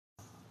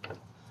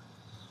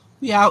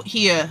We out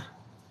here.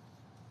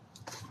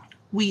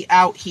 We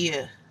out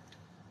here.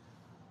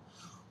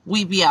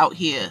 We be out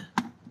here.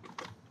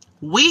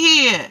 We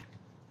here.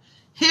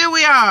 Here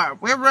we are.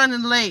 We're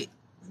running late.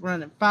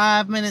 Running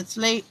 5 minutes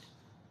late.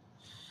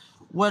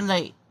 We're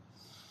late.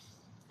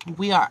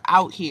 We are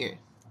out here.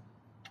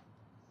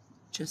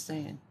 Just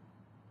saying.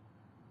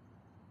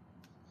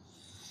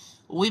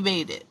 We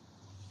made it.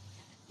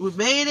 We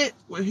made it.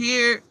 We're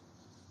here.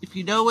 If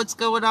you know what's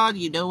going on,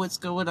 you know what's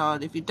going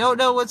on. If you don't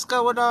know what's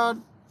going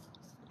on,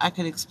 I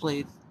can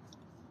explain.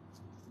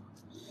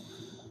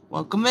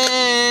 Welcome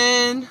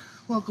in.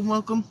 Welcome,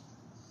 welcome.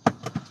 All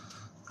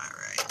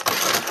right.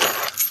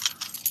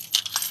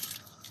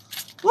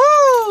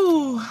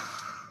 Woo!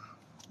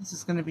 This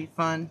is going to be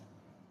fun.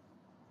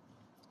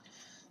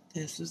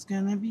 This is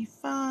going to be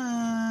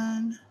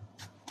fun.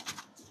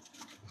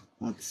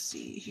 Let's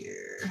see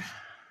here.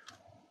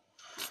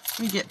 Let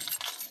me get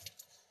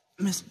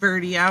Miss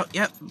Birdie out.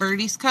 Yep,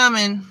 Birdie's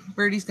coming.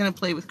 Birdie's going to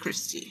play with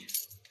Christy.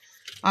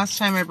 Last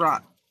time I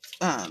brought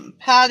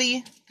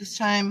Patty. This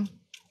time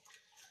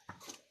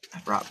I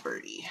brought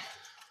Birdie.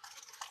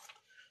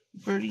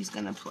 Birdie's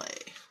going to play.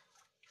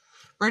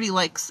 Birdie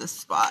likes this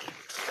spot.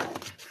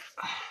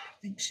 I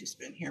think she's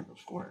been here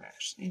before,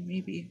 actually.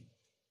 Maybe.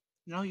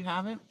 No, you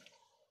haven't?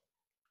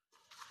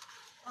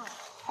 Oh.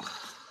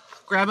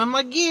 Grabbing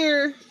my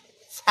gear.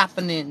 It's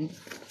happening.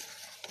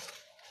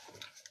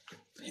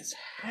 It's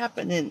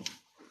happening.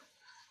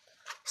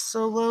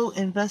 Solo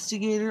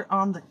investigator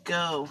on the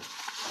go.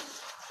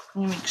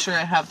 Let me make sure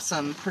I have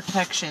some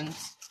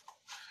protections.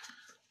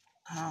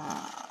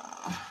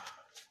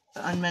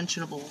 The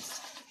unmentionables.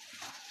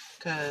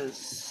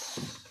 Because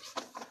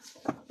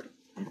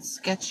it's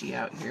sketchy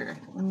out here.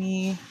 Let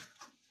me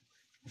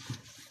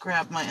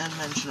grab my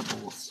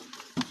unmentionables.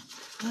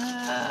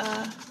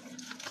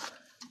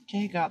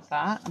 Okay, got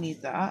that.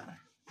 Need that.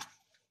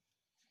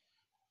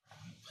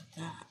 Put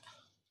that.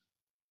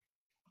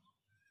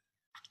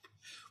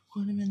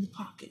 Put them in the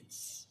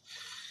pockets.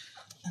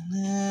 And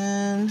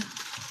then...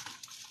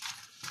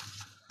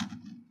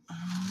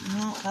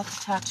 no, that's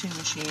a tattoo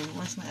machine.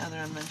 Where's my other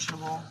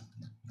unmentionable?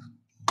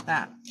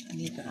 That. I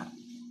need that.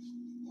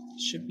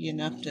 Should be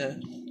enough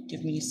to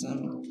give me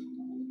some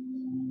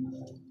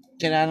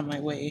get out of my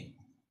way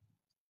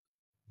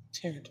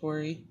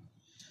territory.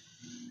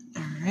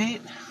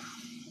 Alright.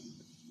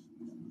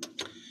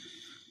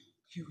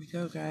 Here we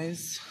go,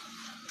 guys.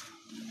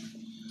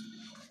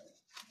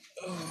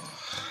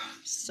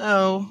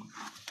 So,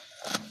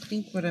 I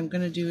think what I'm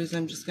going to do is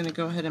I'm just going to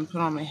go ahead and put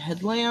on my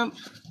headlamp.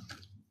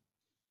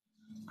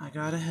 I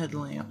got a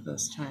headlamp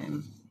this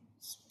time.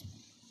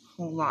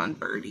 Hold on,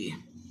 Birdie.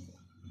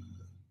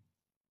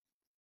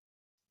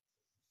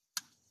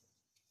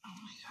 Oh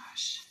my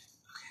gosh.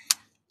 Okay.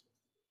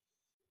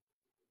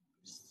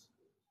 Let's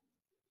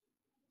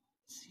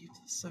see if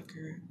the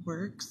sucker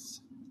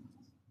works.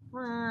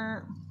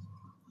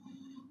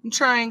 I'm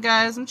trying,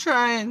 guys. I'm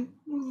trying.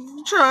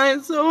 I'm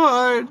trying so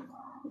hard.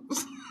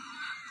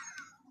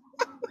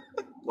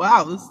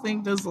 Wow, this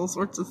thing does all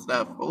sorts of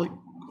stuff. Holy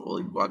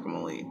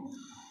guacamole.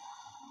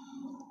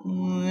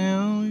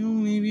 Well,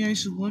 maybe I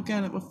should look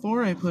at it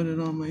before I put it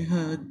on my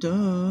head.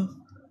 Duh.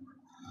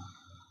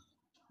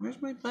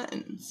 Where's my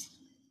buttons?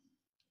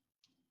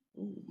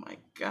 Oh my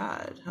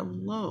god.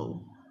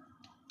 Hello.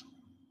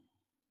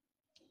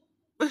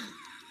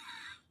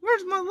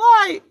 Where's my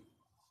light?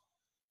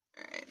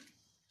 Alright.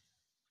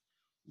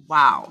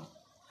 Wow.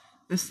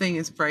 This thing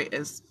is bright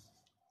as...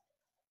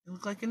 you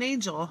look like an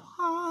angel.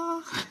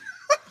 Ah.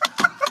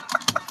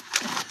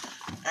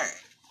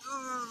 Alright.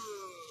 Oh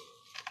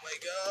my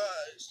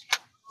gosh.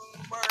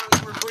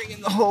 Marley, we're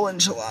bringing the whole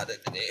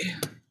enchilada today.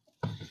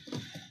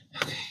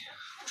 Okay.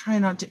 Try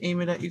not to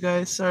aim it at you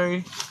guys.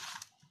 Sorry.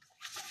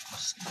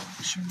 Just gotta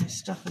make sure my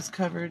stuff is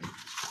covered.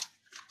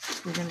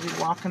 We're going to be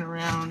walking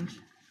around.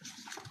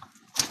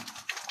 I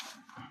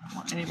don't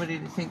want anybody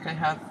to think I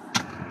have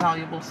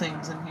valuable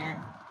things in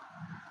here.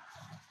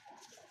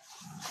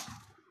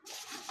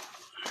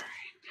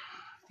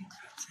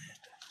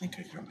 I think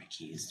I got my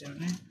keys,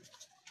 don't I?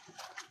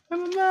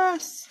 I'm a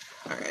mess.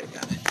 Alright, I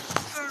got it.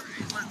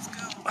 Alright, let's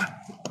go.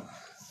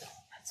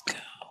 Let's go.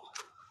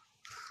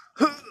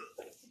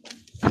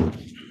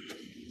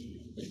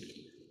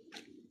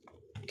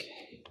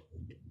 Okay.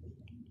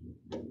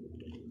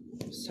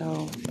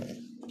 So,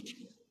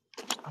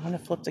 I'm going to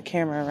flip the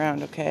camera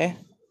around, okay?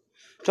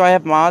 Do I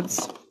have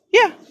mods?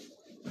 Yeah,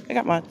 I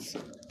got mods.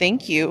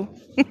 Thank you.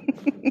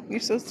 You're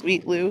so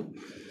sweet, Lou.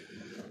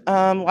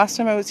 Last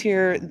time I was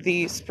here,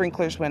 the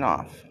sprinklers went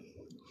off.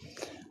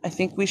 I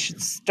think we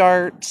should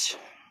start...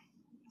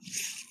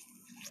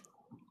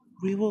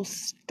 we will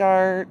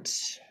start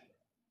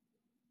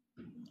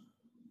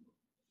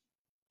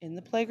in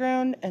the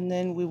playground, and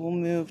then we will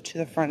move to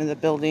the front of the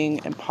building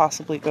and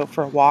possibly go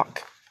for a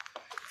walk.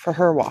 For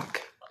her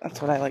walk.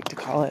 That's what I like to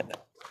call it.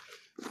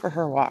 For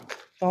her walk.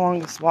 The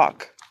longest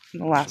walk.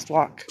 And the last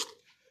walk.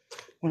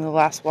 One of the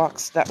last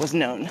walks that was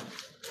known.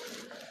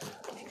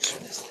 Make sure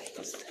this thing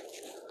is...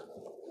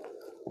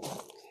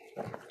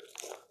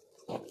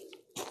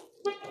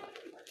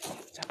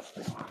 it's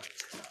definitely locked.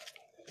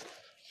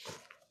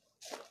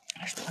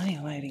 plenty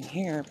of lighting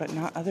here, but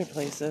not other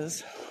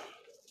places.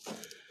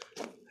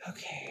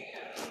 Okay.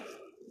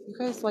 You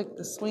guys liked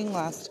the swing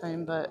last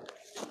time, but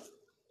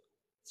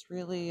it's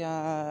really,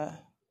 it's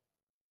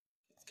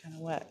kind of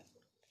wet.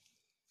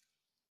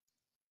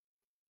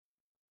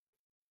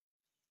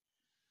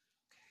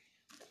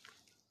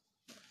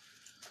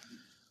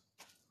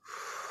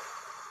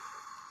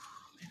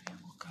 Maybe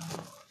we'll go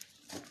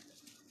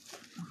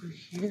over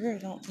here. I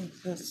don't know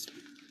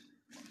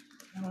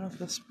if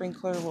the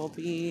sprinkler will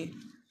be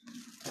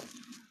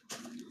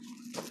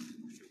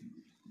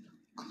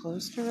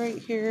close to right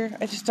here.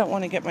 I just don't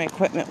want to get my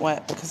equipment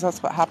wet because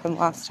that's what happened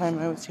last time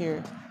I was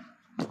here.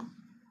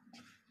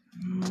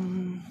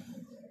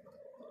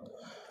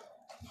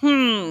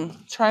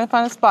 Trying to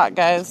find a spot,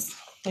 guys.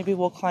 Maybe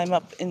we'll climb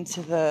up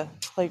into the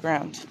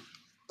playground.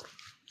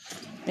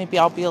 Maybe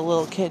I'll be a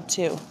little kid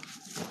too.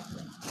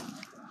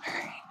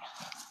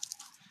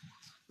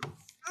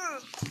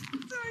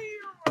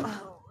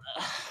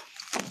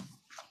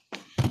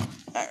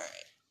 Alright.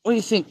 What do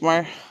you think,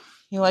 Mar?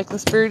 You like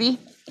this birdie?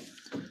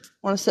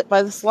 Want to sit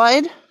by the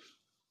slide? Should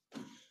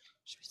we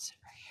sit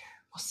right here?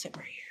 We'll sit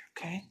right here,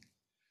 okay?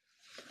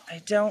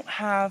 I don't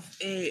have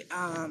a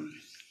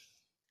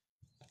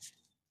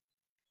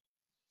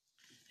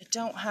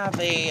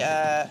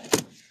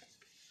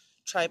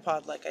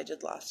tripod like I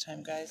did last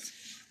time, guys.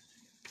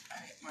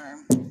 Alright,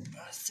 Mar, I'm gonna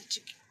sit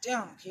you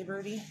down, okay,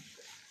 birdie?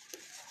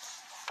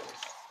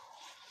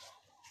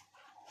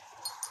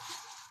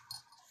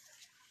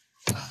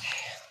 Okay.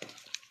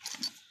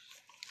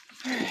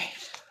 Alright,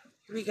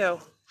 here we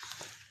go.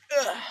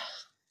 Ugh.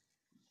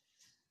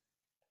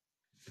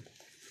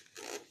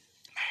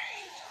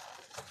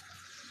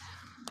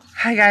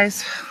 Hi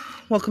guys,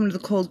 welcome to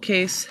the cold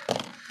case.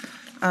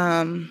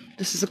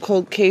 This is a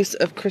cold case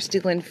of Christy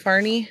Lynn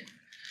Farni.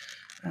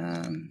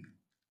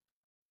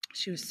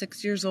 She was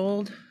 6 years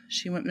old.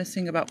 She went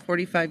missing about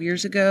 45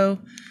 years ago.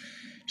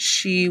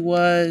 She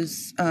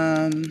was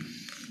on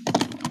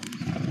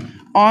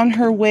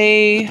her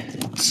way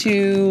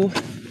to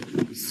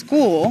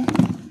school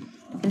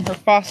from her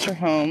foster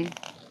home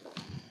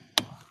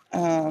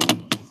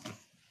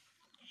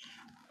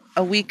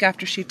a week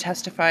after she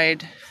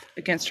testified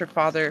against her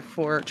father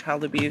for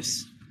child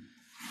abuse.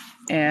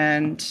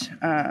 And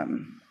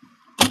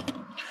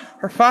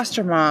her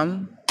foster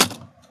mom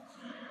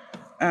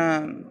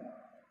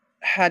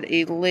had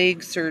a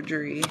leg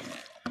surgery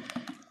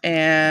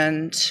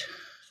and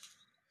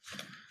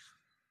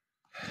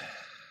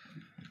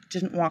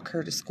didn't walk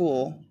her to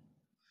school.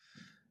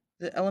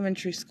 The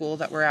elementary school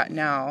that we're at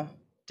now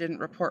didn't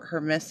report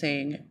her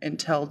missing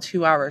until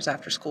 2 hours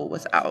after school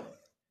was out.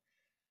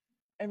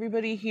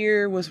 Everybody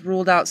here was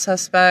ruled out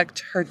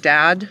suspect. Her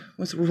dad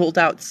was ruled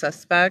out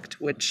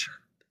suspect, which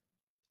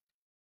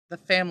the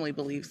family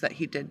believes that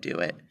he did do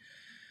it.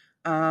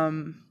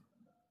 And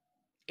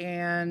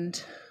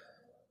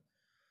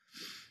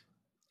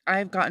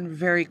I've gotten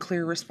very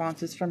clear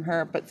responses from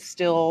her, but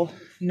still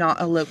not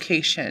a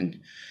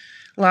location.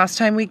 Last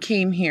time we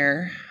came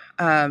here,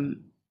 her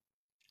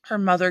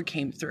mother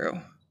came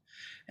through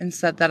and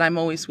said that I'm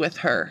always with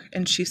her.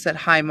 And she said,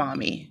 "Hi,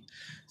 Mommy."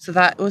 So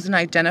that was an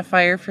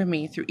identifier for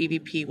me through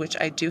EVP, which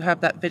I do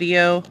have that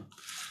video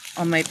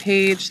on my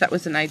page. That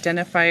was an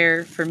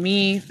identifier for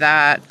me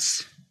that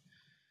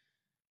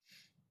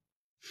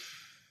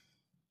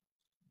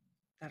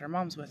her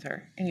mom's with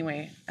her.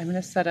 Anyway, I'm going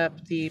to set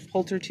up the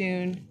Polter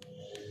tune.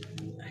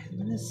 I'm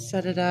going to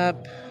set it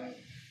up.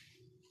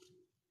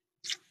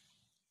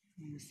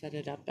 I'm going to set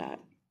it up at.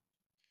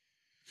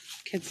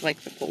 Kids like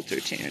the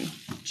Polter tune.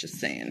 Just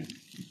saying.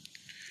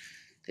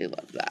 They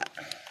love that.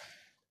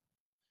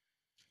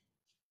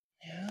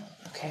 Yeah,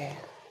 okay.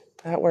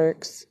 That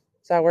works.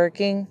 Is that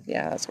working?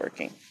 Yeah, that's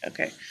working.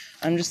 Okay.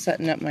 I'm just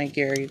setting up my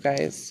gear, you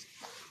guys.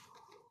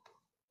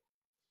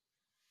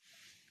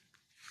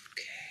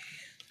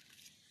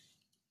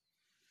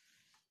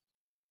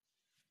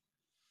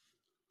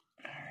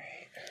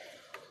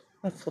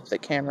 Let's flip the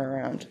camera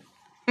around.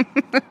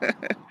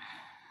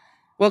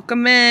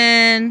 Welcome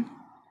in.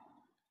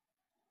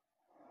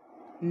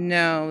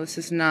 No, this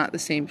is not the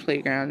same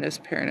playground as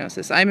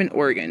Paranosis. I'm in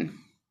Oregon.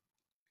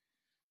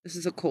 This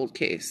is a cold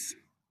case.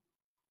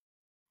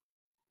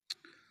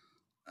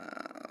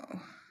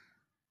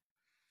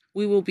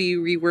 We will be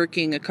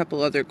reworking a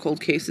couple other cold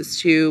cases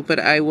too, but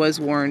I was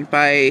warned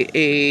by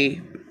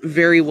a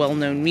very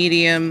well-known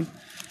medium,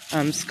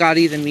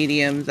 Scotty the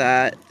medium,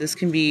 that this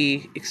can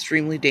be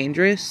extremely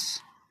dangerous.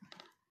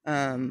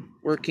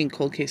 Working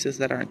cold cases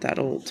that aren't that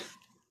old.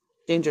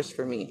 Dangerous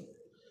for me.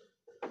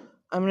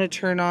 I'm going to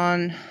turn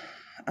on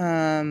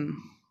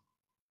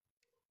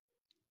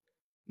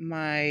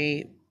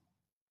my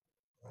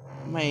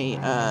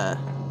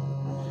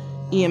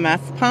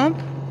EMF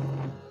pump.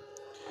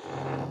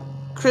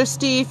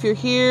 Christy, if you're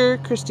here,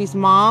 Christy's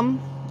mom,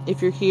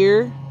 if you're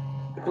here,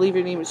 I believe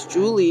your name is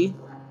Julie,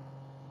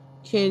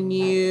 can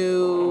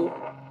you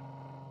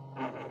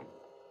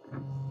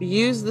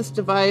use this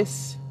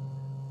device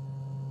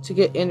to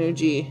get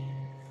energy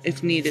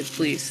if needed,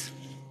 please?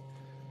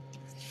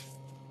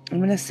 I'm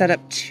going to set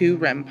up 2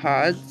 REM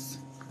pods.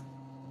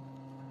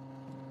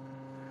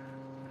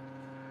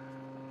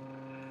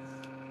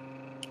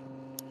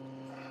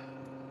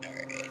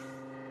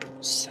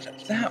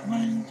 that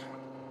one.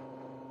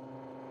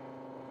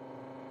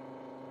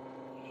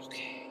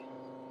 Okay.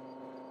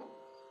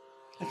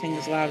 That thing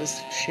is loud as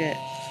shit.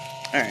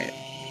 Alright.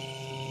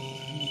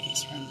 Move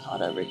this REM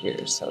pod over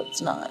here so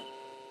it's not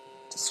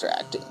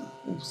distracting.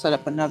 We'll set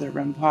up another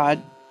REM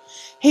pod.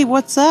 Hey,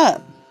 what's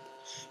up?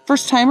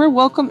 First timer,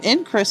 welcome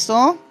in,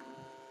 Crystal.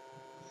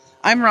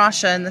 I'm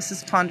Rasha, and this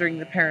is Pondering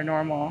the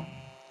Paranormal.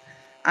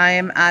 I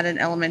am at an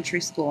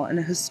elementary school, an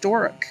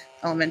historic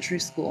elementary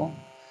school,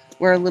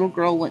 where a little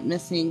girl went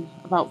missing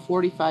about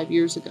 45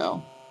 years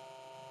ago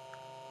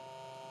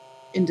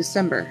in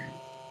December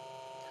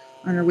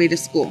on her way to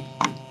school.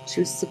 She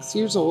was 6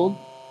 years old.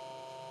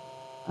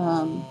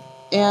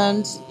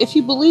 And if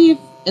you believe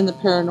in the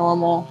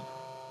paranormal,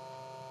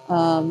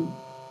 I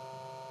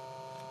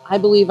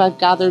believe I've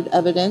gathered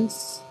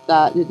evidence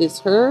that it is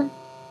her.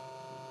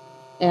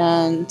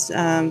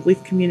 And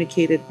we've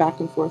communicated back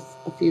and forth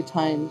a few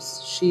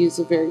times. She's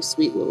a very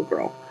sweet little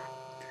girl.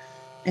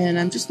 And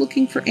I'm just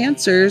looking for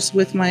answers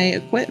with my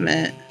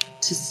equipment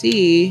to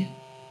see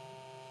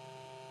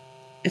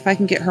if I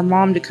can get her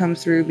mom to come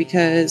through,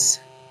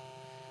 because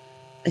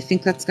I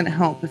think that's going to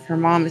help if her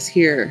mom is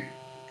here.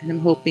 And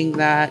I'm really hoping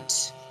that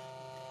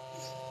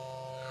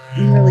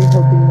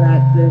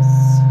this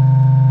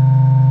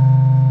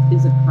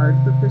isn't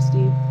hard for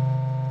Christy,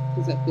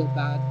 because I feel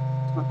bad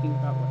talking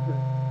about what her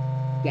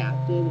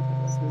dad did, if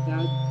it was her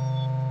dad.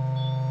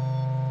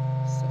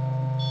 So,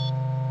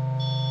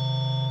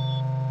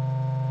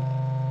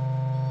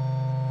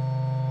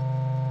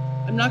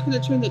 I'm not going to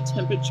turn the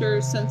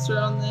temperature sensor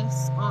on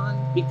this on,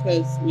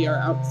 because we are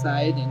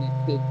outside and it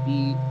could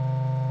be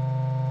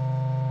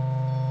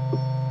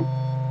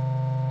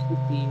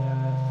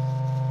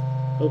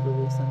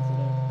overly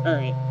sensitive.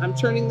 Alright, I'm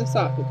turning this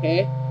off,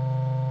 okay?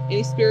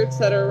 Any spirits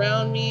that are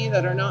around me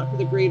that are not for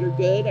the greater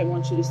good, I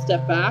want you to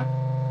step back.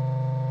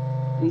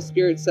 Any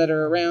spirits that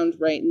are around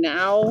right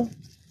now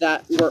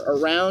that were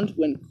around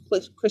when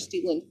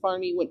Christy, Lynn,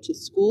 Farni went to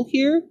school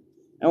here,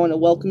 I want to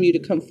welcome you to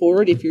come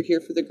forward if you're here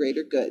for the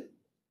greater good.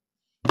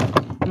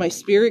 My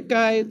spirit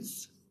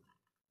guides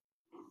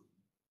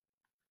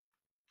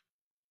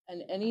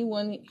and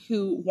anyone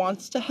who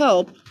wants to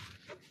help,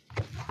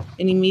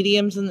 any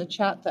mediums in the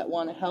chat that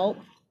want to help,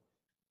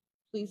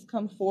 please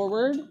come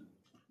forward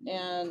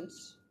and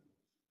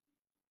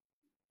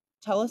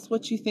tell us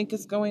what you think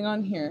is going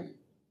on here.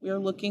 We are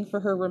looking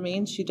for her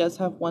remains. She does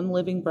have one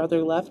living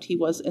brother left. He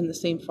was in the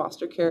same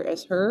foster care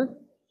as her.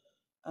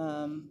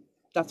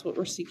 That's what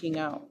we're seeking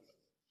out.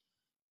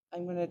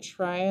 I'm going to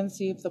try and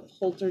see if the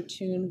Polter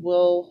tune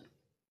will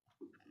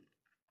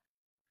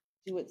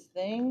do its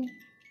thing.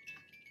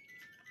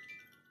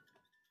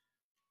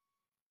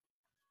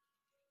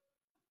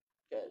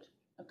 Good.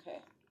 Okay.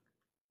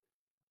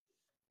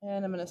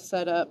 And I'm going to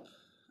set up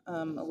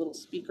a little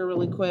speaker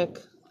really quick.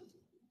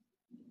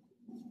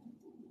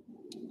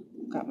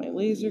 Got my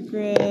laser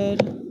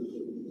grid.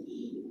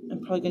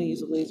 I'm probably going to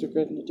use a laser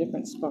grid in a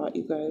different spot,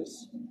 you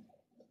guys.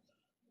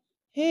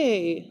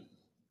 Hey.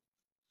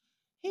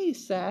 Hey,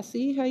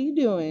 Sassy. How you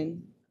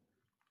doing?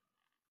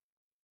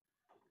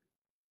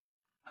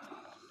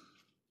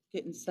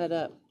 Getting set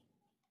up.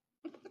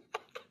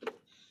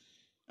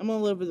 I'm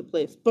all over the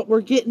place, but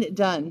we're getting it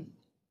done.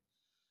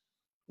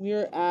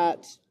 We're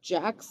at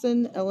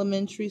Jackson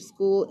Elementary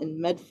School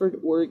in Medford,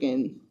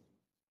 Oregon.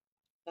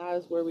 That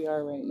is where we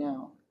are right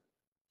now.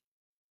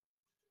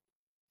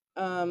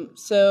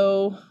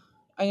 So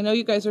I know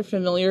you guys are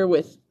familiar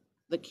with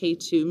the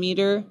K2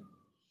 meter.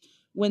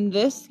 When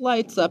this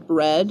lights up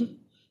red,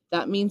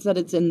 that means that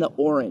it's in the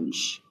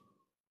orange.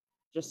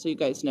 Just so you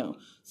guys know.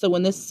 So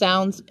when this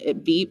sounds,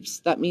 it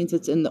beeps, that means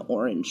it's in the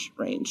orange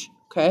range.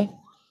 Okay?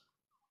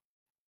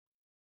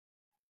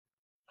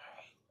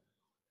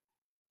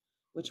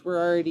 Which we're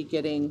already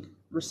getting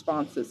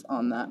responses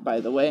on that,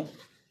 by the way.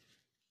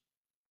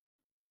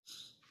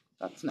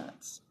 That's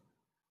nuts.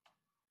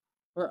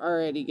 We're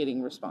already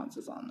getting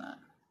responses on that.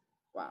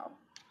 Wow.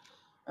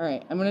 All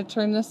right, I'm going to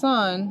turn this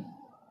on.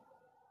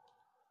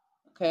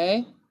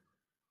 Okay.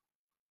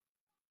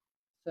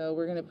 So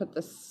we're going to put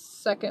the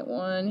second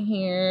one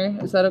here.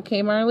 Is that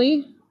okay,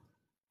 Marley?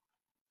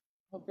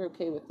 Hope you're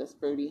okay with this,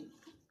 Birdie.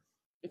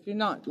 If you're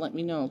not, let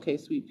me know, okay,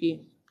 sweet pea?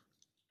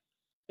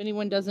 If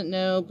anyone doesn't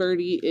know,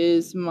 Birdie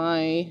is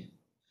my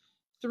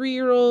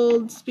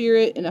 3-year-old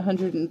spirit in a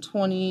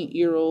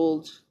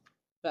 120-year-old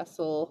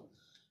vessel.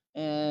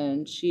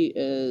 And she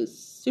is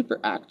super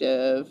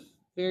active,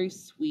 very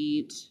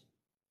sweet.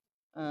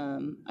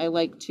 I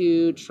like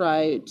to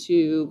try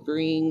to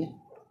bring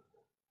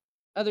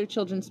other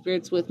children's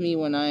spirits with me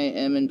when I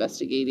am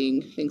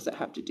investigating things that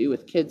have to do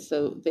with kids,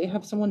 so they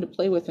have someone to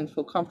play with and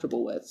feel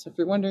comfortable with. So if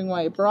you're wondering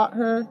why I brought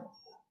her,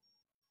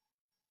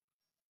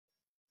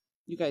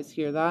 you guys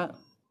hear that? Can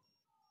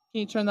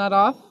you turn that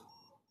off?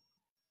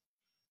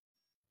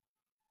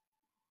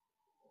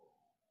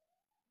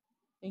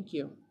 Thank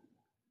you.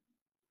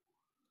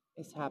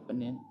 It's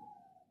happening.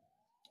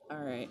 All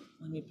right,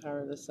 let me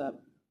power this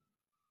up.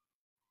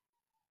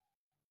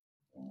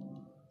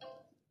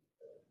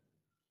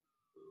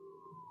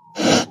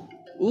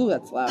 Ooh,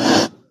 that's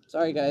loud.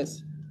 Sorry,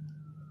 guys.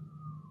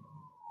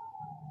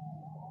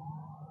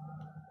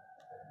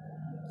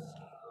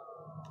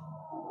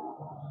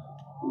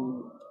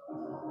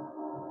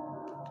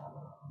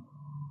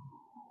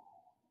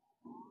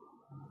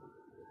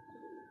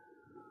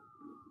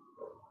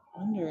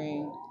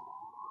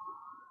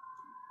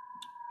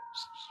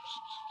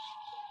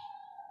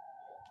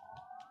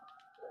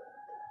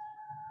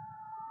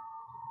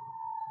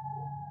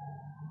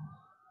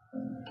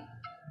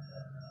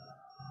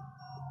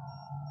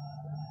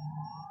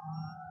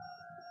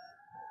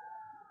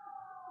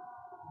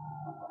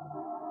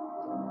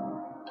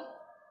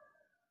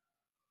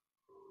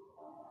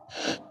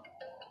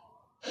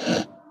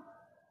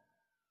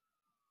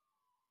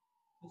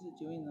 Why is it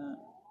doing that?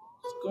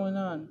 What's going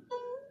on?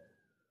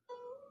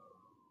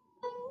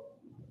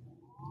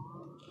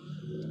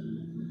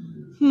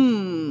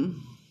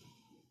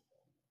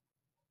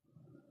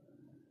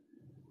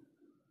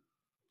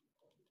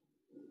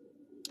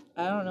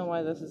 I don't know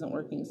why this isn't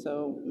working,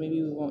 so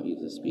maybe we won't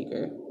use a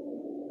speaker.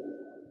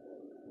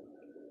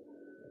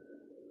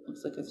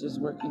 Looks like it's just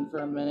working for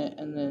a minute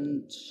and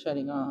then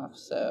shutting off,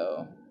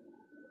 so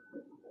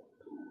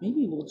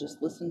maybe we'll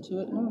just listen to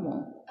it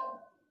normal.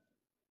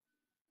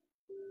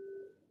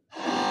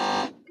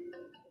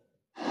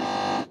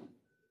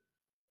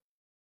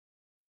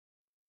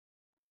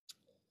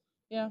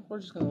 Yeah, we're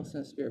just gonna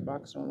listen to Spirit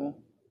Box normal.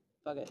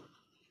 Fuck it.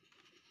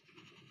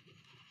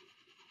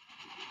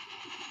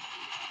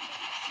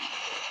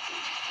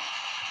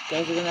 You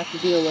guys are gonna have to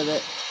deal with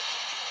it.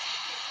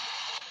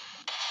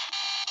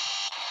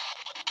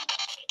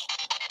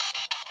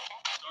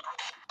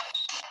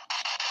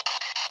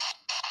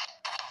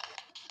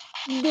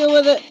 Deal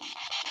with it.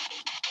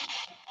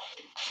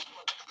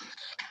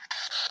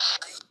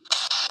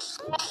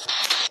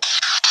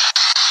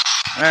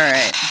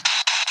 Alright.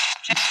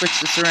 Switch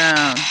this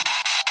around.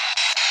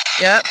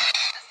 Yep.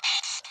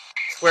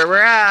 That's where we're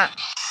at.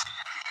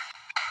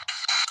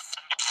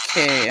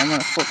 Okay, I'm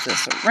gonna flip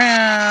this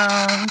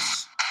around.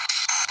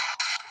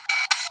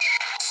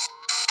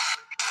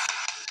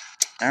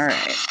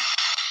 Alright.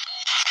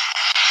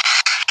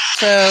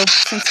 So,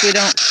 since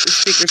the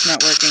speaker's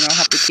not working, I'll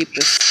have to keep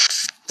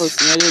this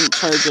posting. I didn't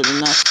charge it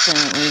enough,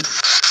 apparently.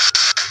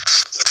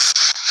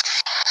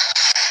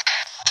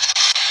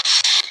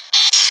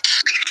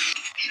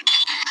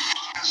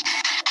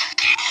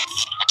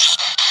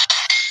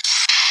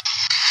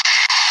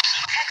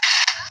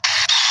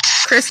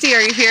 Christy,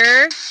 are you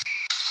here?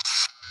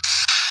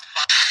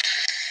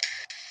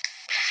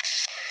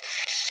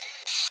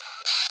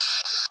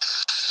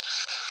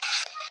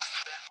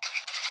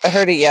 I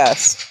heard a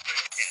yes.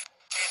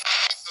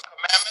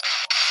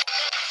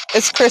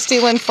 Is Christy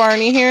Lynn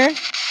Farni here?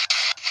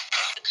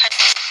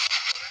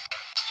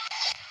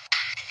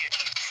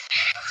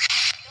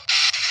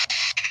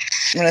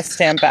 I'm going to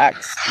stand back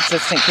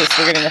just in case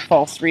we're getting a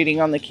false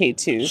reading on the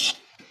K2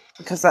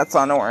 because that's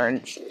on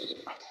orange.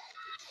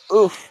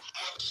 Oof.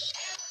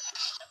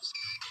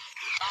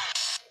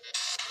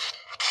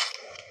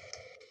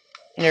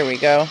 There we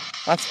go.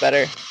 That's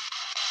better.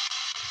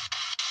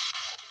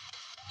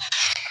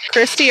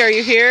 Christy, are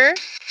you here?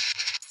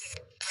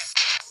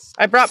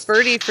 I brought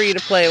Birdie for you to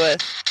play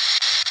with.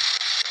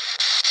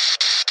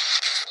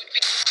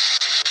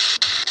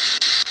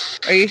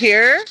 Are you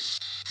here?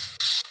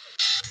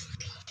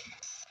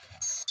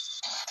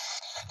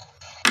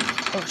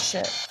 Oh,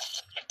 shit.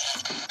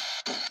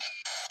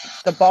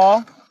 The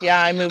ball?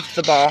 Yeah, I moved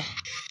the ball.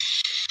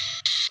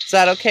 Is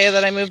that okay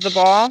that I moved the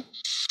ball?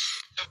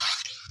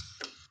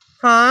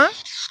 Huh?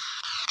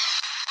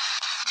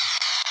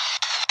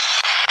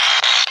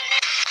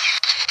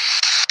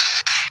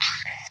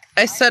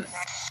 I said,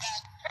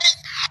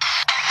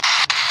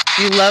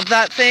 you love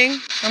that thing?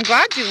 I'm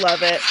glad you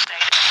love it.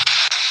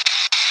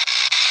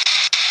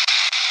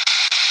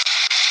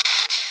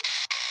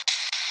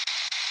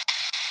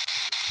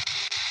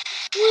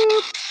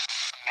 Whoop.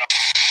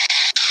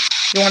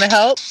 You want to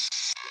help?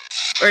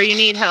 Or you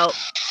need help?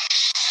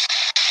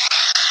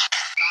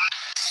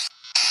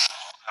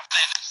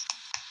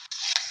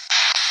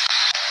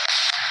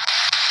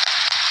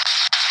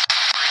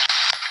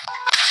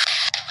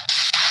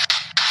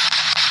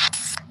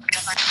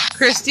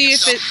 Christy,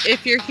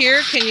 if you're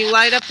here, can you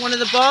light up one of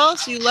the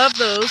balls? You love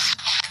those.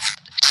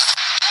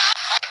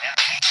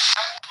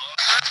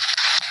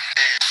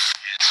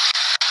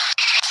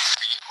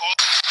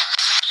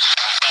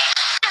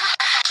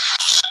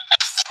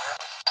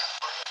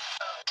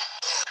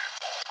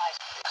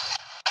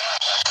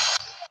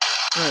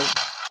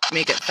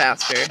 Make it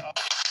faster.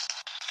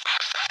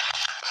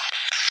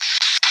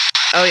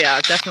 Oh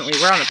yeah, definitely.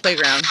 We're on the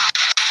playground.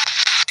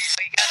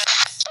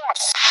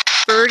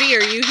 Birdie,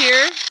 are you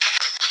here?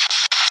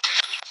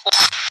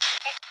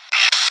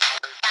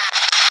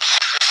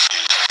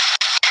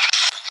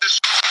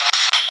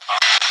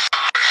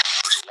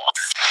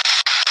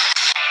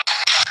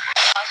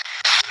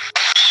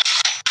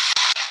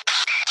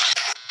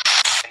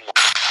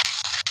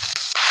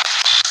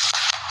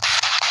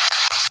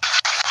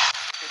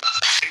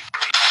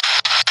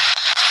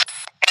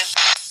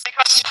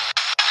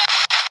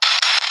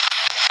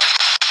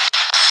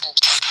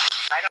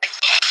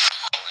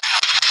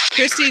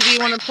 Christy, do you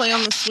want to play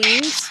on the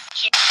swings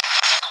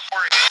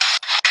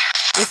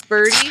with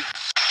Birdie?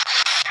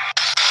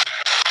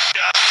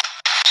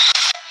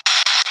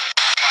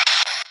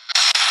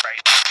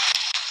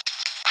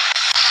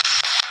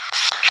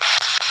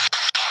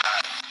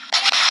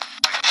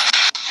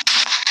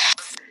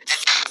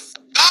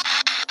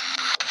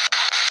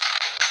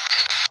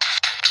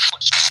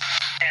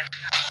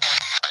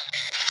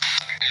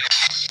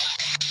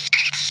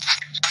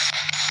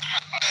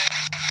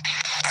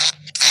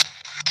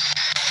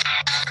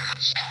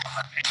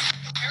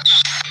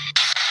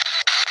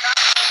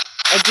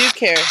 I do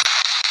care.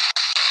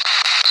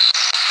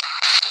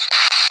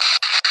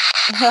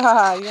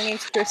 Your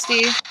name's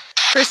Christy.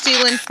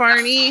 Christy, Lynn,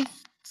 Farni.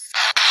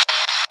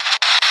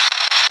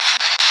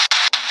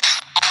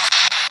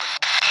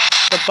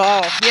 The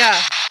ball.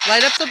 Yeah.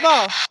 Light up the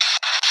ball.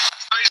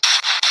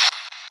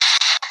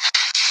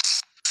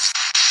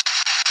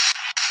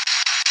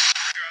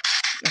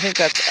 I think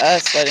that's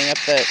us lighting up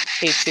the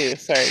K2.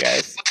 Sorry,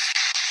 guys.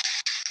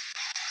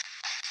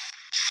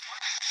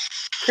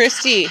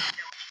 Christy.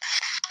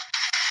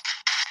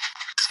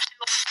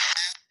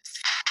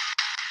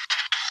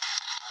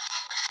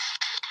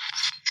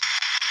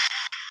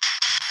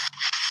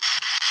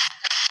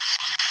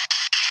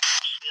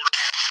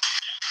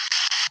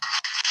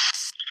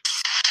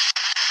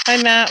 Hi,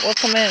 Matt.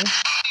 Welcome in.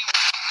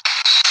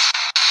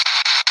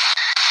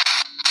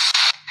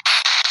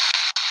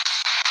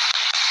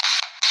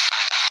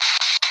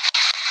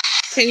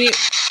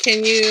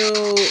 Can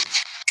you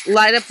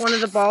light up one of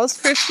the balls,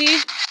 Christy?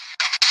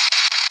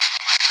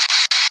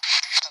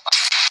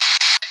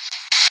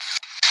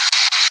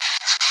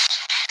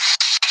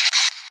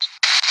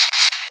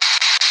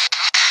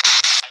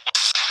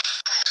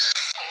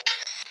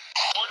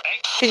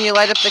 Can you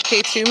light up the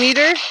K2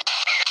 meter?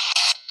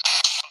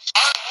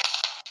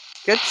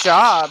 Good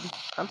job.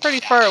 I'm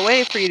pretty far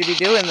away for you to be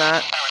doing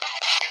that.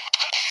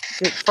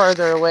 Get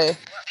farther away.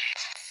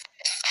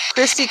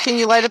 Christy, can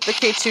you light up the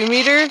K2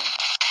 meter?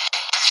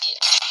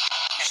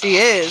 She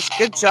is.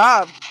 Good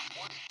job.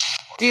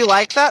 Do you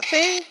like that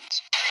thing?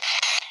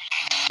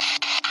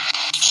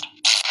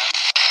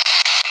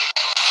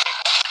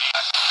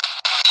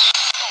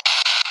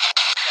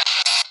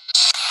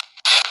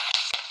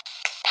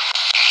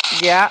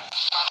 Yeah.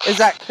 Is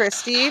that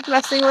Christy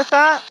messing with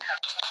that?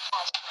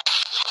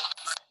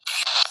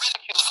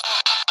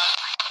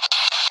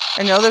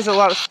 I know there's a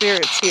lot of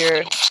spirits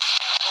here.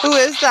 Who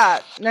is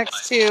that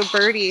next to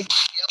Birdie?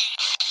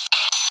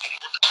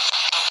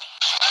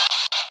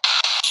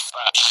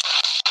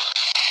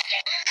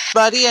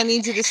 Buddy, I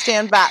need you to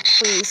stand back,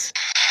 please.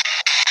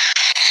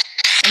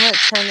 I'm going to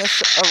turn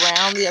this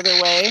around the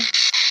other way.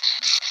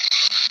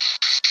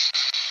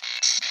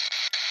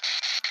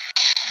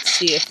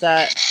 See if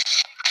that...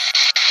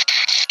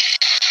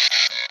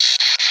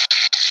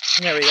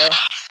 There we go.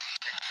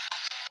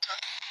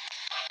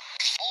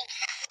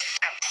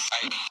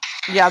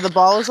 Yeah, the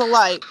ball is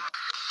alight.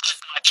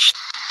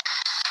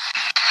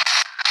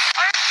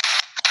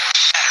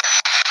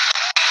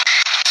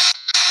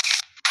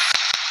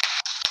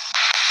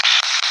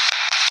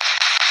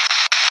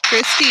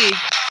 Christy,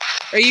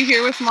 are you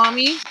here with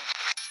Mommy?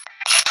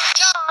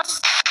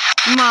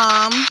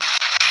 Mom,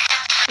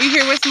 are you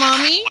here with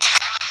Mommy?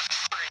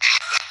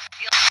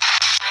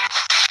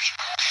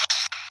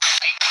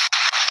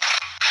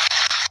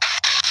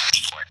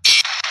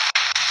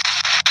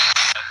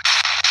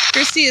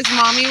 Christy, is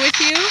Mommy with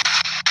you?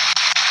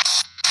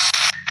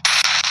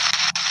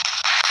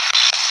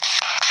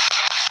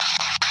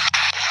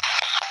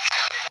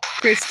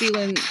 Christy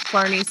Lynn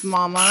Farni's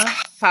mama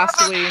passed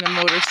away in a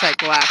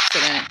motorcycle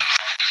accident.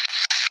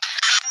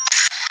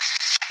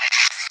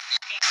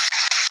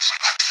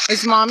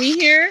 Is Mommy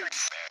here?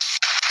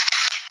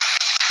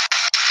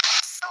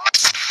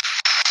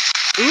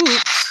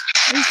 Oops.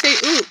 Let me say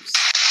oops.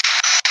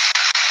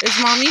 Is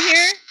Mommy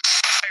here?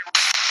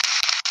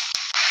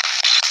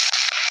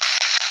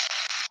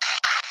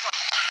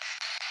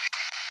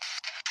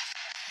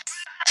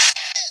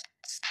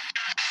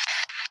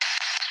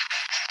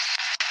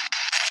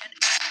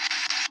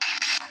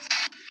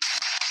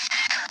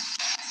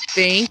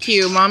 Thank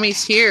you.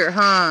 Mommy's here,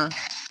 huh?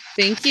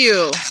 Thank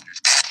you.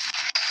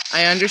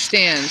 I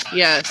understand.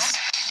 Yes.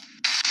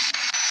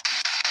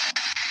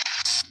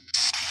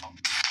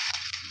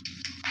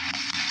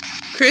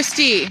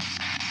 Christy,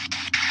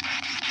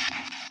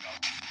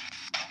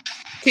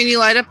 can you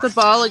light up the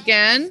ball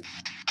again?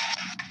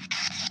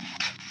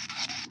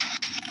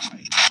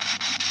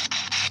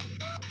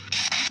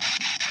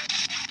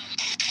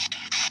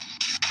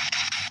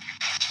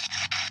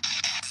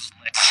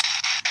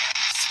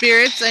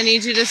 Spirits, I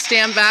need you to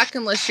stand back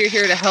unless you're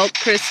here to help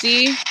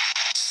Christy.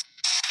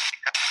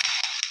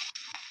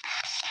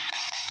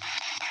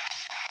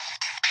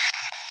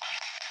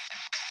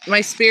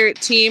 My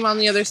spirit team on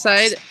the other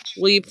side,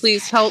 will you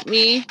please help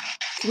me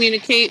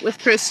communicate with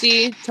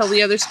Christy? Tell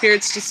the other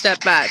spirits to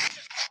step back.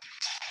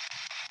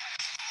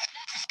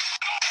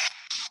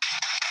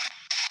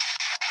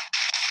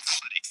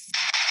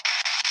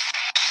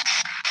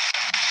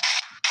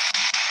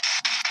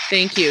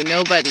 Thank you.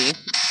 Nobody.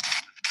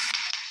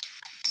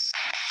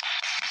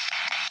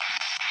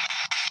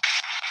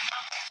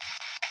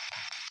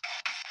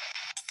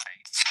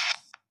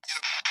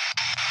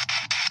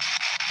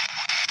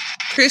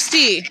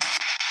 Christy,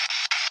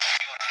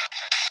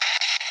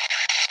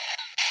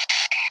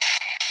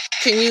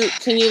 can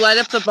you light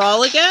up the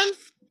ball again?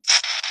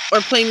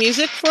 Or play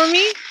music for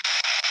me?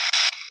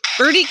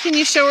 Birdie, can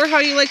you show her how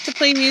you like to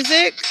play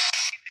music?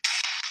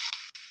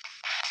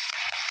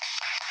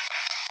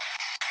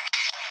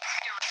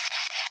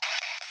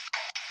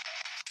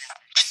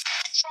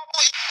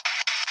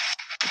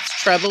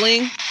 It's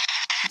troubling.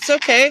 It's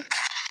okay.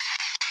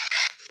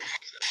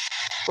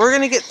 We're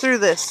gonna get through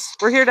this.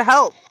 We're here to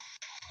help.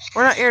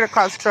 We're not here to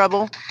cause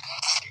trouble.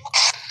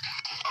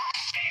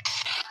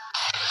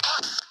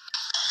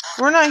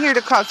 We're not here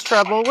to cause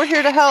trouble. We're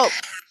here to help.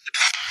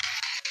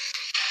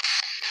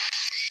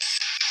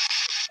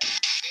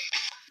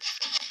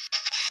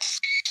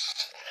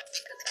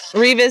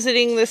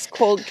 Revisiting this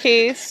cold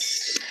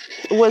case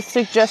was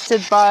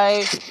suggested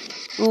by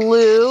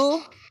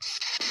Lou.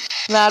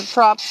 Mad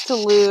props to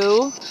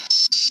Lou.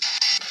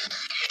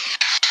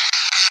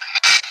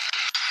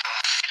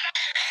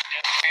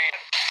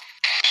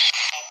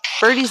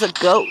 Birdie's a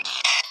goat.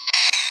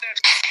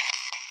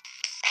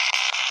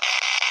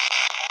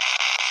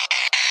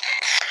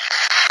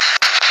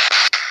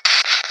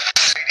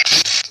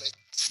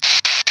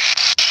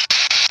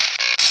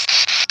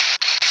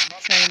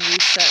 Try and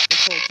reset the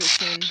filter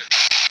tune.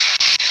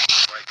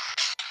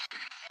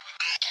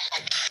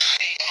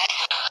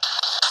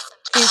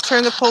 Can you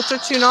turn the filter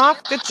tune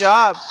off? Good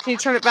job. Can you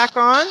turn it back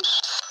on?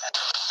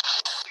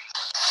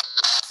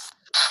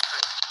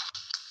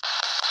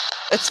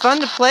 It's fun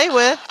to play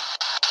with.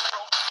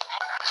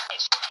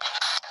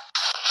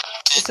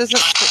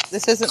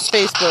 This isn't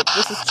Facebook.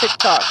 This is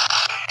TikTok.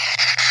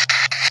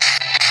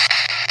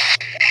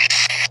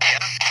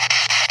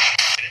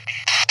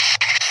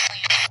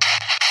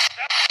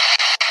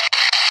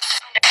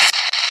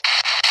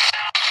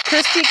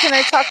 Christy, can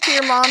I talk to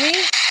your mommy?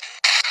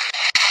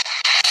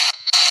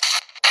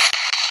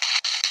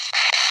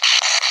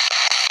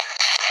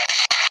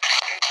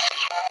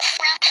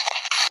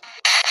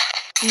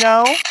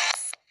 No?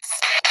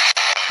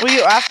 Will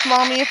you ask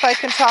mommy if I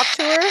can talk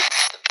to her?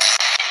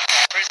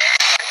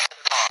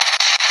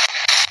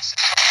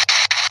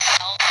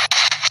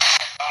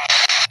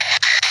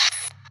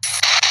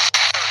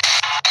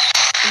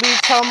 Will you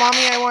tell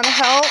mommy I want to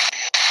help?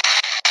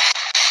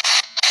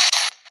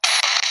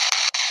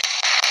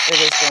 It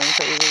is going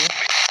crazy.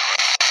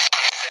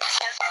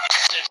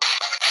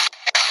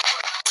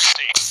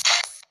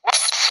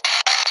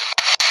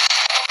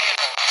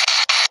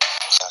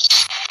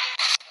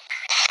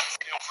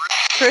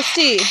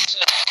 Christy,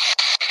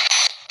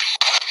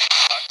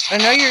 I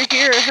know you're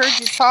here. I heard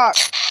you talk.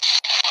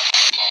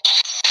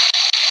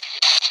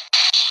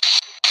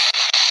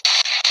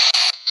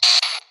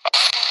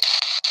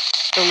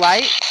 The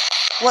light?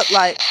 What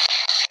light?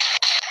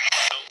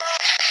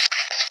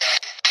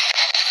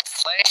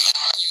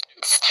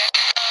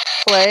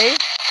 Play?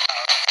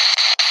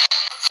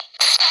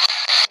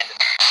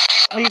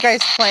 Are you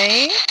guys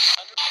playing?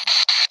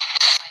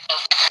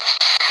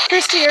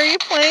 Christy, are you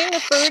playing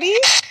with Birdie?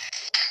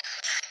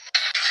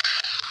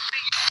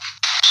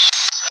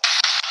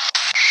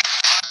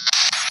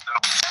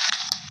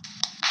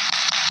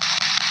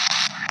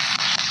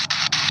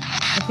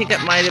 I think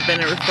it might have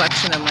been a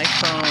reflection of my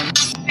phone.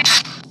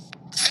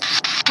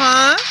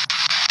 Huh?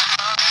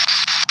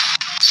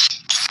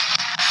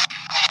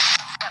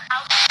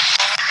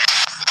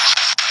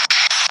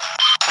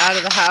 Out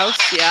of the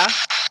house, yeah.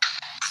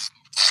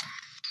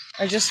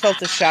 I just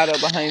felt a shadow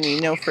behind me.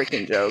 No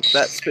freaking joke.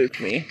 That spooked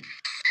me.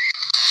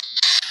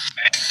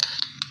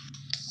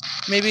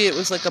 Maybe it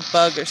was like a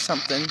bug or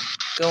something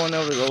going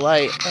over the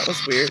light. That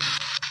was weird.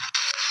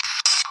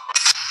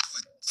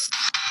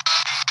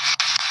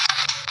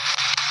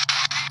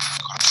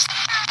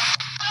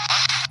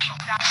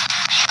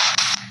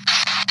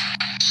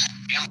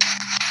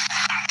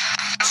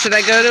 Should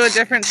I go to a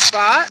different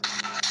spot?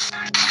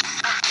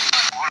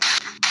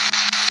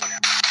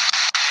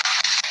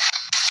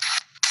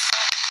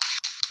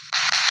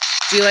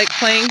 Do you like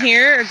playing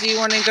here, or do you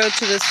want to go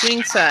to the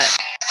swing set?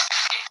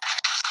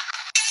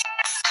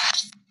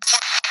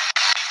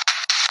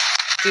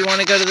 Do you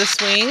want to go to the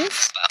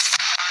swings?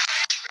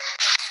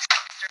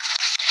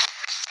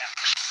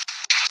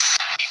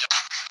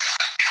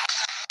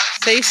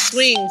 Say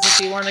swings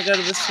if you want to go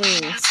to the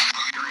swings.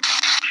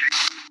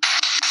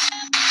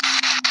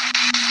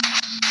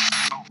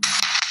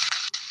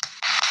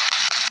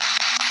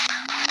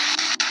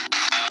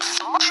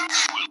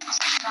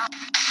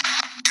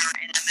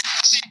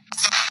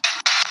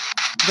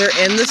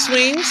 They're in the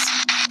swings?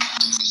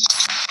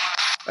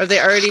 Are they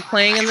already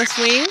playing in the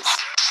swings?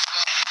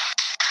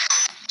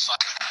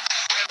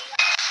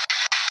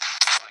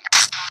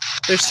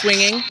 They're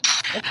swinging?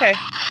 Okay.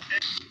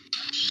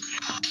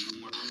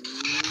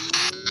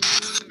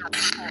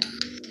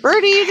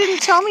 Birdie, you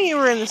didn't tell me you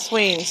were in the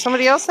swings.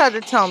 Somebody else had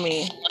to tell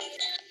me.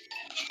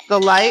 The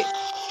light?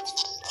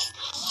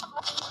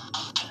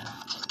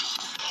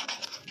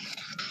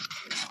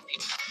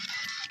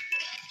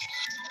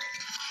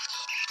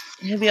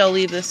 Maybe I'll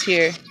leave this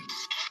here.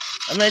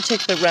 I'm going to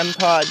take the REM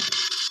pod.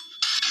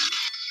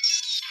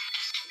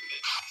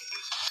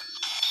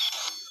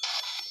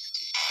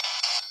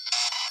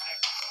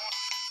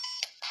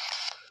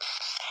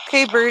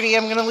 Okay, Birdie,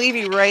 I'm going to leave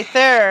you right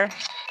there.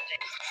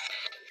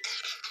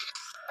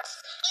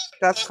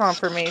 That's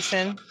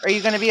confirmation. Are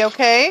you going to be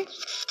okay?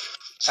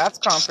 That's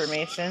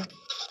confirmation.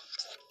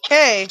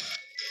 Okay.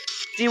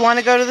 Do you want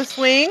to go to the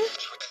swing?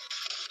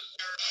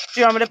 Do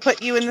you want me to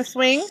put you in the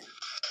swing?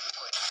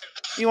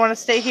 Do you want to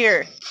stay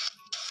here?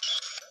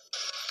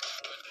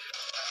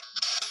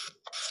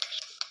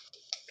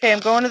 Okay, I'm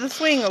going to the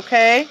swing,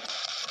 okay?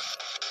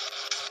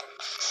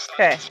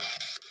 Okay.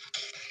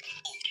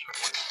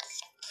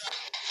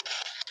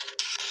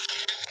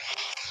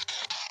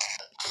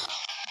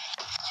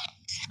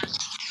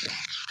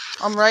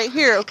 I'm right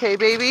here, okay,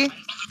 baby?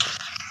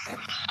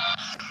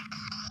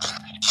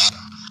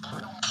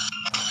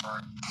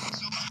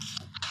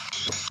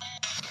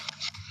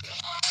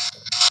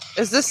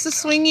 Is this the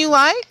swing you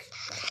like?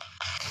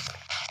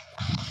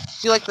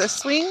 Do you like this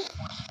swing?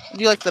 Or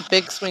do you like the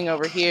big swing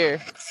over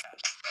here?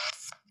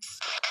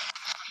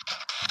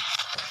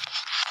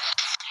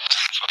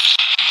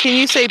 Can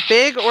you say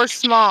big or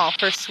small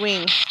for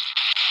swing?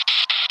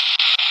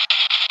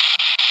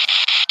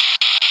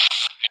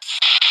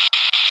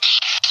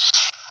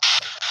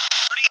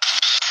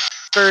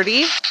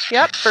 Birdie.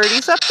 Yep,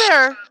 Birdie's up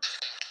there.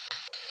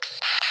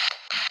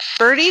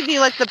 Birdie, do you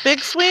like the big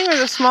swing or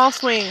the small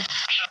swing?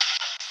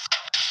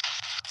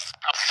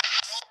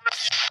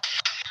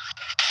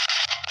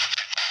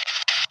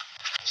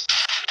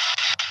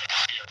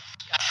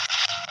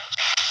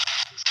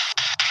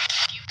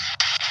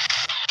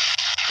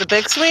 The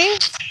big swing?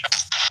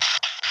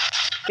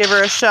 Give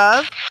her a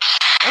shove.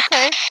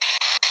 Okay.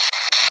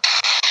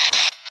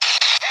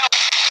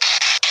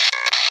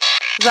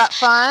 Is that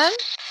fun?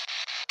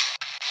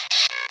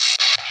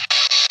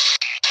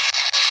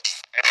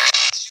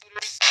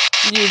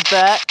 You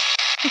bet.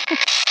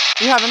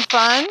 You having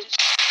fun?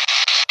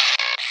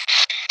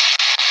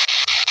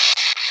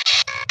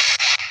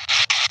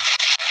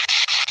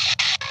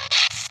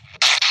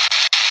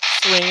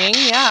 Swinging,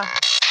 yeah.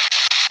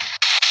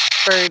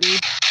 Birdie.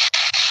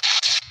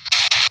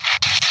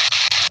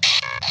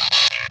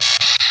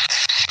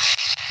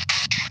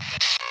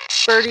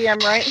 Birdie, I'm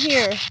right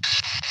here.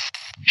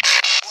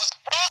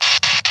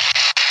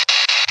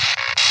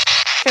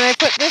 Can I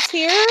put this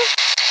here?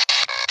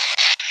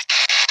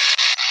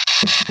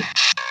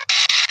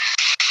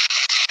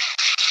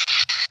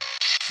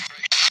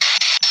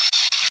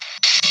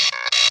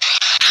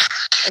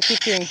 I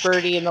keep hearing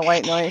Birdie in the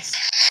white noise.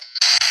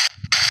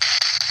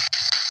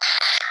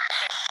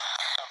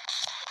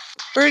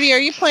 Birdie, are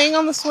you playing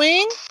on the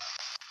swing?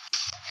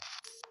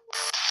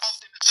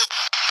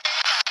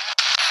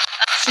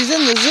 She's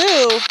in the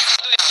zoo.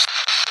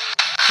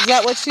 Is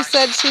that what she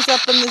said? She's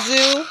up in the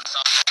zoo?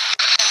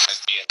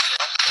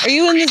 Are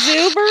you in the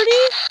zoo,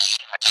 Birdie?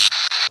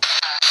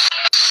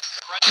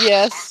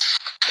 Yes.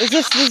 Is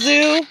this the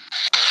zoo?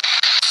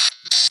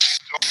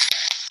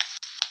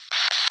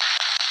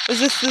 Is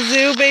this the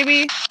zoo,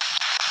 baby?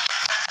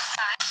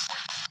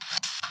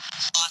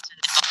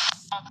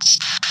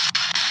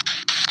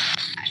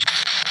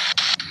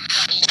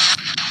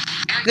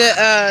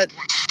 The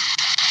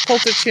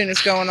Polter tune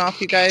is going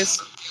off, you guys.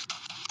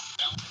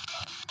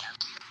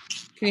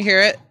 Can you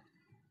hear it?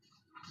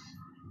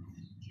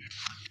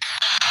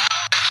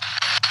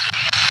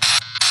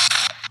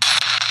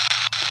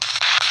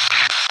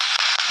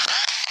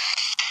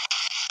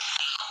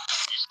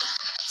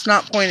 It's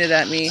not pointed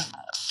at me.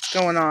 It's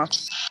going off.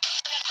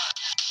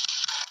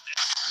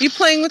 You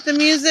playing with the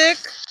music?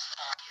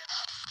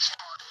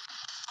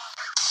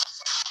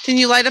 Can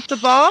you light up the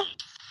ball?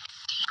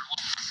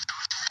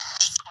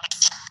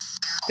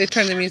 They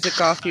turned the music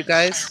off, you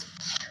guys.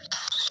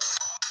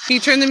 Can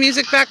you turn the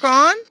music back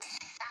on?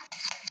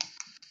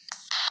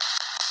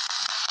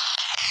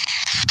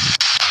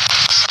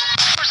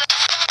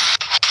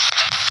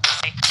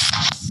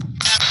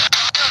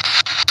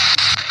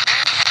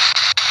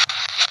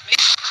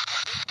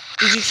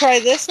 Did you try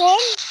this one?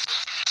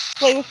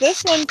 Play with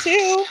this one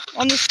too,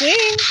 on the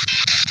swing.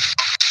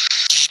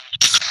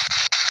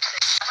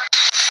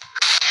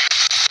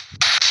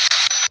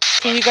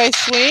 Can you guys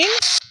swing?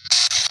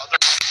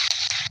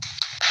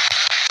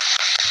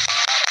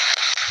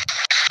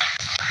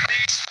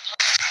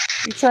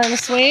 You trying to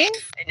swing?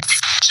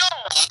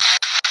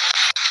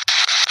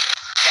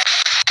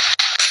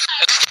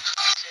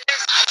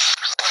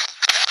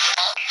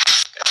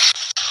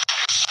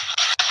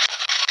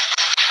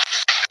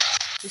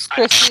 Does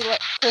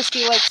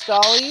Christy likes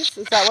dollies?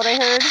 Is that what I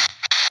heard?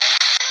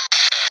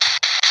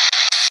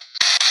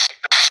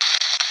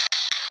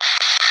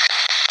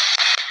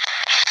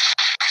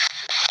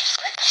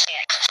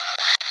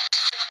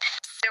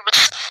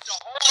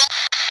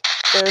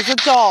 There's a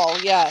doll,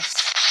 yes.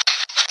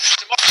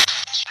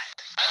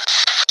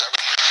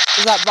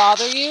 Does that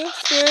bother you,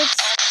 spirits?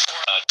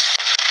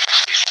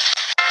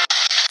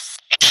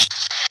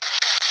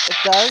 It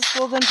does?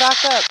 Well, then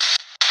back up.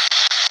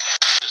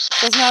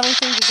 Doesn't have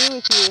anything to do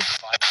with you.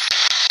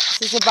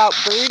 This is about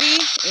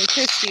Birdie and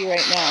Christy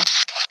right now.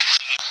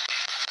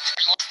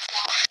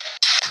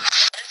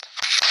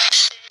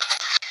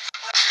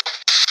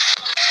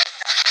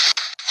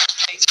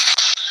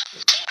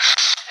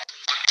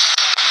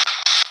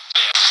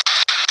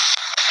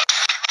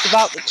 It's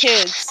about the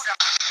kids.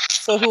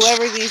 So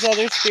whoever these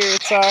other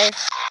spirits are,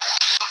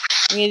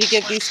 we need to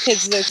give these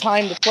kids their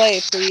time to play,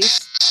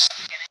 please.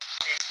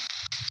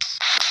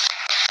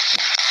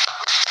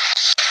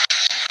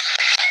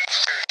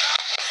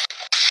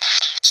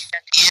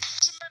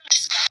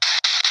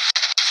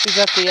 She's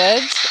at the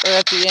edge or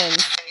at the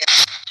end?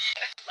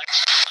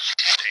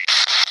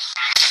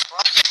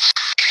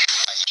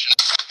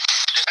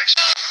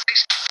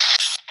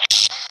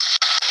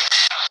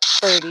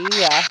 Birdie,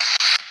 yeah.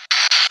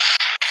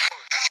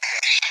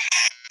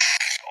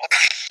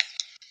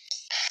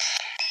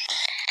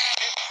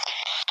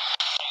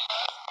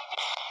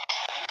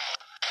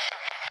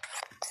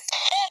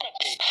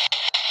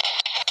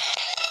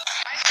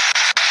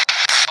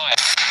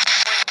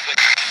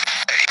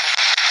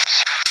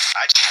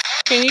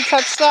 Can you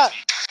touch that?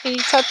 Can you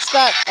touch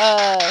that,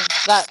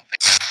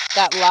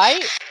 that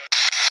light?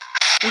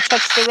 Can you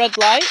touch the red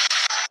light?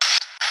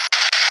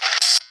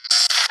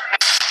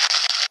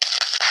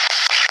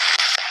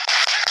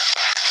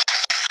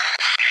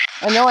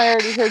 I know I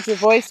already heard your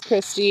voice,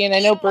 Christy, and I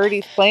know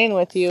Birdie's playing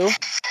with you.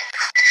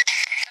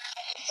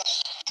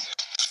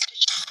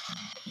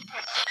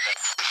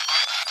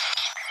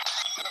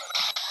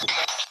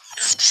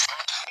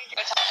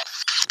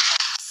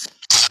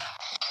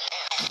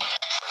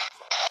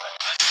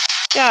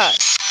 Yeah,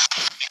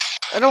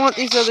 I don't want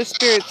these other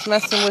spirits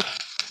messing with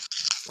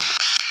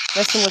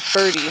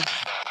Birdie.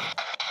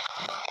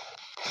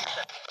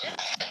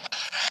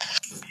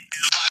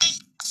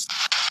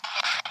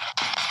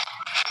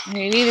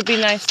 You need to be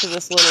nice to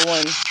this little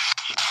one.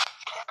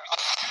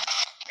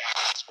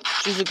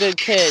 She's a good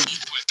kid.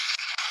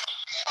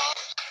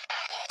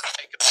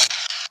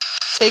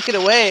 Take it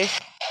away.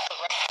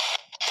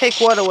 Take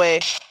what away?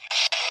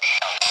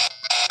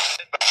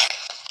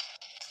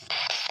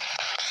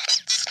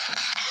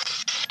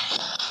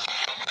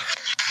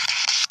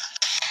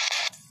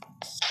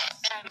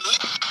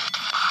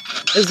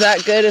 Is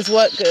that good? Is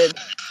what good?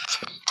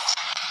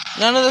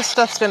 None of this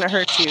stuff's gonna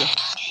hurt you.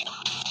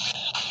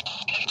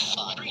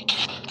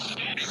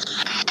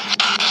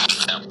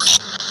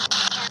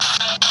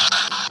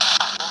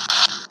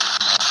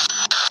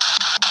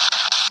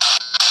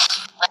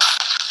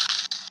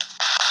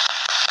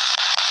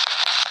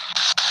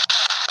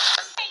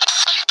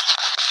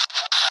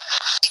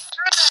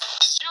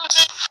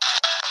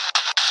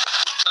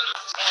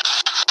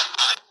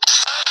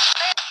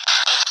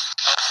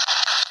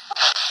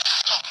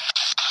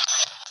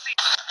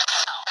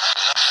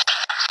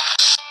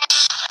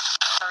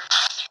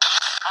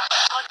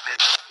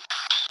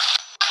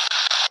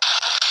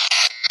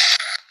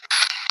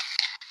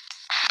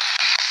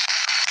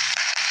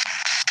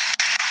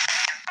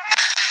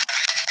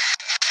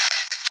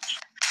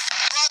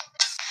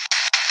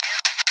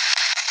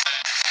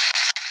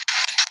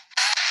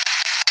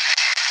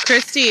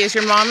 Christy, is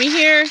your mommy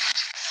here?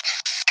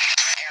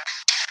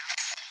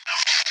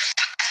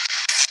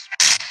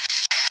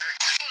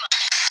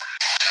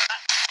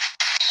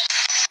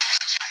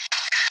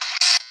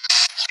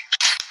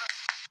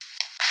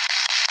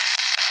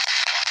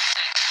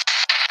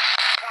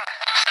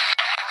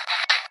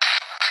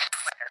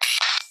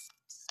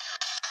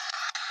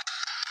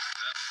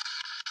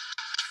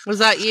 Was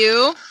that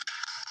you?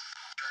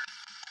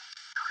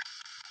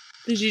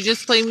 Did you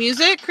just play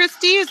music,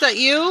 Christy? Is that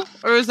you?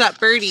 Or is that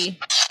Birdie?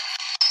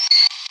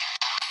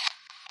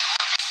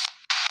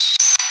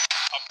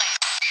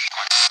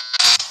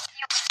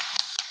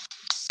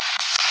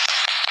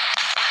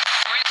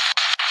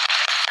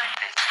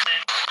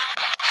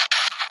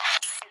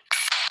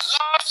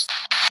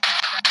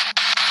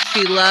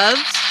 She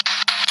loves?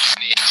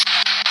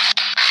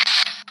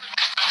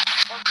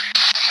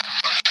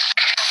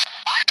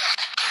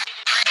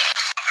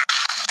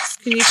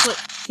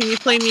 Can you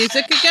play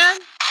music again?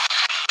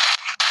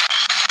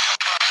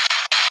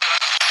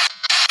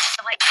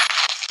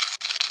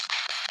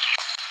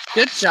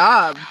 Good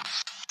job.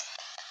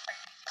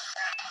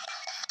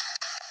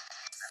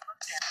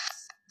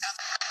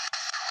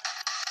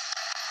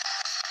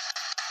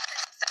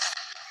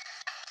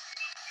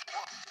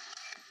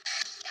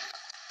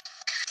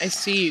 I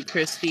see you,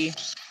 Christy.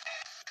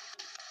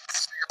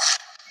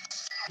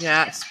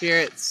 Yeah,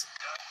 spirits.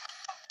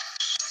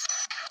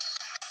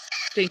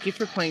 Thank you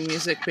for playing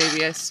music,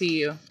 baby. I see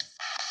you.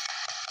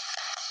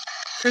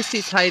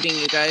 Christy's hiding,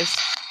 you guys.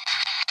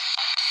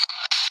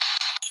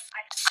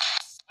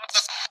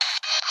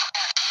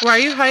 Why are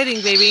you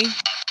hiding, baby?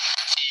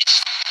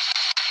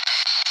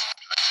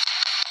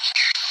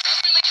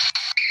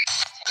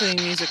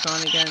 Putting music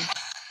on again.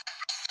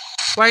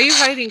 Why are you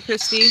hiding,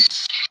 Christy?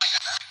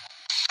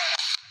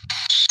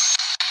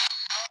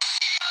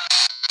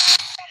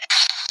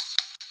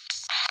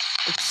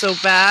 It's so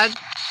bad.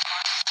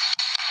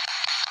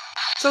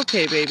 It's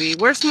okay, baby.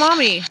 Where's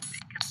mommy?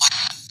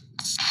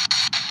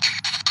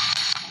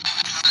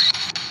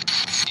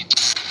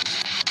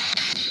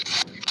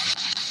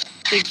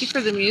 Thank you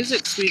for the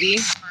music, sweetie.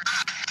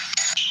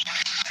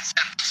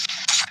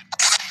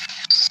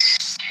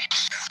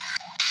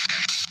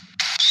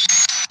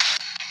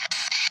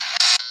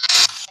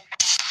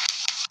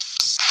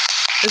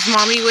 Is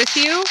mommy with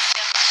you?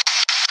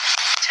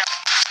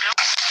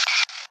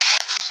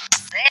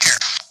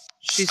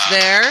 She's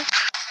there?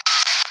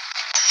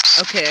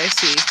 Okay, I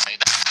see.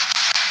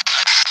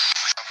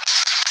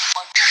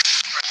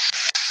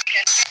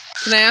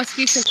 Can I ask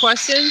you some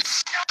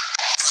questions?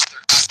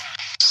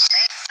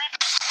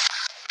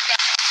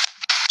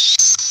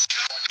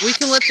 We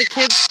can let the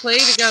kids play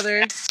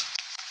together.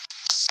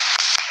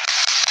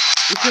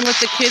 We can let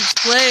the kids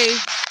play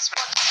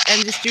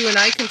And just you and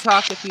I can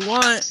talk if you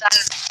want.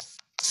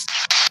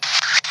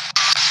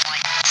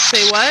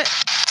 Say what?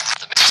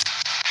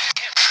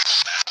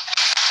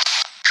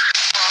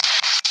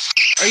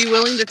 Are you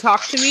willing to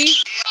talk to me?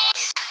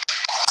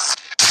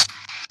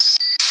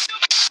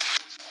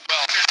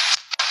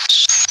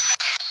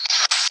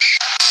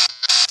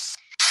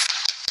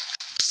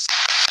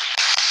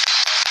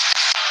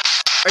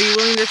 Are you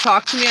willing to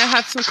talk to me? I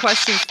have some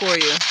questions for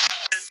you.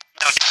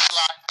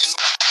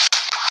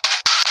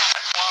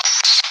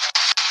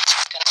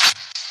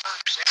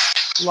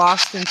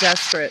 Lost and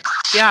desperate.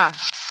 Yeah.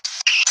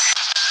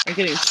 I'm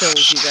getting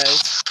chills, you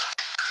guys.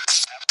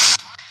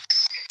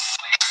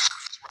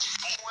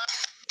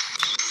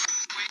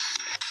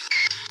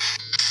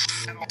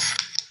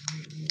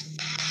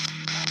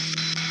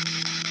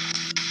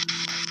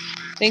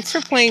 Thanks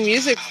for playing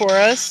music for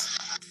us.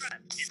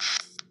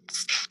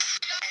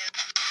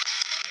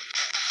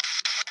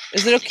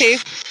 Is it okay?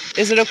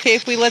 Is it okay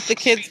if we let the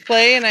kids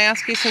play and I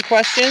ask you some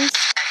questions?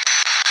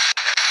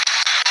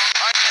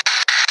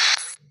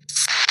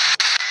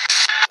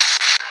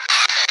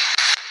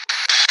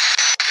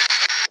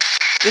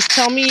 Just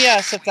tell me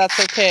yes if that's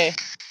okay.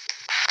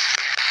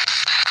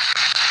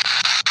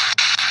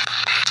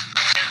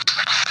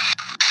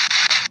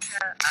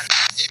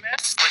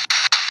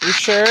 You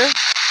sure?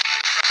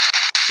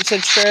 You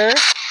said sure?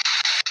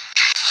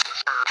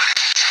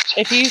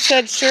 If you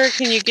said sure,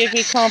 can you give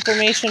me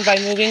confirmation by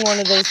moving one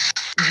of those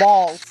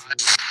balls?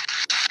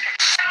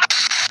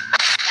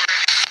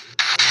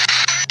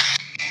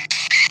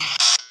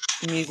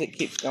 The music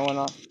keeps going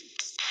off.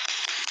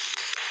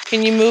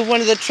 Can you move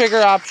one of the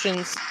trigger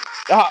options,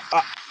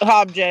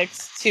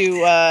 objects,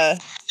 to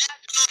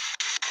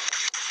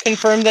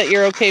confirm that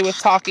you're okay with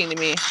talking to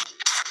me?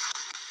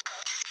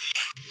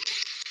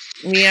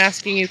 Me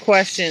asking you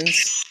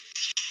questions.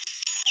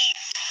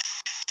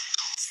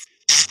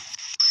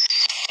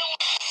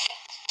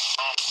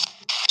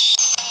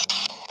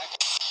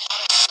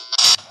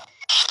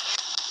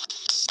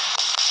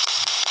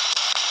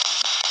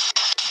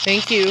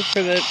 Thank you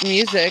for the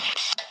music.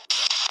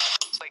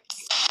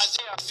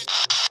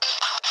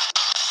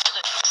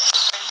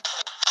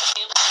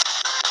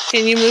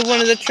 Can you move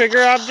one of the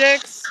trigger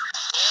objects?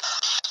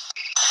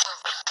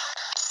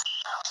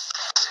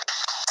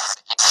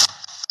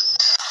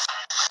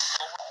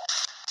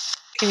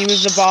 Can you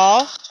move the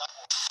ball?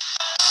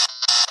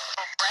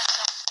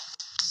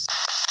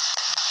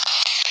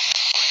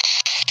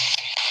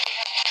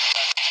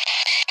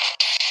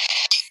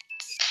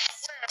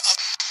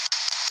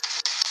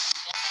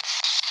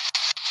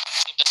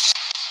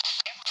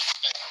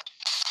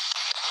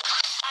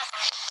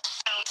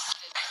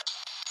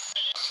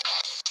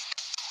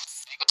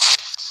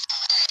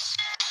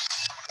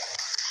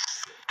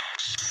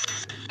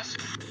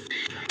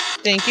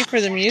 Thank you for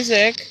the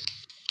music.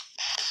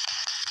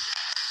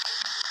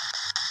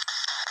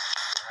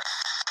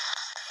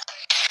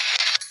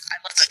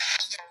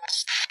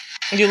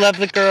 You love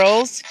the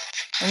girls?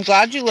 I'm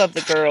glad you love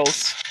the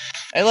girls.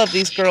 I love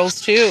these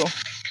girls too.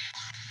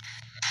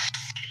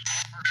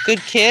 Good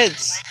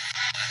kids.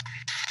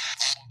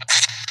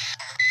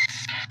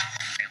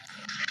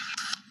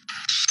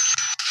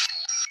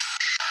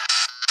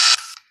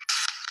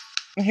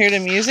 I hear the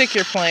music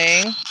you're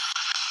playing.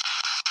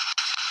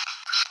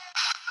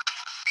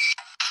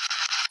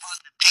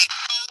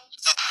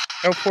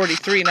 Oh,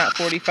 43, not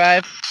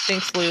 45.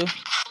 Thanks, Lou.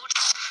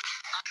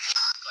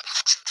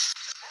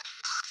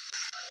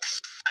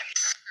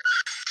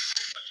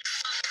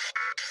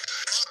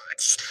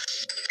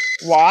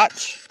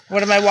 Watch?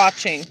 What am I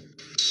watching?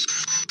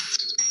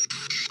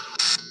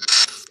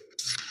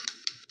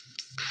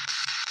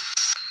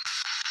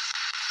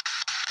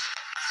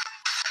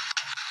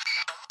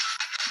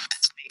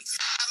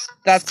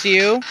 That's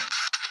you?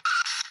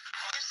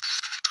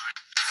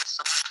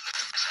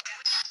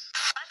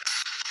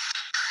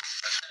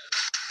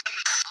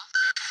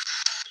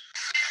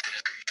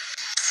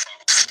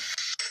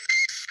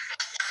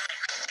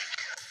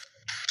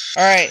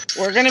 Alright,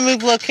 we're gonna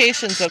move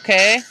locations,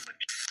 okay?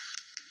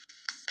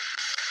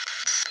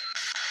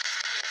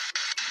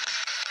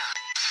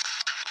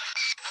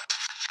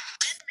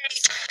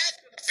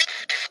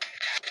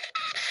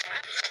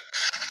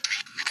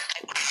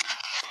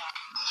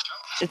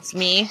 It's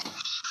me.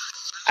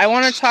 I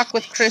want to talk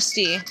with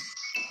Christy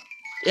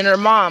and her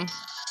mom.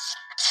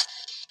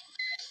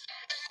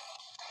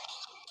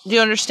 Do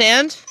you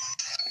understand?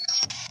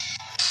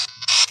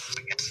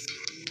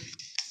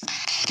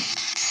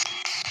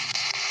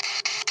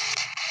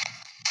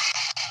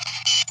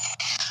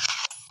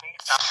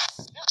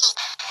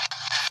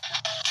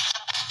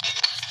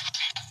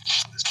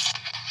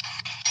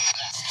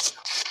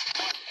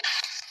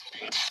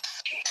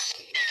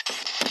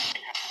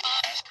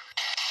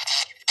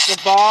 The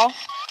ball?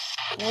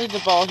 I'll leave the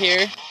ball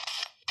here.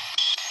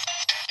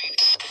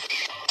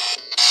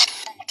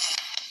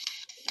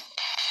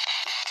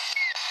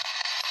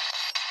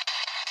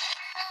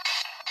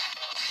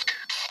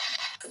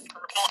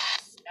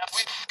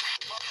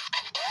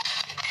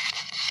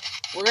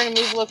 We're gonna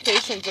move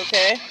locations,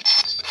 okay?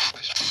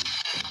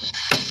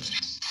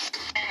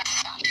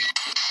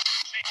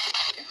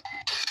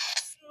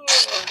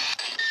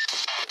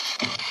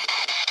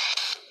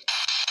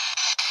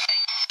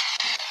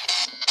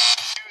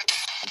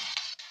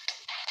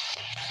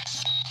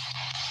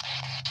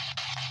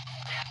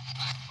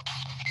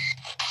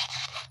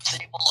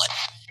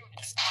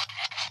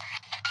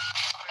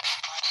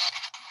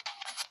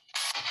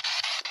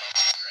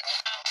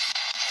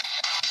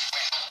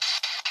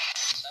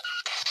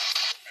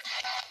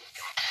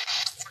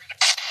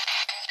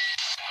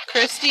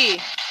 Christy,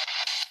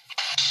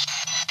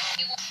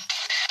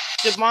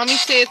 did Mommy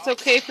say it's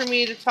okay for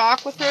me to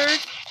talk with her?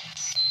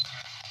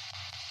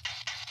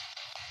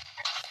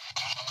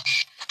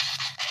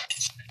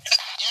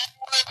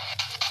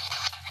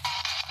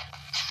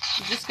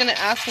 I'm just going to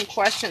ask some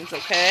questions,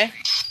 okay?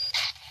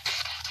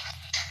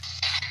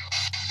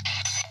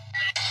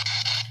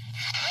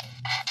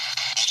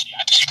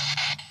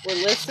 We're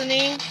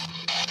listening.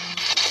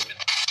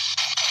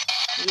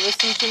 You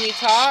listen to me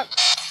talk?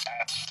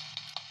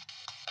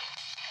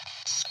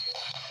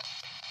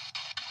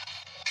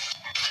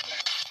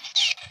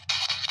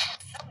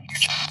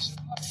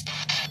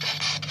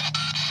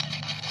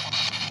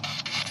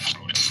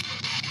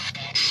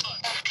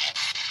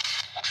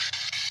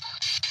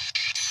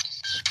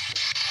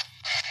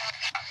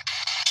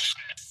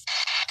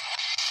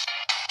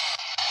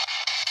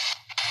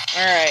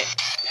 All right.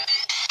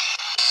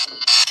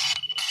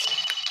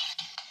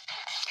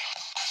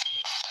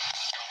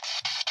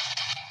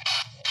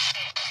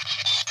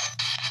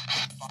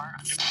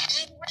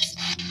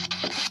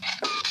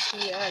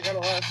 Yeah, I got a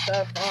lot of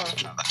stuff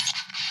on.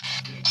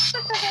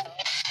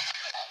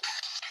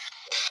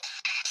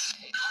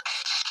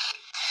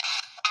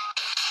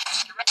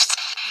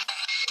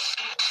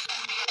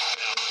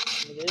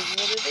 It is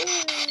what it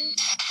is.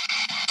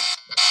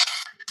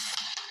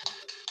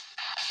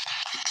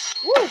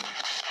 Woo!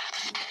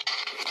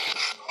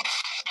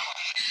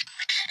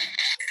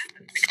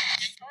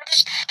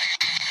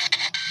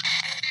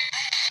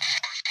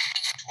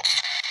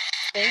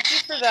 Thank you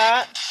for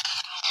that.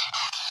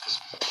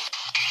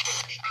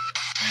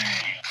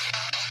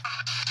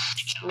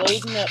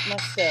 Loading up my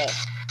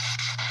stuff.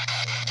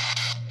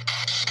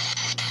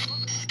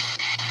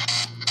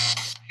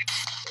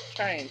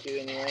 Trying to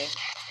anyway.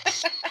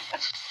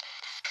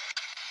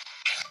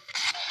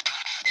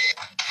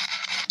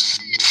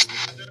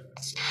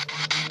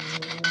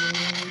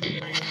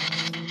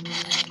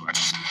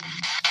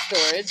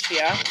 Storage,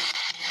 yeah.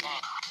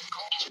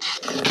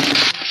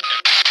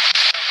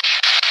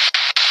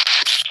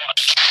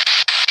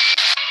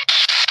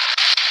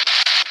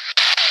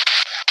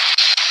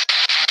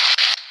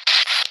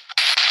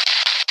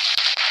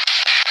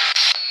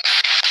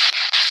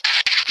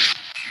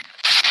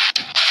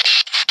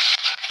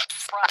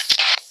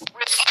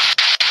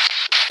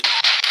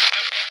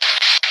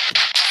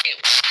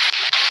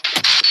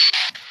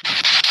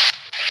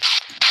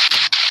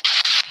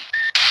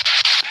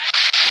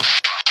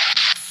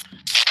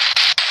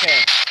 Okay,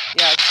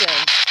 yeah, it's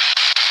in.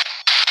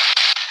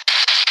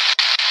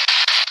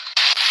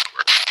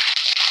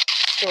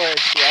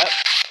 Storage, yep.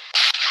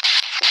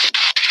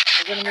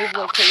 We're gonna move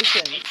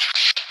locations.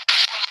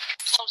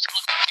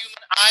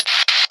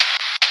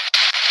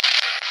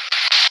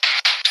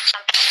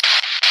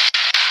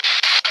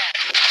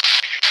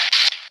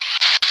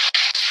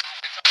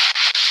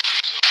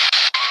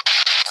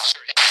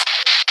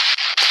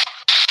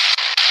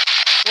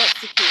 What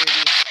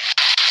security?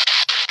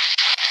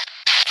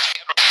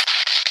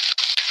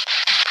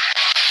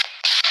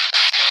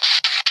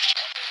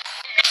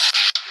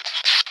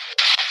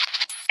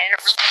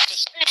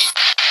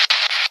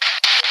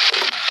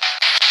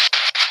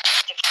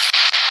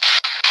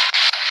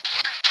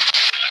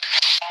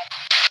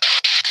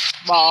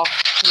 Ball,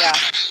 yeah.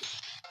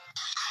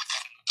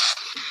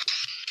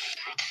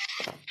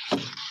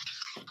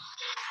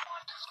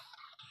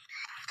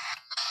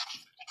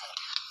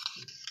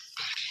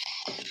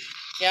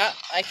 Yeah,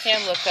 I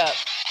can look up.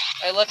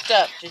 I looked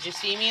up. Did you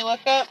see me look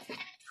up?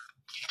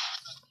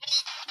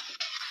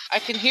 I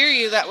can hear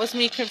you. That was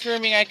me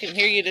confirming I can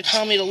hear you to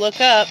tell me to look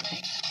up.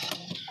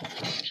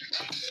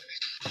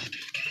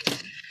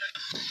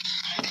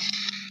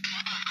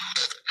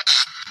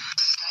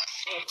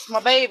 It's my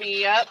baby,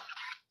 yep.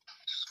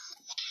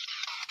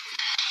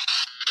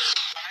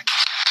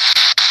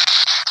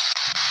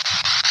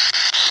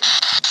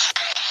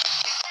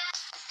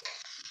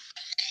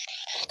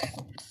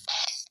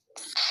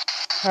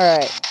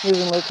 Alright,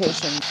 moving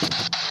locations.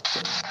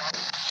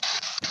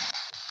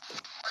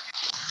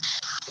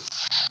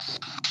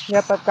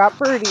 Yep, I've got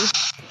Birdie.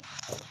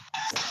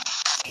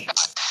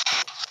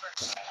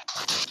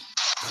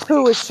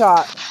 Who was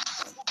shot?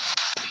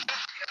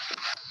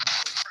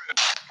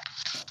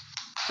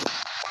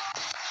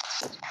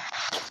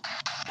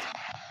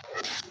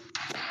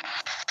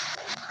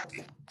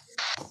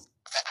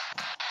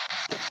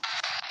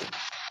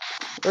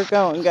 We're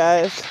going,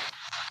 guys.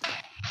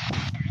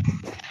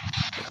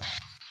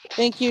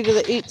 Thank you to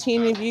the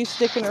 18 of you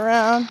sticking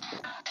around.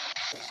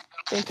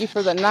 Thank you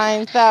for the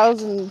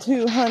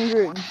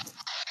 9,200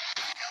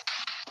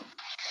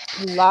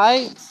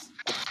 likes.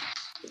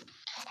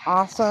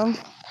 Awesome.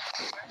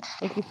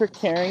 Thank you for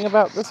caring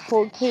about this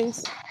cold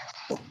case.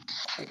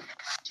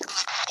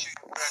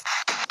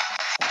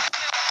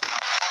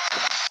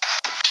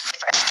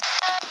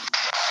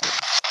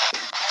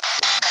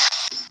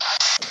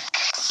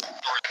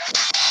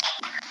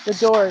 The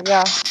door,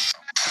 yeah.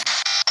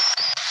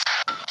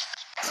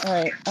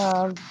 Alright,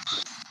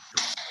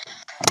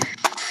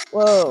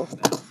 whoa.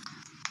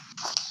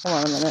 Hold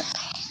on a minute.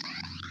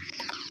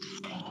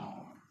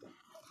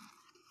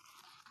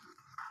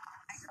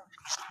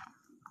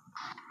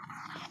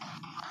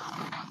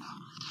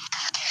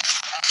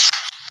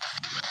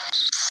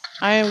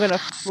 I am going to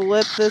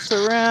flip this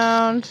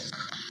around.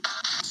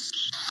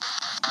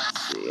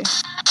 Let's see.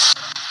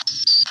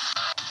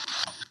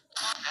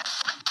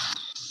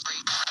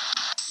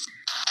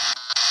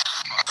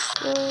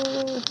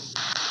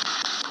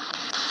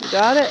 We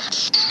got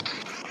it.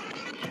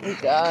 We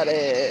got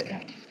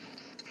it.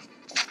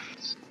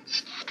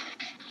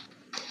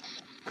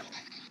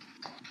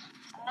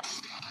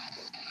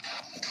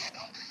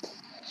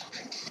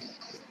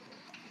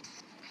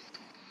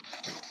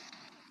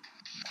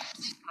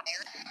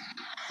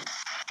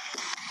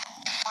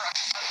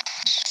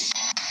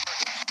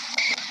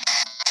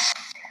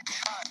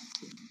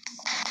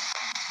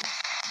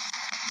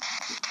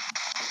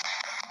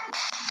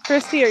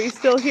 Christy, are you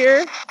still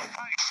here?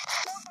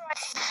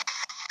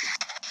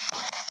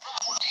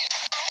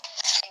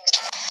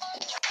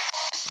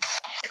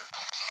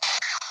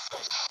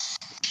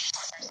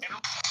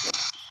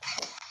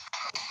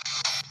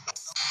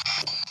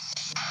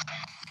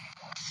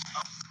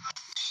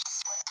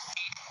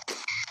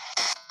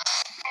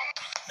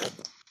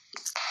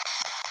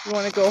 You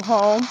want to go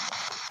home?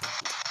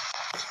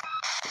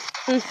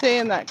 Who's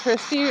saying that,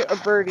 Christy or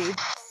Birdie?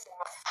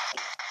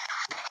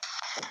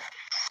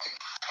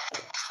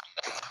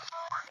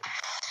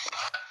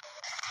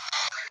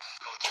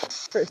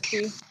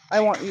 Christy, I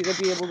want you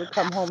to be able to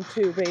come home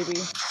too, baby.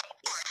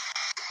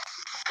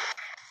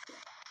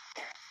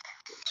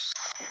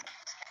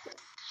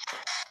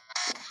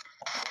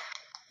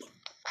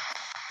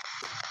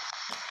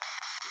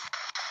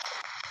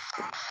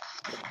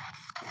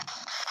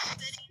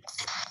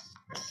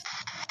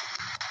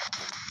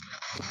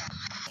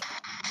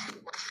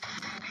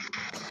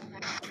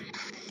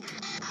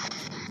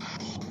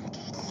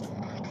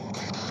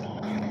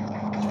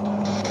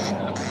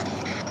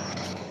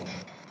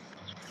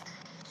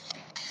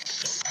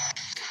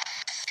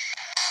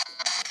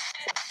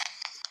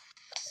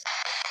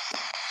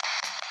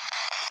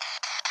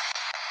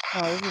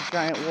 Oh, there's a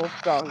giant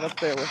wolf dog up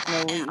there with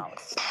no leash.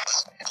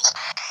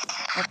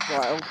 That's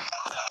wild.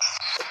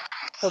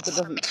 Hope it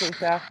doesn't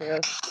chase after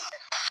us.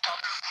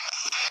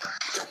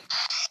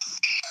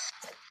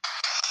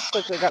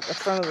 Looks like they got the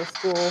front of the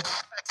school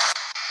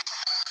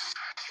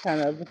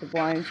kind of with the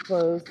blinds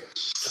closed.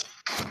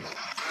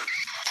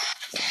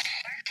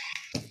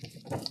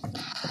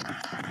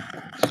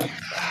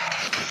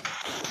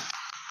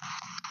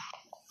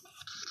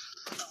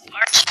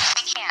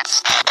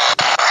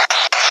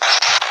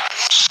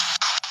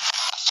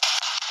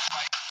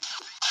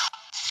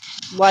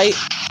 Light.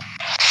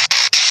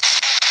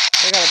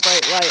 They got a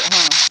bright light,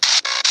 huh?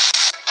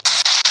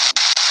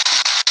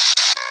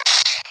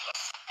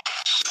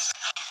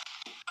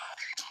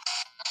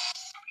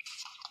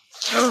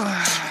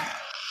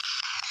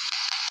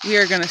 We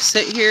are going to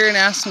sit here and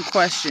ask some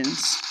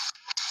questions.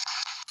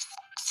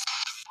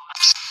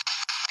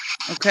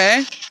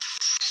 Okay?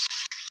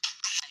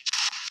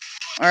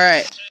 All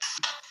right.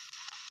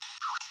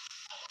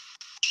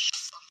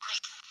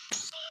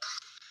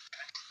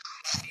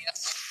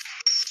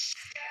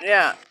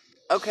 Yeah.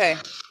 Okay.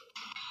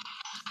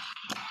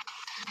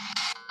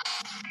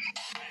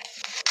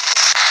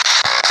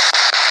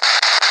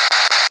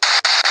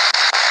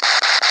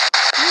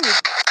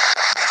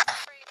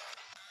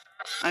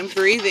 I'm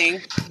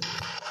breathing.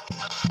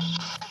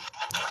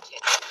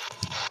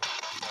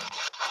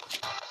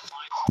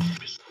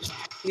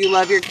 You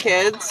love your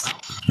kids?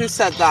 Who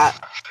said that?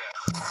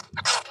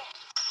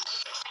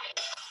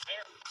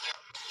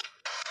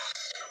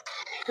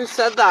 Who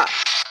said that?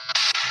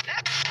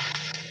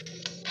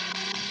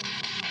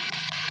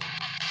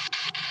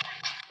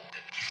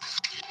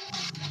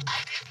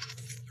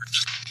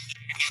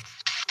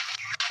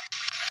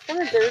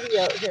 Kind of dirty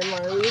out here,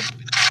 Marley.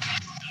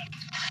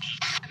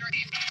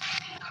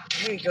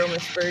 Here you go,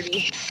 Miss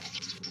Birdie.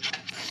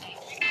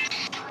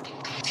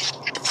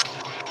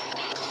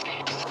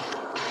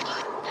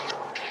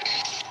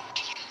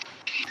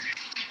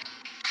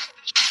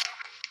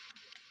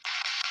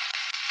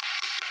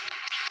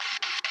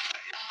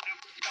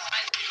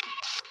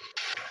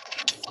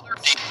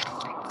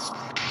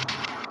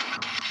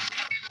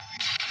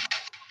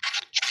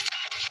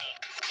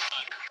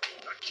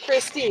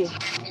 Christy.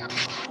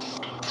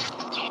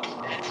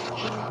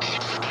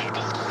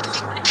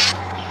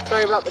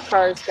 Sorry about the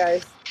cars,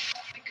 guys.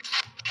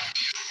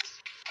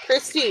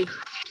 Christy.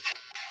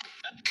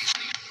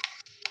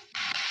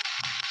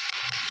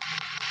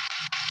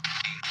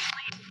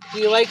 Do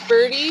you like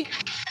Birdie?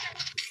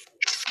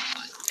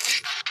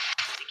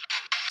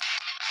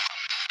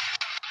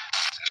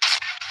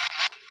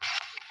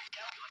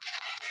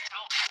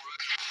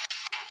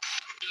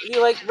 Do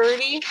you like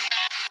Birdie?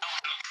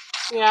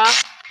 Yeah.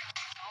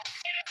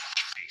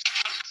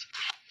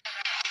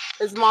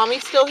 Is Mommy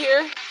still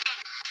here?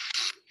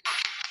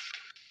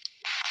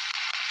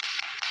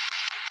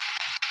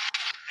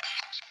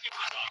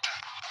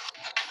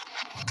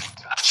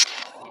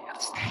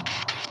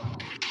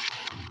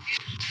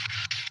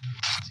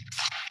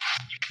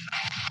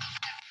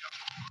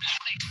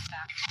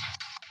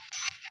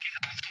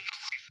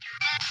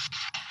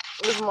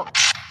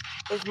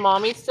 Is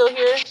Mommy still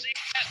here?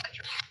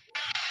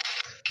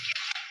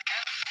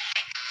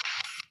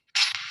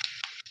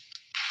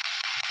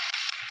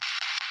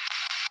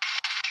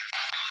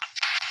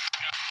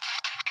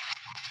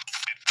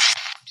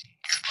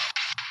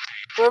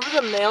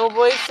 Whoever the male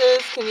voice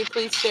is, can you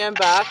please stand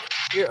back?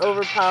 You're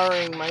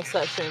overpowering my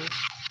session.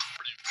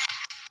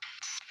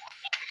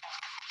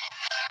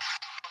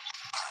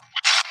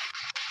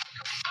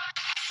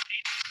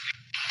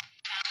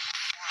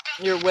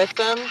 You're with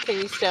them? Can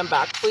you stand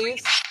back,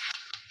 please?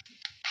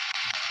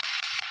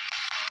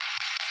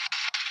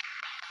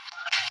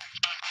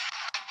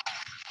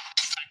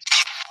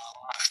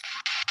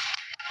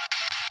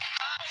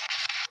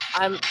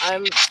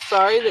 I'm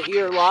sorry that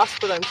you're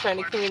lost, but I'm trying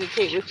to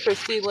communicate with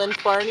Christy, Lynn,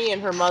 Farni,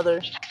 and her mother.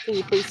 Can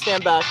you please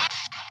stand back?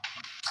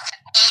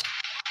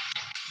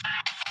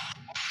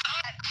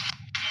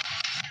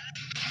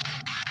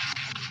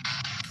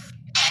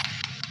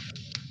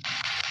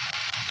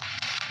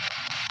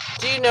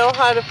 Do you know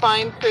how to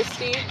find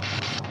Christy?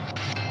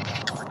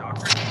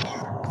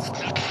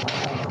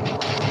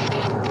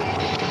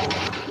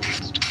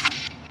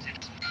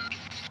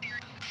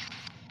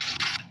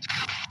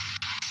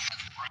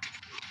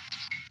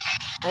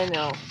 I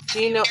know.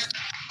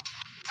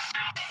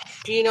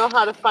 Do you know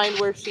how to find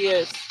where she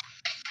is?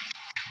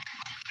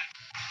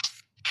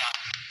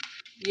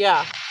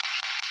 Yeah.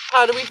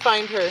 How do we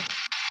find her?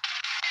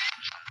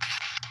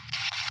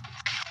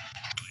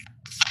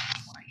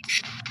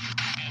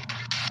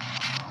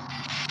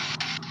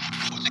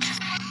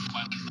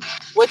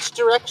 Which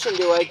direction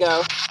do I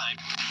go?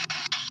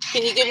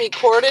 Can you give me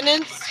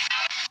coordinates?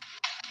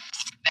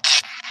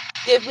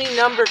 Give me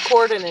number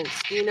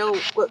coordinates. Do you know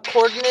what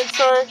coordinates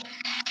are?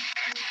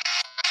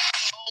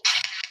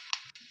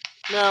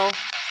 No.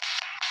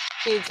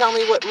 Can you tell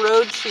me what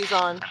road she's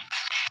on?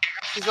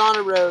 She's on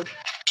a road.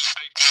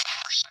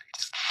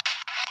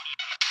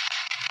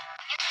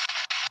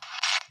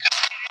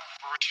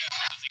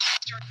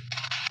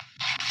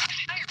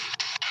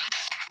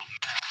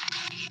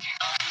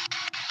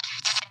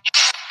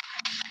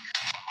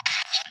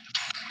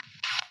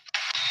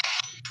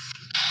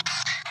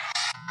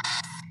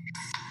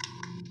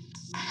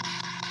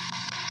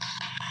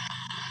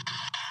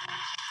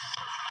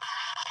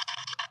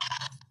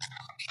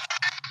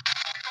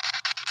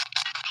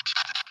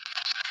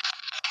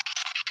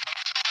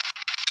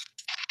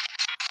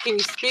 Can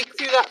you speak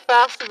through that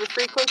fast of a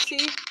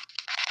frequency?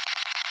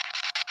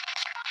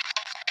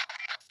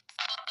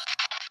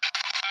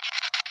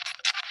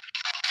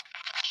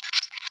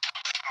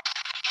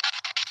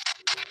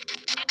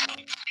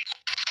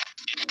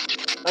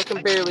 I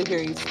can barely hear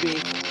you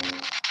speak.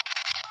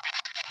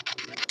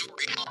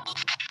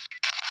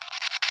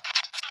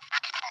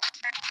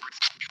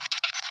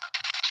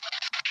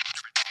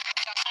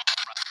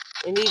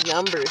 I need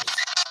numbers.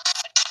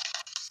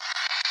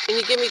 Can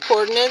you give me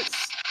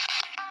coordinates?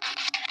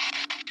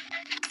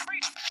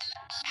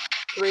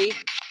 3,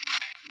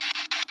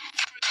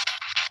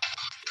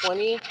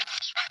 20,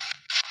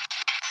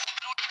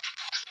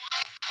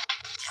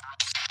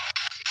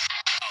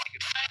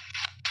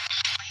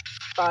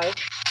 5,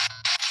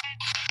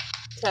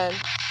 10.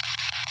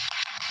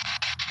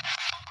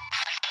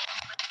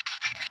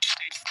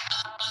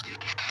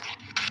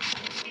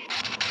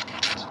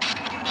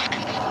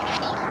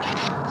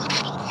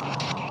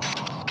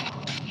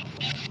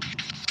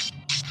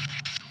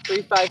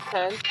 Three, 5,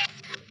 10.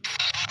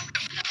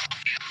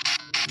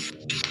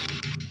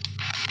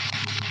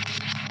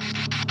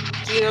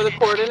 Do you know the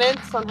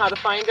coordinates on how to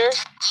find her?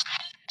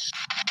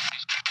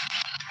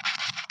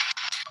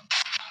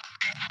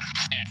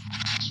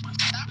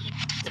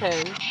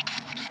 10.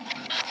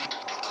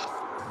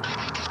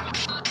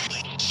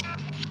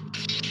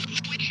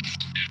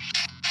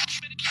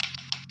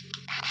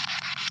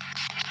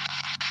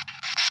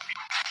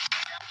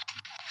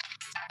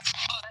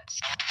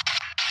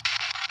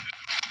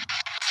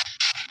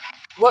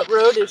 What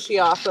road is she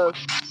off of?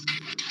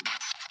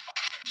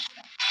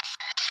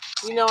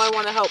 You know I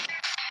want to help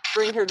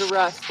bring her to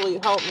rest. Will you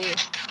help me?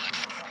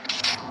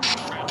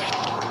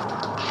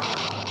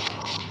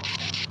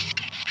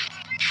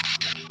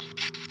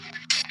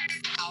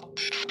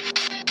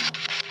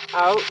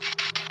 Out.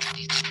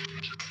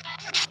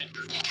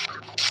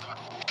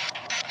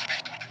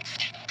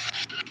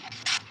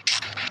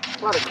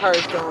 A lot of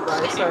cars going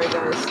by. Sorry,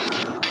 guys.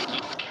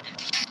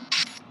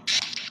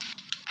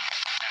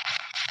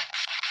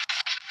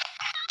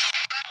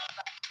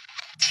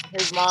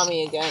 Here's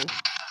mommy again.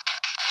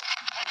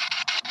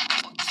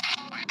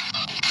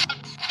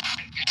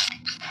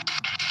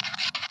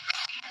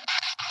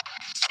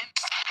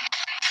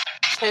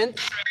 10th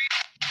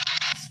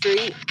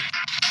Street.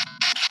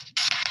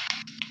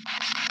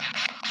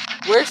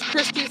 Where's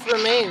Christy's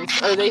remains?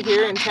 Are they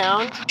here in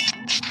town?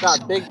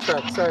 God, big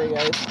truck. Sorry,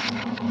 guys.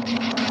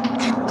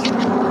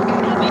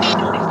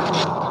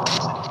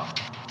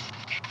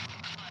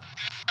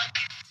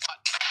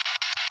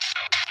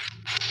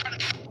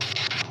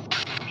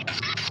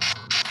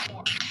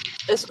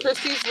 Is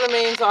Christy's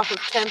remains off of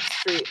 10th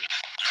Street?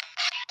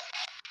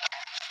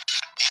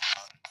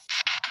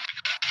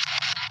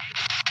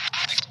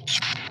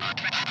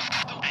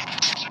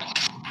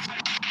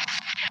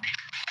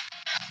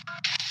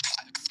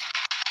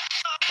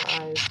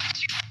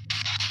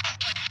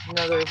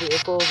 Another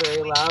vehicle,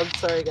 very loud.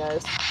 Sorry,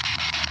 guys.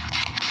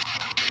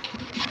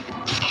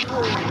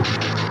 Let's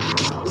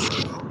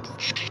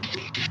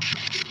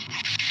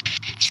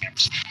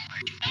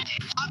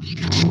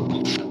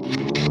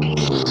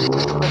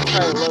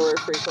try a lower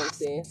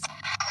frequency.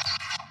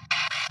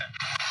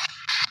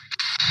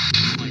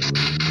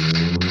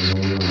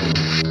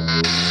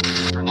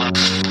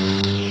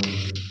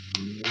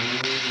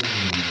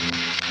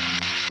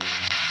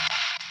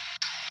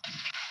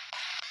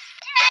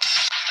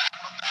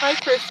 Hi,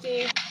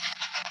 Christy.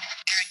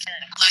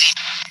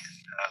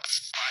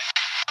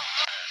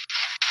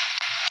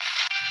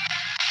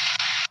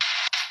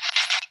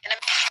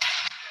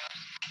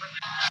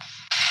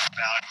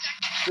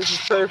 This is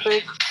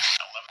perfect.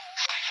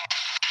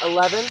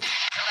 11.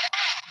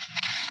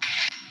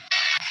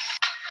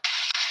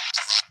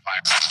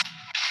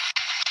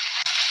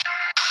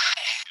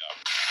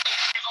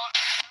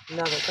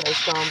 Another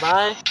car's gone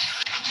by.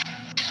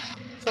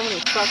 So many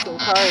fucking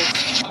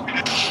cars.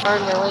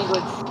 Pardon my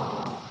language.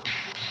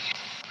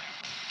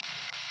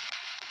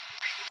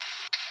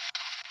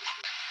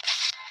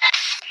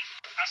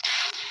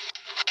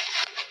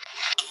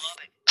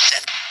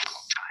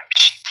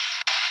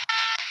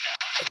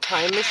 A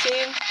time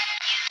machine?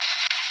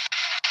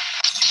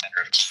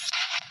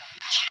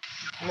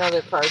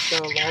 Another car's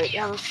going by.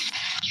 Yeah, the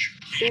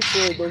street's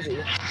really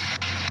busy.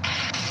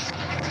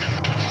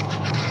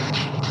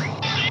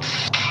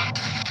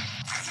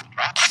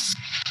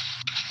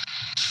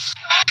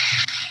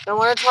 I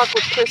want to talk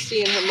with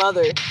Christy and her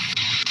mother.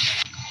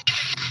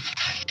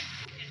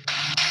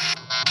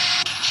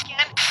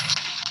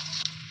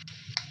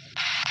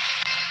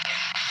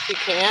 She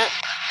can't?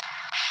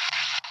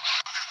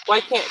 Why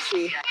can't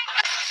she?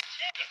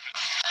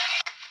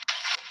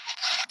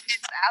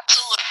 It's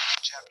absolutely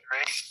chapter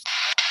 8.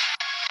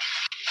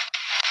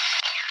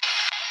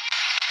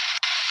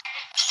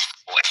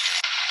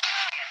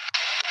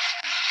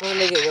 I'm going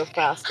to make it go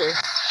faster.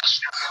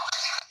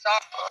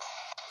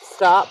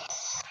 Stop.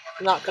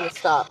 I'm not going to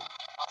stop.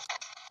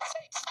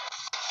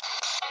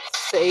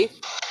 Safe.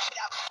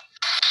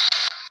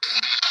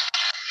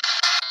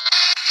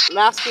 I'm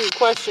asking you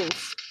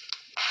questions.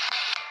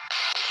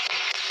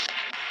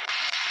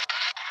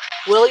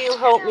 Will you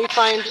help me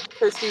find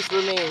Christy's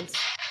remains?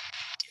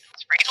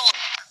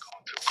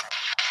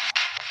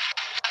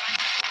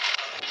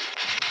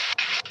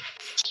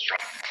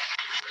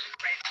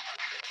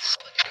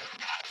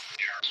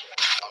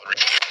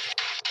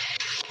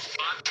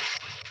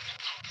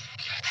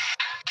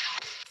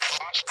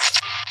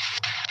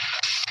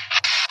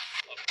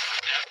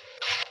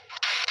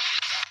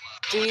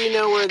 Do you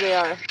know where they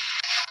are?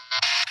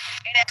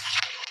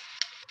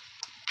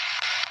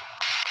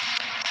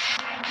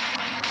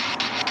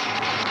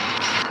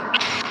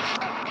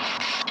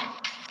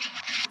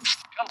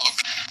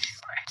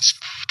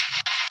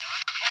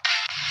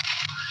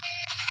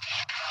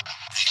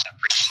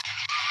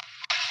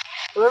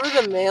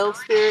 Whoever the male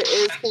spirit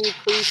is, can you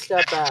please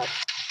step back?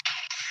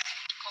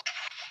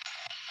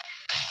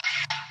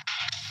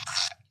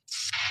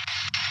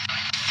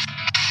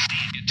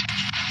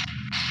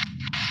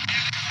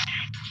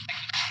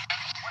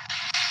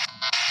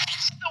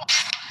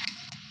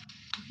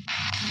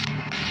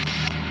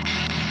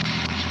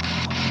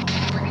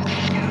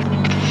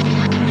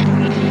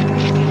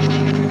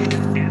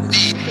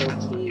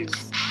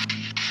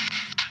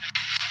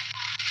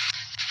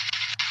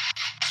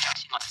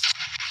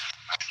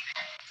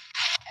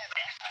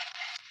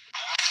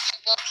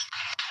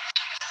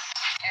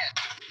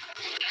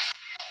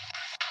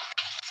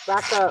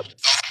 Back up.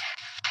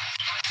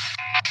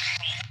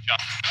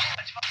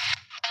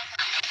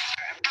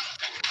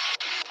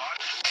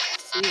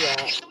 See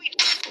that?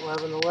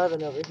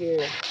 1111 over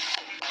here.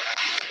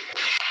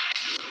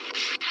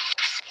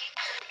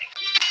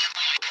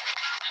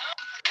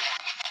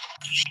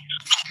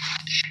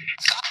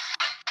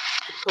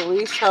 The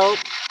police help.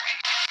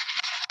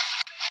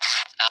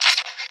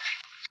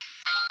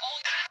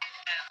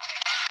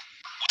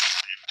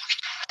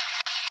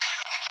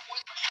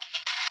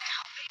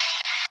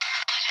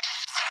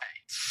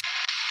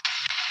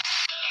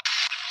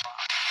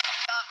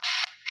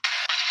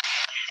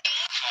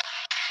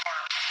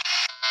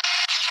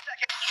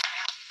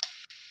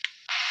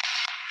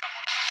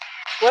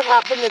 What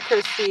happened to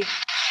Christy?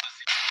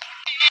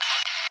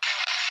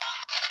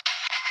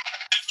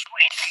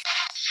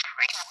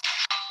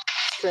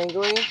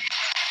 Strangling?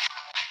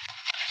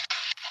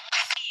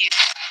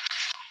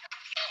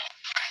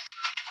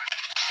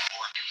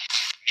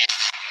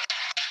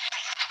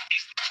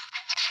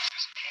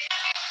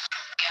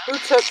 Who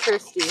took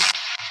Christy?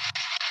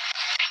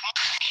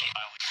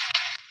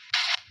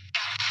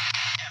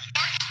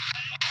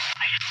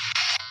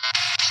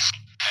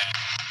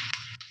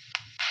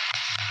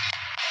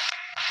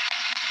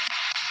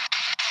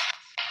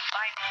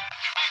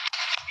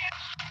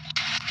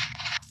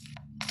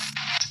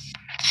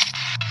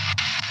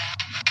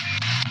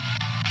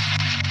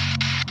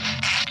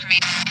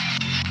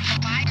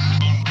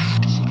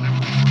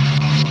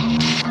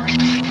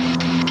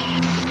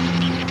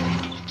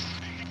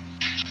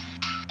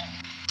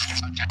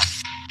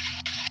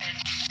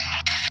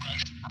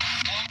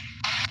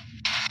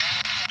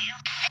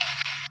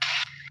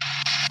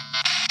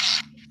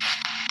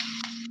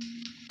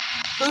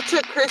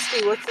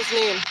 Christy, what's his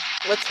name?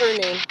 What's her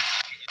name?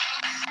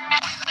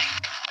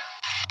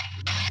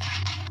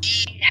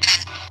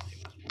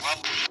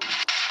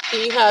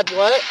 He had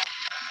what?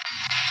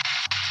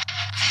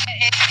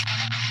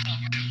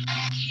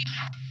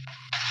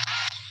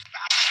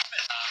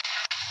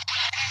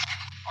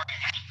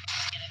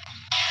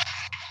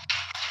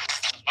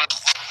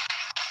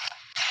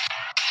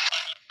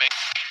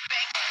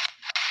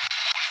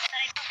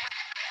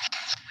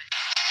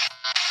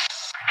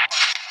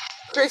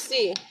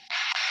 Christy,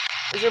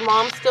 is your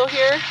mom still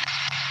here?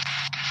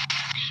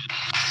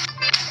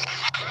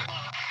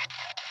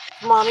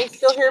 Mommy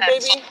still here,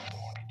 baby?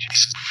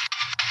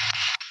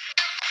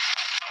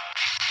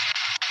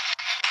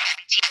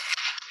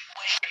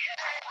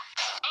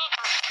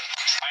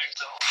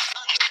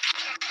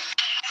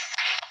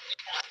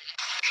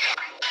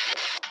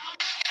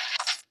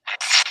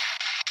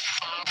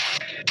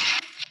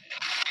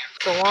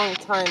 It's a long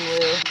time,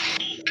 Lou.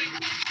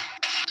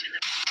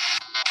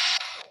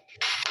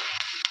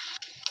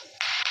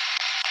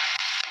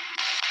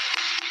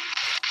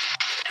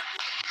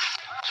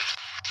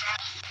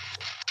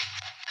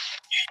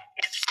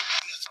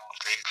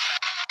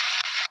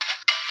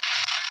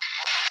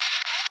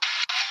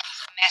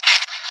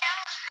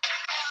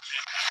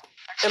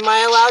 Am I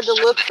allowed to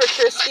look for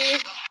Christy?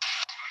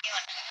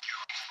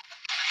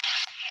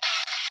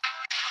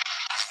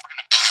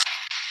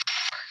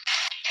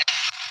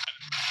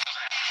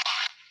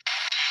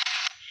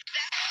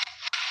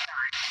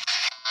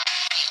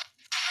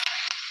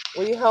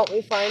 Will you help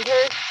me find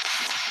her?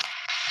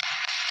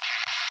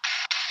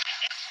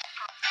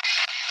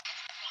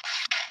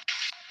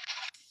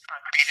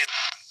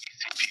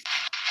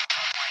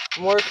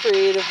 More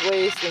creative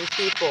ways than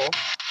people.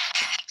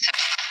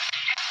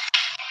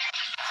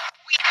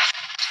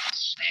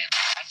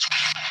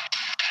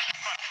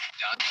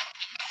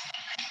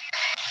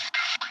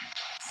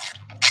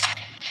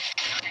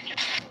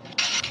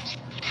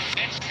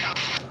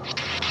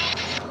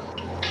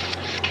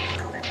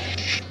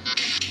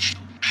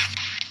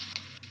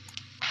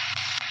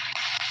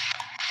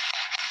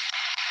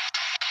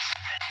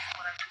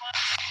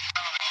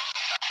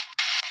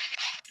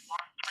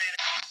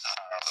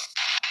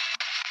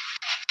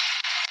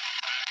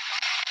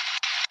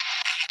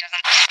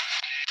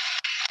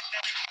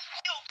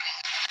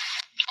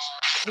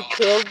 Who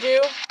killed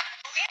you?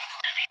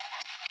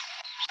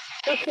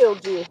 Who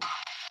killed you?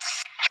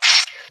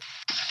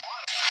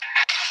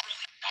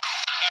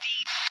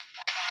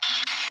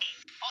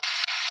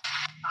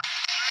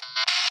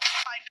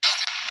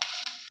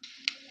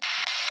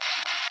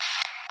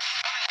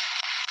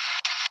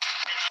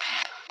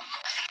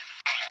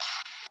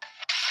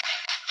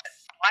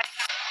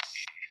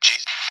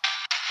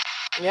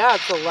 Yeah,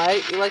 it's a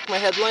light. You like my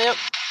headlamp?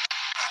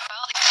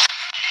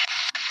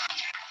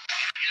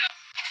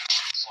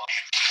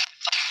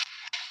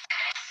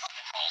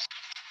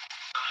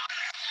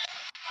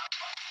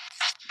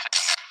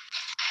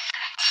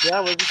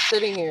 Yeah, we're just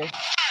sitting here.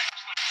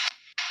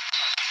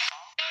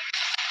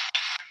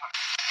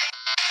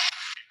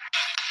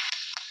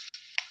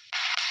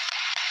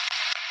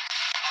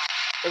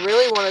 I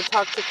really want to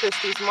talk to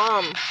Christy's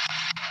mom.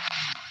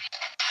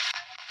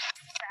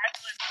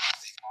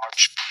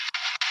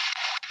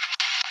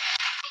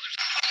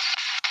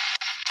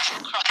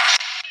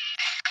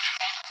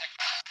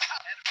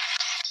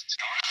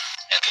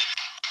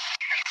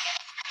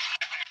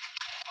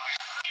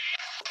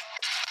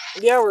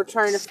 Yeah, we're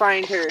trying to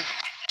find her.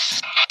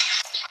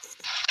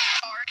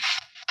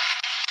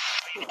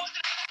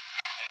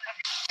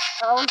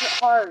 How is it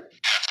hard?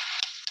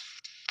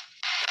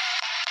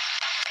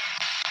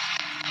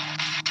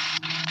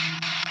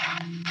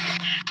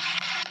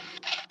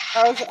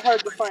 How is it hard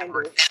to find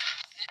her?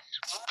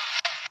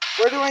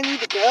 Where do I need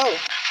to go?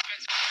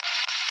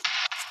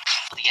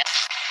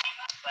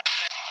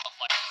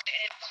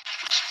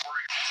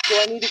 Do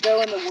I need to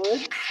go in the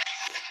woods?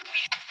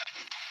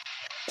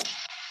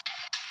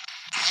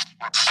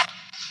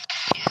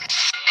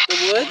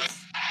 The woods?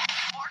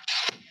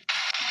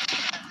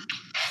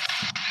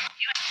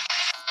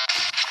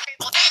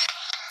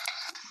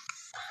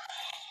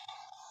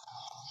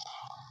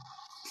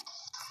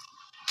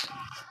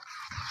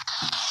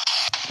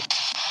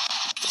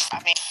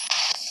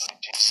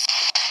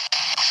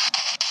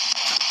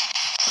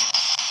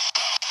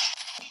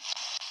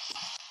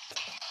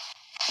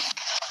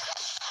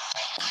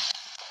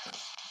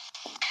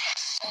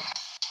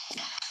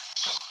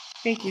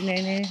 Thank you,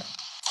 Nene.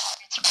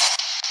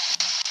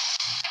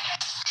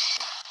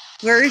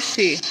 Where is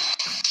she?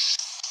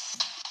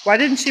 Why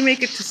didn't she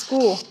make it to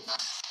school?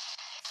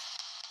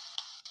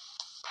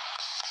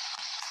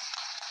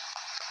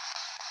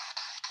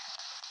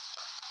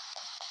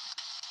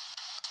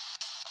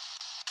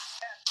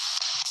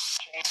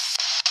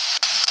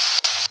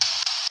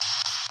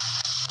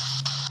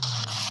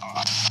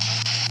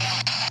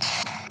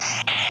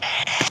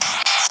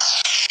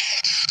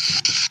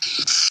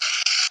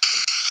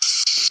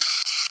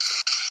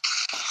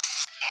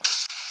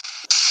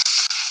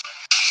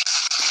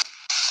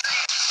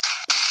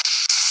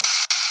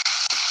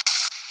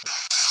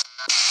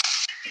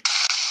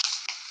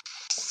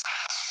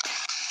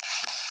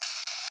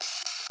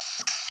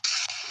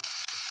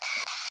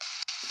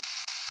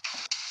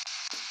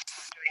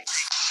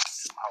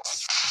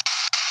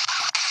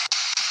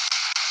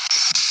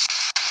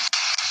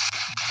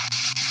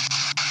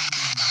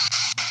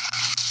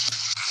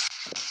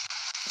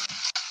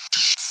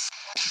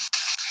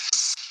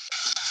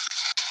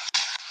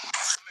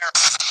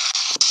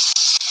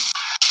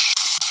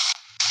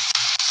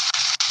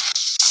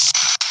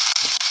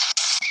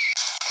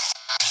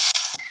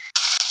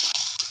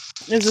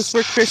 Is this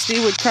where Christy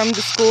would come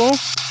to school?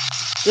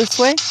 This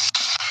way?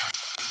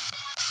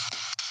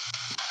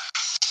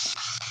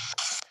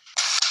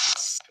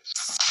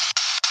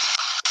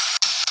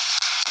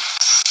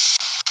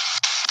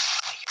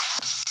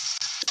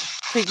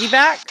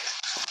 Piggyback?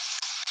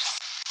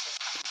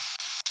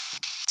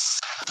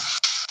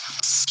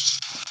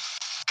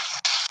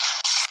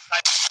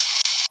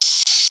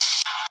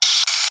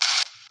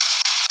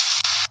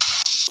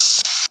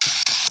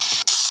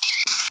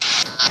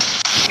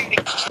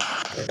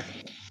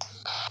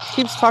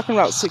 Keeps talking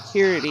about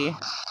security.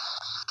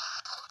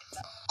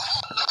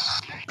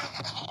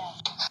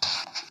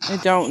 I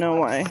don't know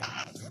why.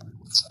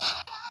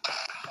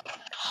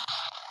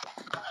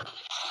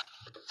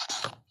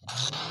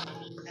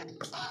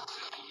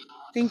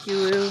 Thank you,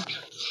 Lou.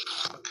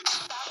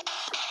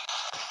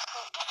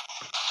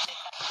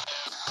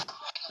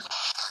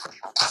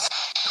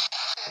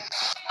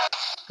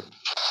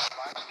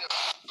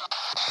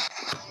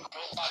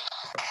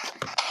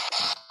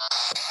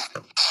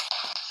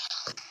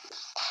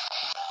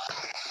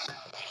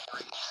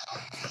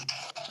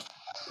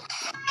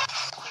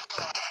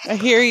 I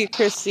hear you,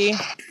 Christy.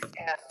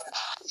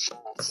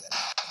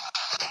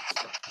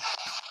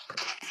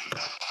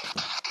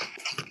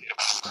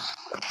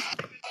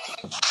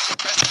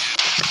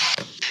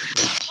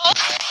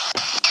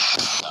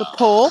 The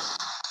pole?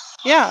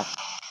 Yeah. Is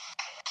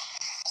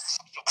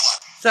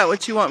that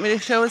what you want me to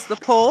show us, the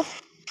pole?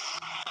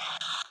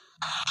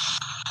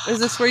 Is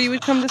this where you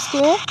would come to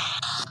school?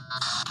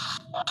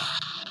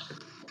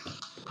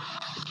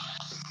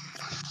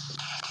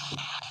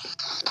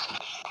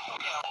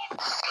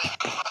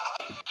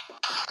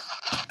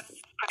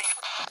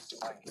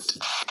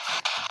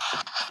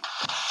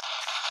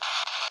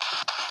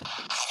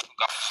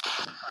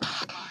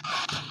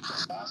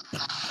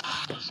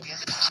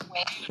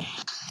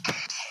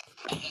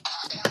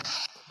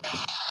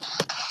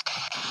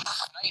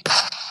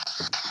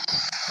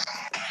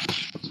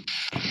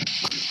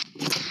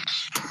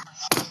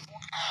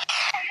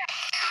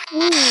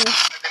 Ooh.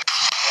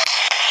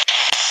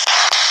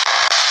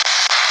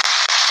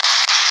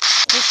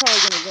 We're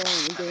probably going to go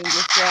in the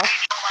dangerous rock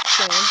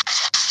thing.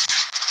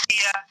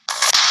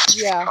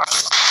 Yeah.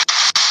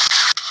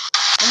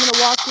 I'm going to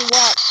walk your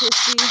walk,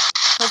 Christy.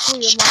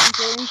 Hopefully your mom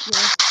joins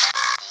me.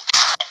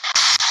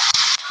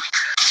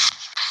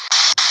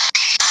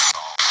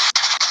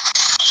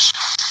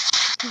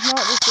 She's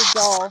not just a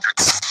doll.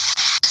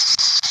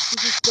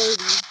 She's just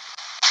dirty.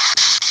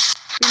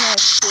 Be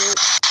nice, kid.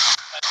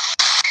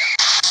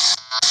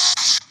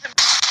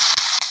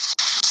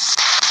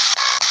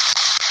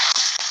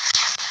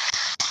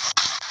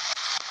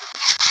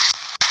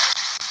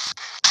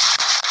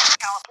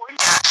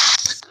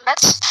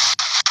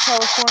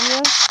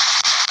 California?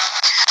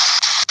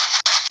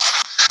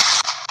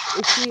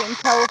 Is she in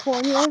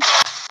California?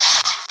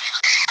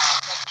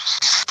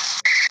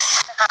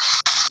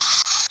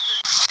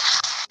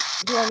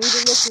 Do I need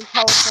to look in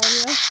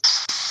California?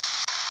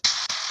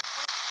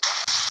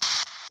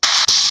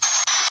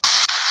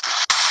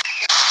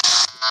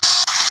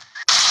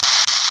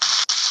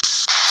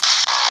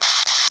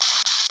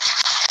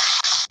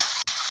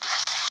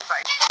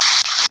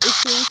 Is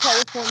she in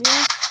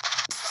California?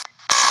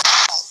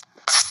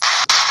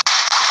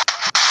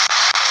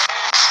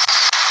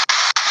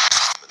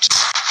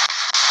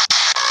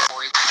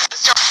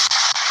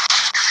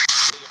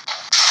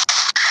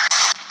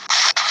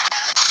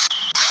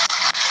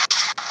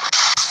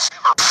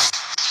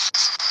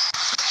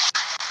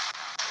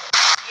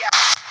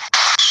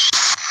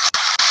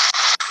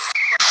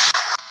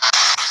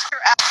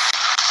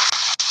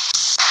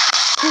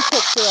 Who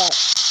picked her up?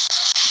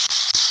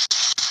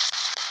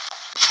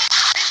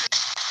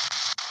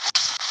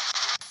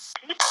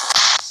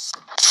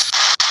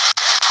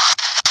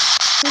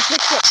 Who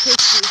picked up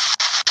Christy?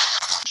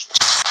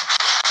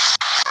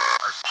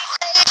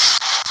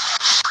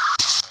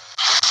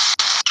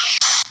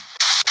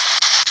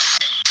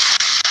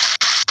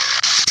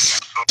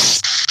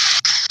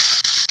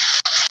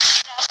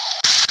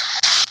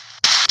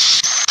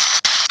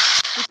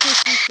 Did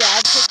Christy's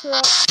dad pick her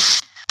up?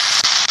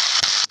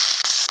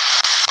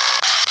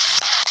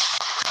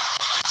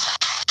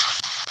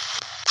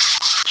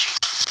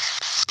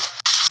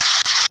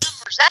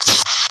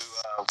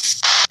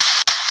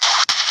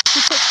 Who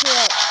picked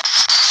her up?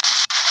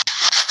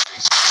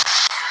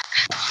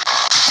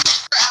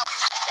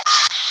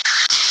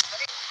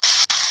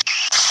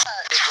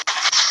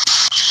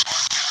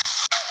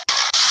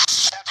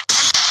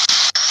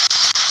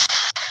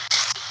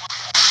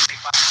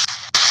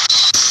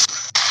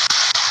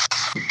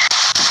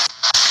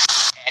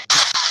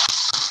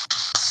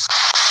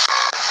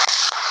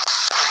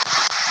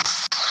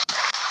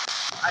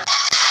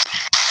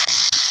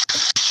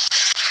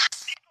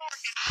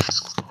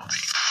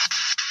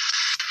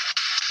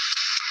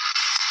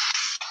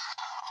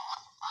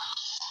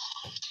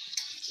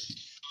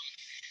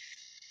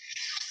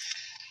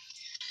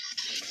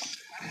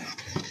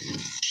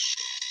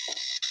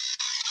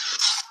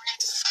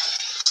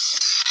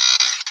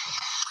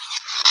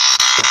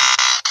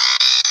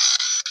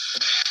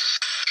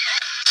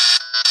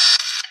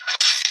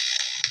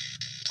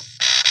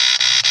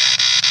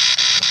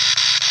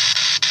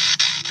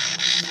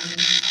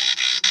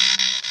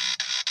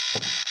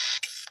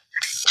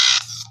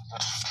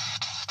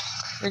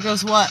 There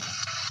goes what?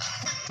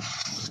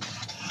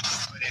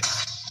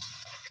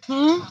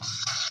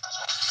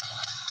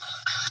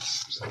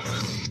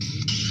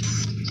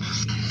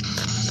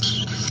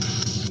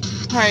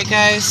 Alright,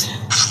 guys.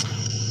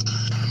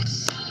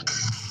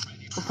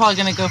 We're probably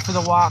going to go for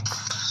the walk.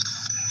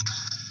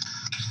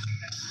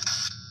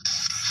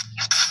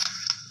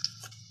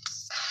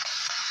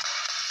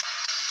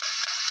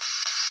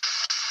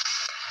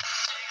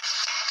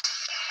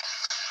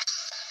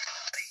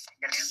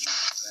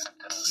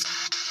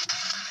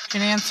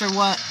 Can answer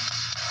what?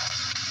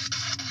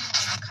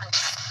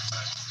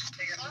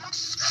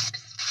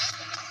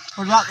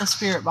 What about the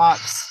spirit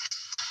box?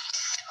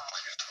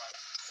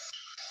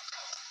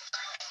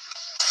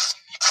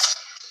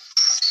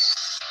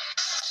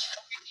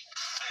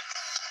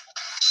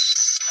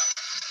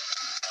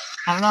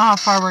 I don't know how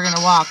far we're going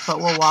to walk, but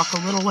we'll walk a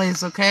little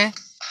ways, okay?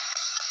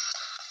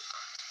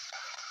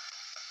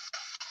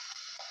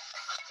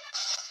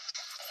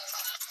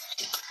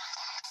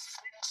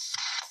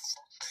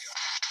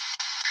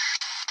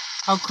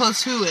 How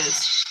close who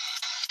is?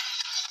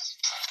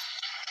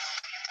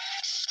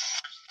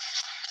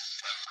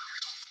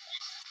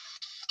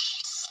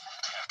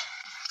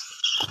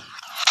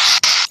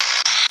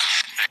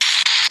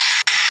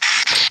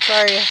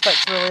 Sorry if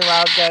that's really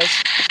loud,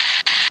 guys.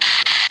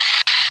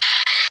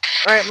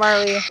 Alright,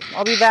 Marley,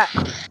 I'll be back.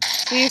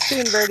 See you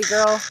soon, birdie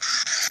girl.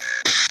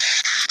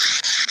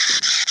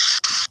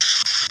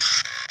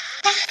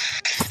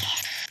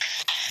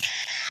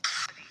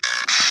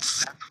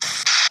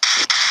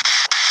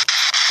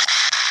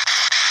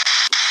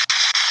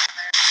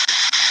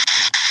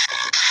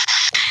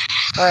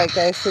 Alright,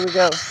 guys, here we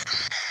go.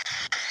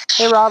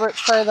 Hey, Robert,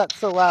 sorry that's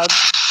so loud.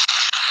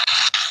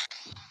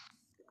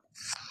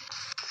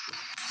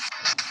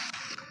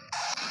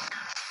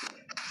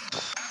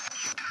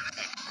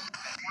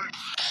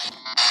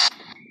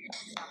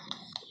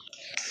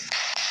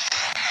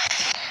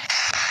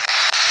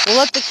 We'll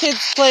let the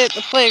kids play at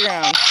the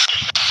playground.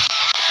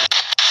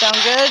 Sound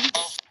good?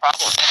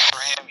 Problem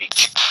for him.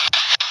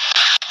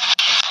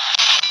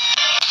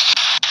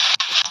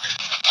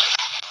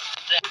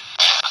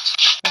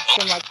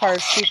 So my car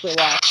is super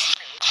loud.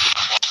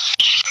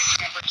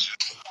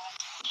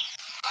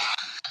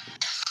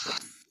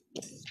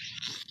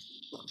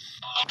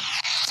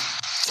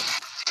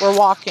 We're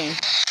walking.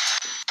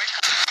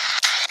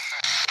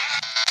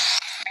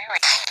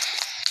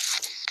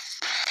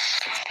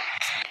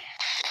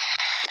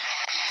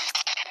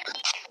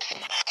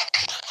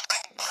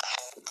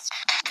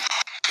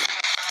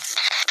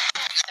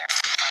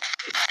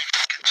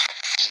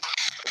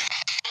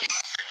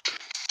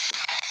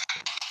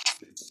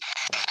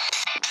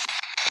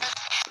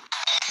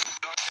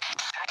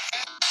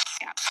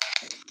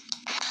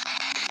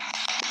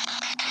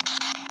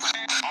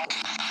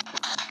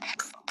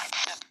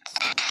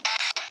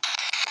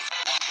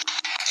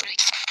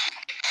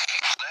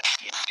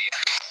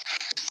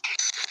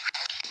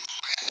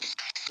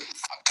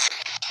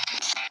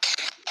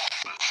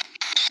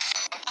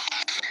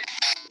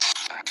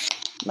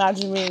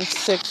 Imagine being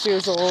 6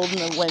 years old in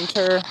the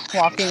winter,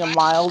 walking a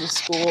mile to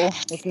school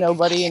with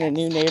nobody in a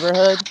new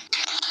neighborhood.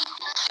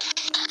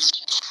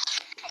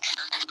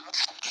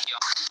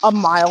 A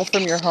mile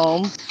from your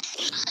home.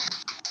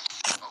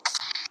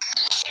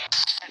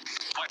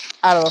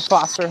 Out of a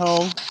foster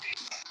home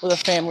with a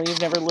family you've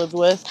never lived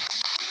with.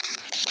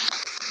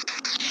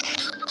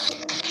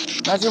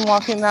 Imagine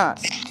walking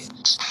that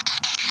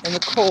in the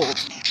cold.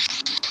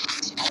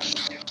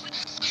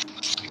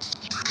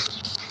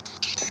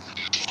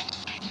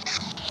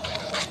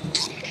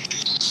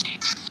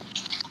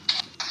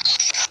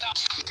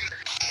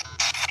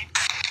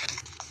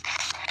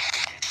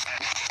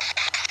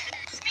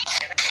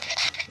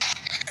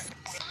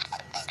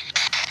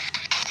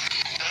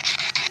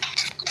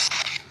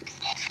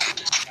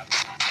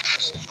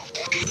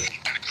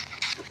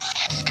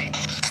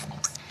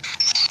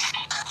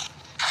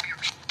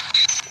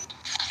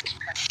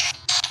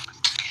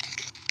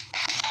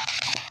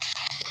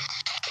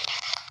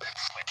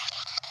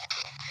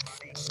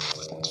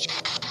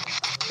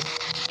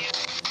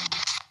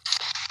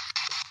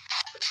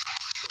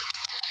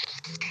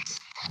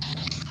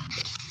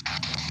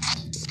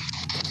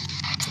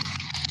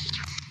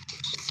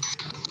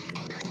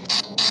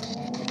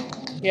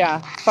 Yeah,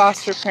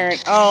 foster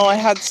parent. Oh, I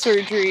had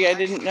surgery. I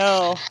didn't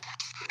know.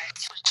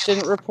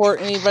 Didn't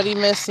report anybody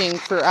missing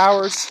for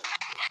hours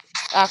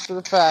after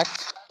the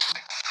fact.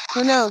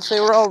 Who knows?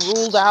 They were all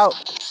ruled out.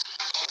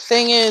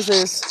 Thing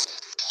is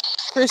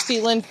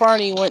Christy, Lynn,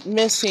 Farni went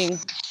missing.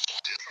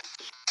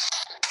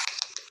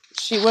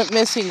 She went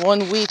missing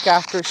 1 week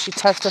after she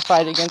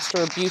testified against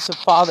her abusive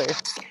father,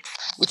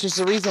 which is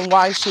the reason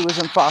why she was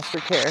in foster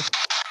care.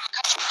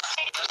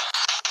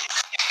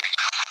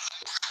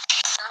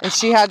 And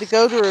she had to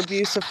go to her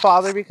abusive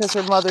father because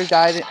her mother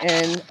died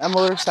in a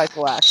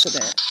motorcycle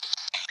accident.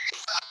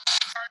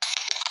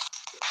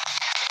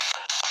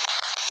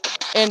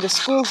 And the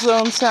school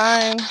zone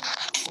sign.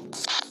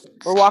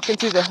 We're walking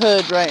through the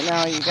hood right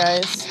now, you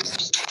guys.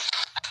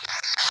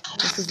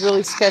 This is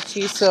really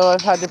sketchy, so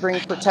I've had to bring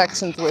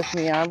protections with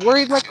me. I'm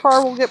worried my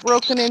car will get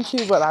broken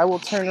into, but I will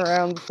turn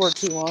around before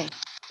too long.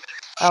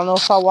 I don't know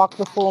if I'll walk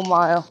the full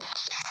mile.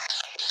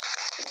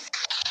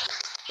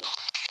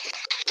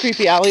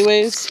 Creepy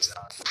alleyways.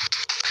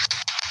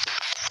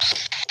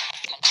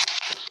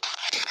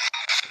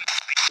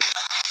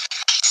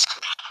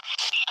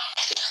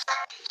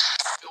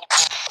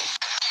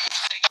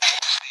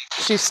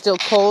 She's still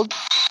cold.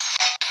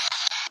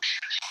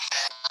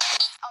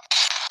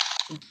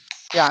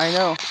 Yeah, I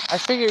know. I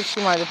figured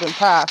she might have been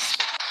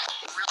passed.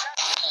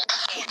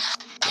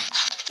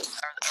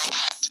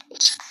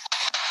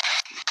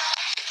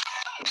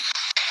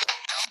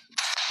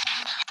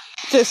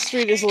 This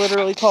street is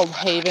literally called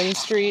Haven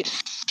Street.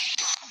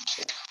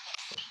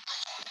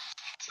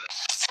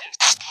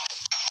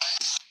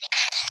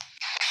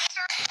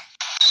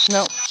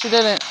 Nope, she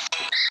didn't.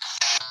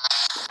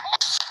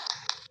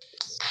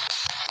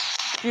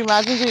 Can you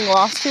imagine getting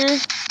lost here?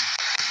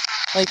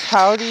 Like,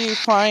 how do you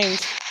find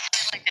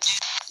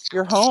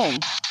your home?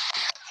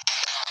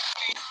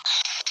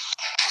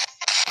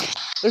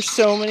 There's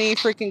so many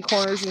freaking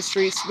corners and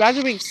streets.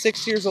 Imagine being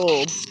 6 years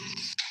old.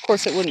 Of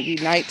course, it wouldn't be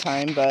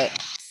nighttime, but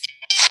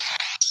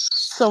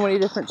so many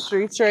different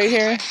streets right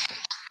here.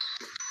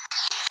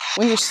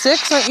 When you're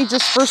 6, aren't you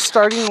just first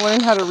starting to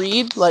learn how to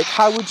read? Like,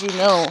 how would you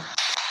know?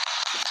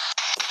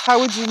 How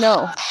would you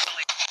know?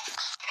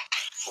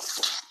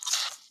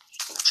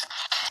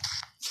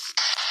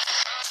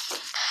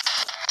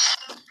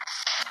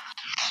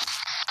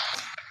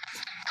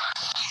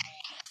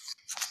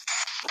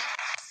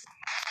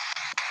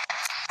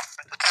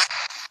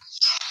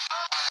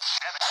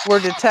 We're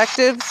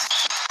detectives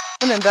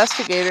and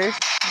investigators.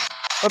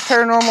 We're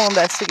paranormal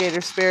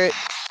investigator spirit.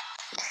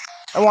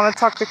 I want to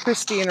talk to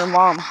Christy and her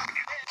mom.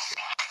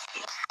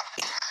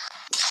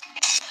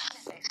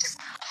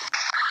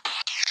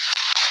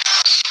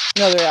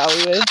 Another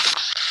alleyway.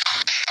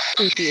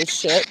 Creepy as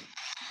shit.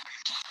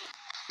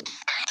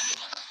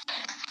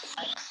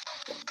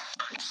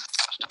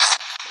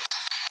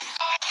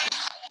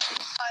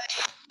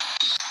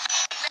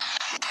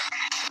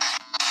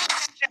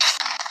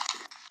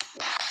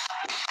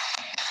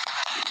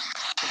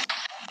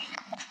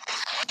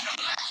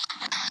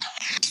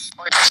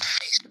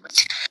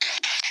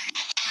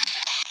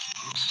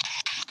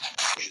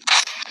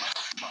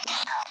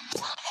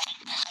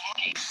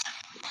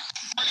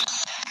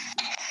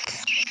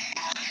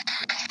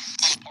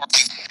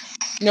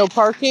 No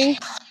parking?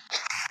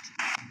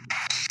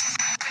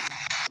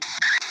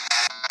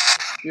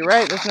 You're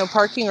right, there's no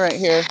parking right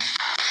here.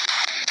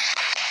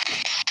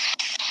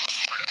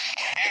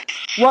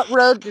 What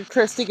road did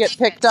Christy get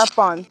picked up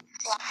on?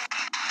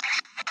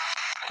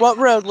 What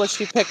road was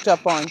she picked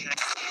up on?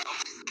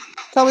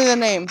 Tell me the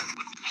name.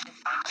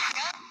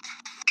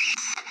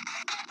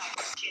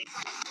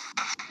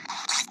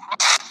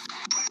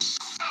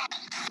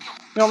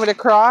 You want me to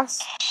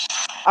cross?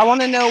 I want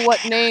to know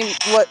what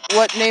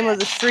name of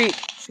the street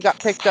she got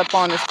picked up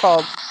on is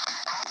called.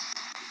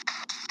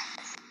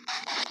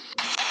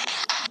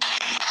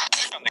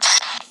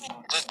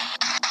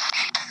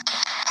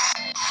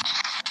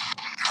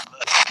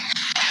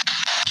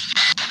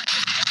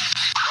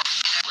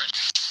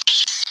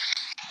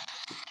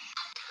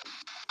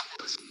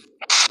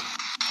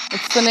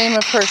 It's the name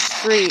of her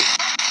street.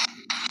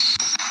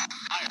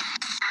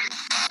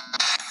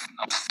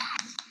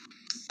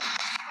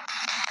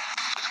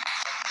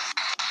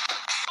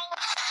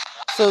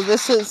 So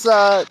this is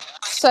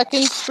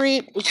 2nd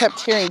Street. We kept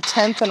hearing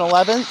 10th and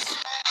 11th.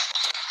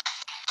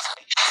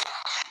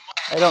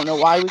 I don't know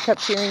why we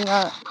kept hearing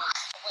that.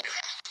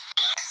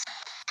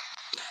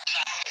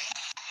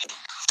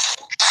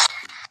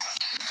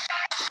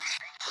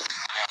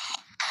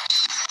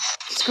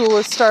 School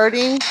is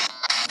starting.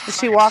 Is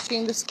she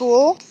walking to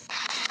school?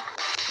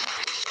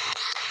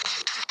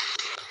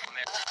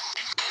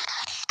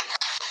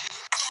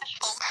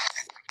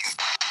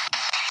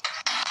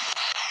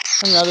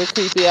 Another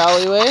creepy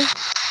alleyway.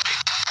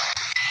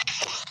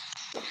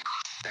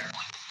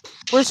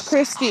 Where's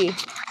Christy?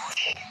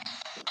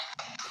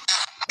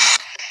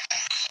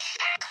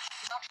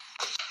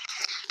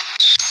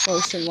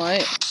 Motion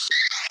light.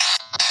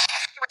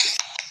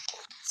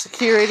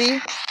 Security?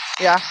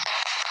 Yeah.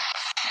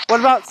 What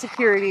about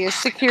security? Is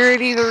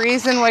security the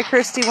reason why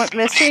Christy went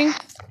missing?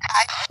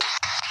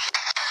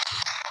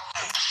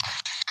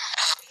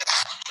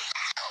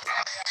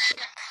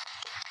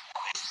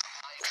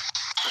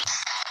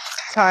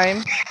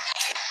 Time.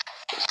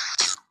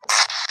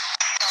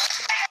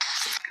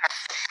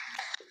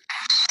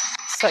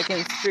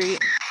 Second Street.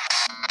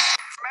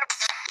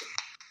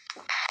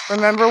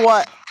 Remember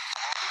what?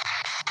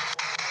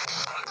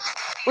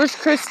 Where's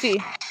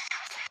Christy?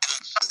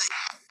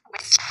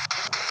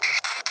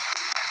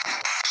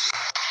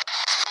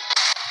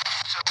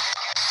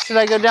 Should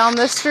I go down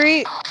this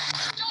street?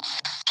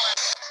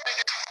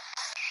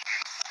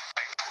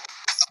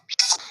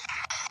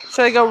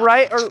 Should I go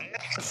right or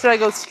should I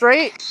go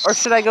straight or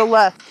should I go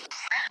left?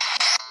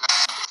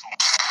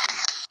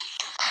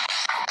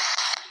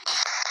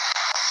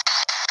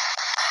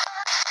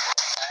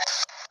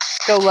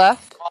 Go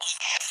left.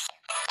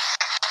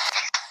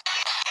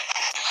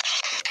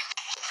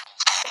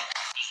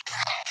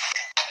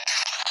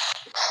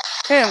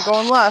 Hey, I'm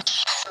going left.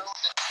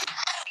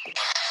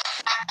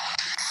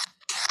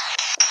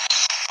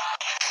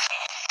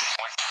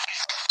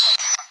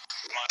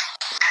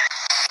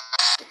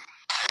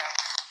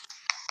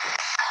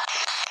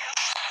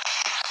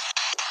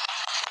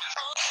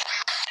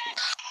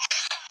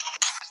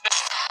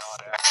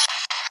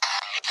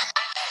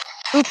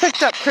 Who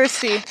picked up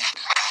Christy?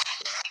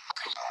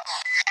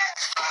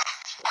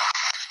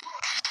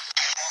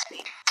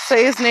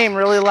 Say his name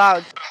really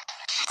loud.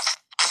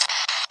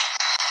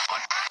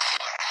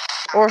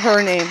 Or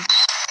her name.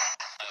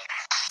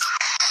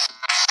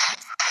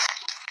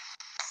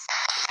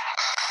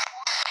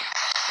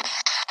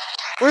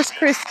 Where's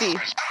Christy?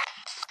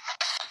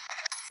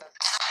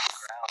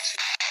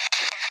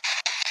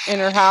 In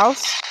her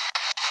house?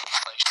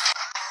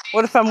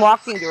 What if I'm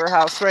walking to her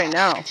house right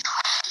now?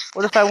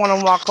 What if I want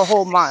to walk a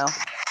whole mile?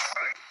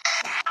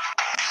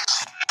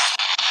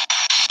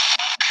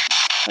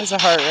 There's a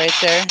heart right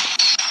there.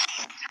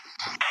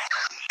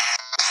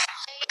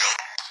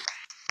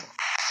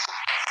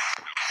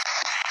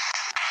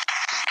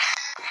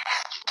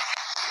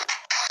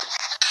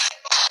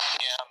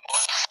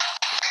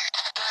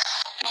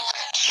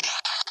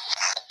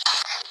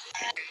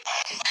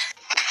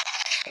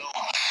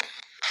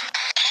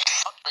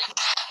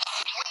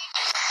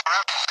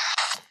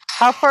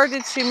 How far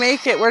did she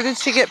make it? Where did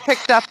she get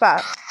picked up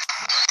at?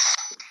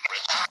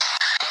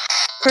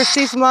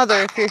 Christy's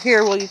mother, if you're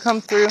here, will you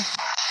come through?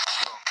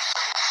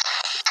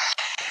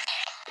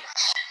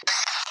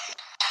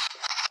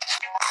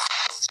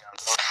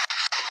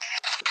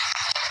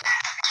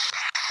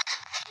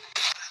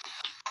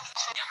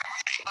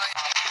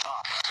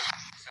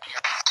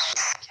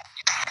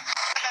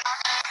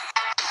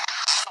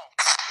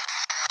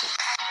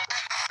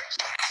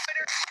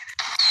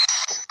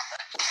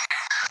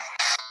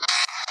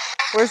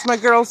 Where's my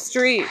girl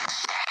Street?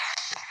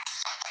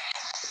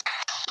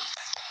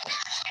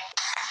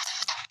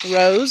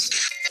 Rose?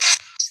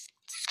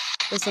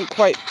 Isn't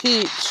quite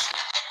Peach.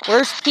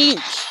 Where's Peach?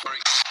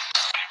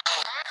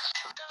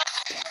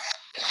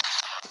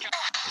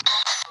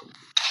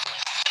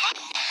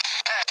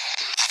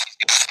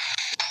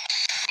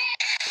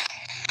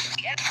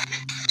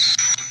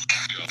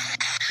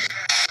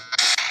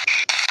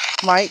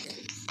 Mike?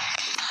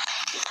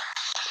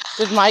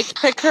 Did Mike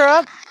pick her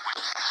up?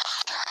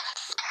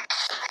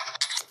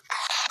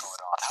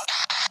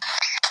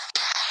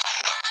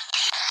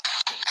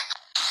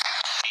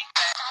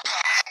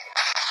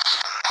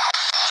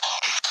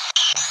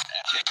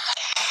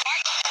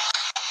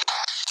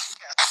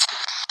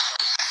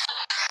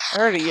 I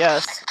heard a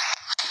yes.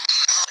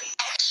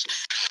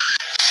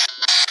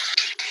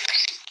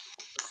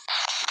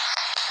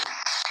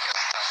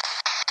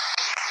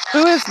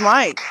 Who is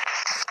Mike?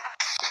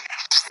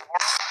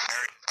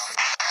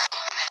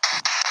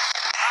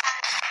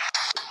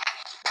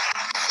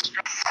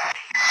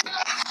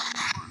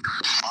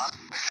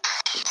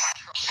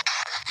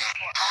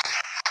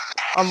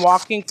 I'm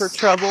walking for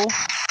trouble.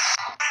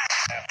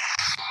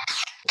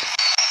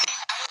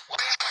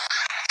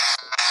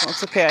 Well,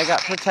 it's okay, I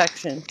got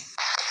protection.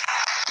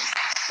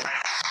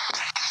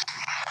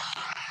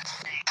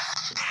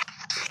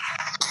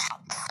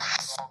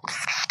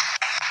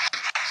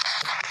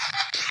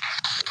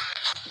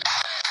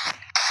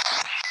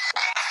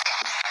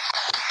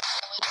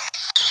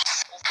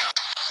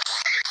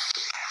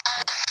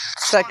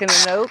 Second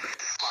and Oak.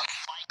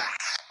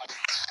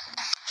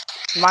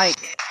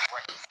 Mike.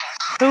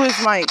 Who is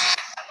Mike?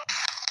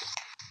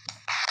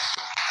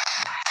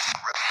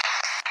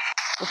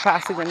 We're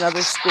passing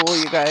another school,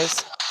 you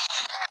guys.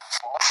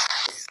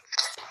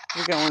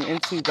 We're going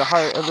into the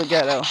heart of the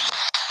ghetto.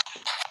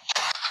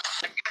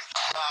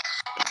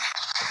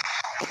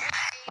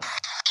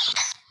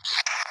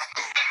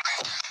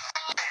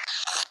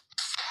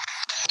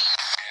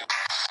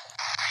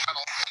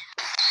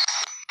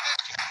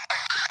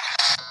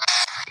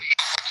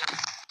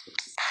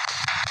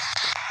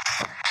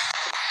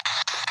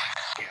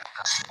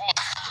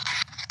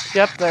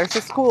 Yep, there's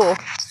the school.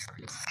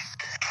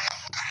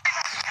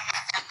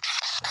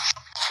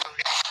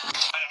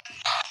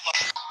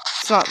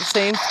 It's not the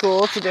same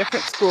school, it's a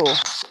different school.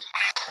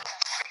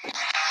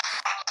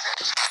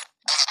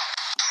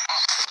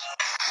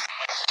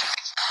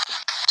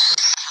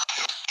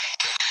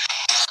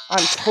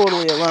 I'm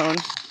totally alone.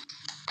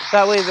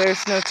 That way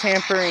there's no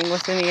tampering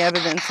with any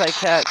evidence I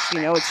catch.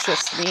 You know, it's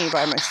just me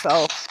by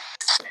myself.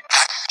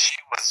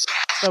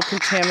 No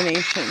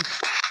contamination.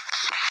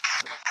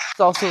 It's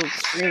also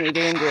extremely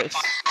dangerous.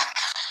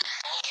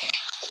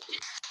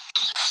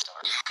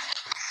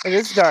 It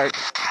is dark.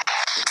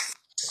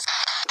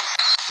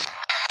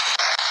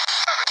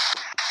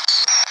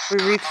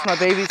 We reached my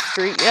baby's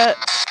street yet?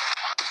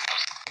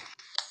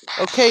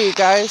 Okay, you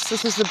guys,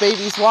 this is the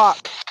baby's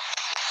walk.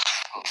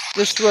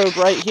 This road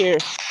right here.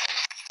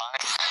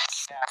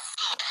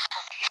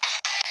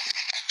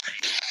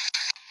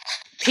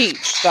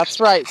 Peach,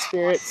 that's right,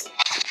 spirits.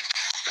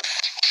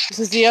 This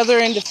is the other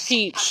end of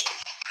Peach.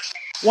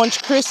 Once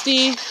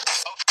Christy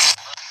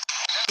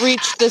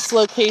reached this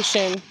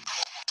location,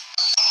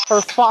 her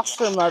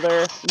foster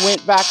mother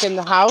went back in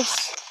the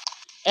house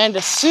and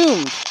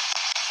assumed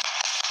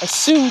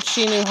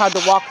she knew how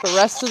to walk the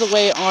rest of the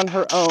way on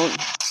her own.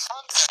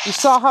 You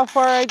saw how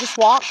far I just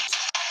walked?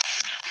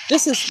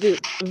 This is the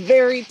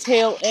very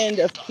tail end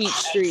of Peach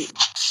Street.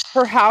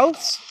 Her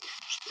house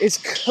is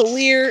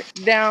clear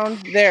down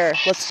there.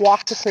 Let's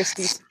walk to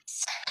Christy's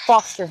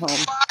foster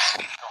home.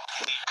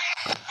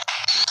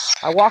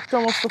 I walked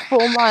almost a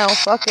full mile.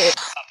 Fuck it.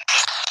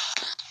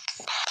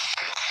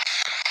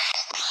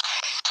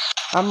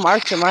 I'm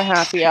marching my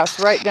happy ass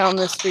right down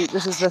this street.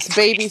 This is this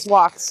baby's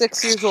walk.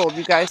 6 years old,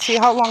 you guys. See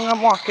how long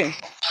I'm walking?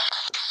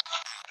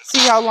 See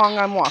how long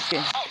I'm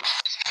walking.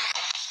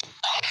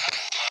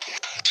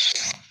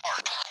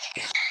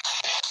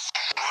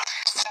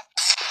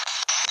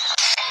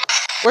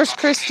 Where's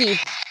Christy?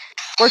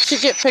 Where'd she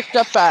get picked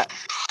up at?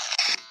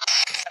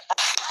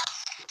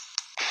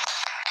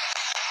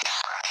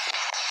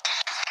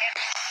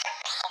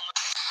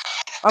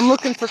 I'm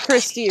looking for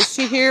Christy. Is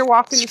she here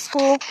walking to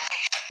school?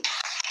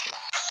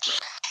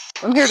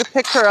 I'm here to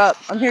pick her up.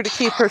 I'm here to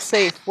keep her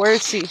safe. Where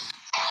is she?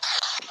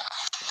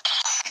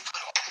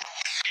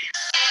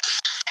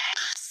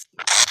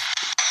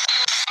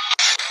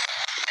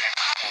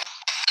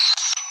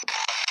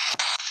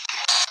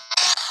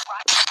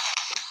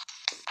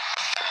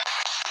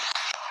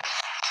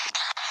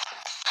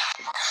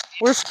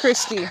 Where's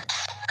Christy?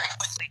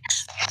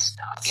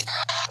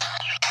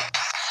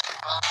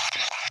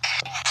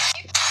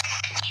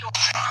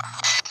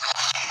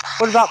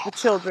 What about the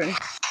children?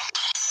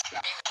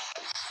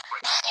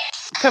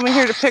 I'm coming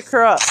here to pick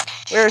her up.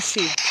 Where is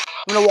she?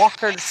 I'm going to walk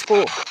her to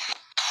school.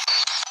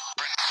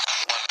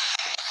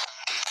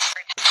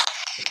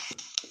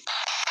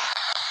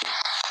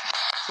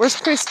 Where's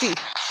Christy?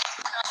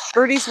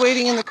 Birdie's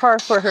waiting in the car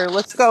for her.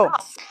 Let's go.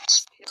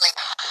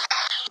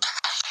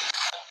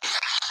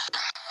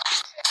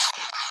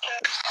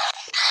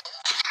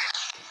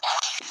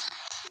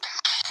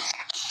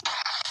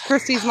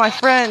 Christy's my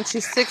friend.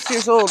 She's 6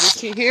 years old. Is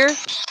she here?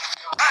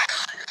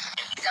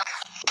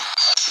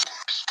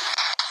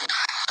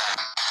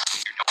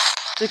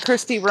 Did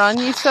Christy run,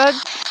 you said?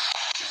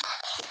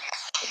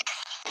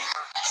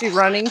 She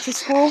running to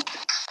school?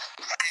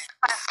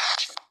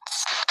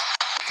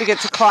 To get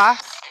to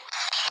class?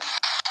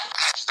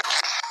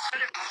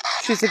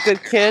 She's a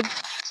good kid.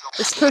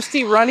 Is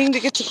Christy running to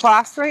get to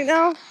class right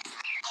now?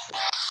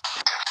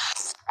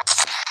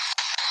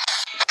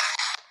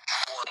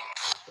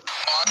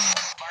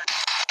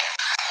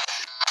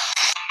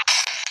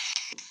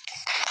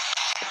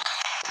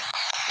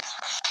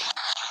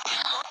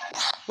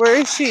 Where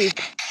is she?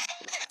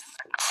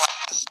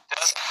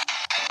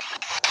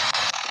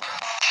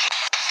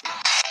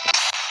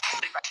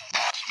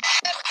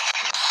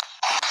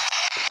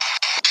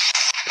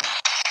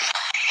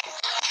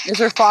 Is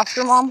her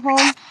foster mom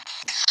home?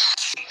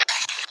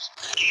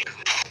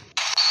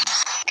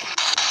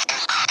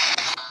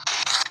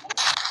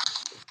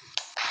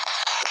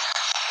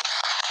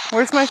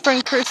 Where's my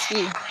friend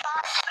Christy?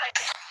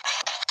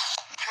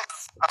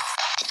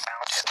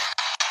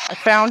 I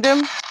found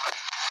him.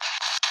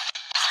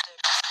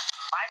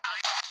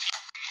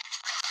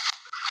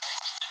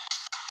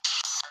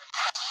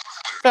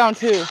 Found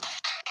who?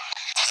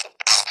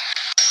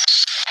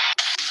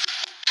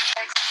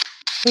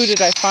 Who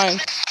did I find?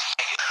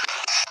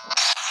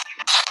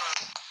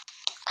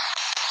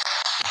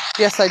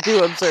 Yes, I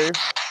do observe.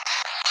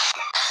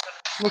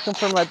 Looking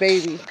for my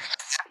baby.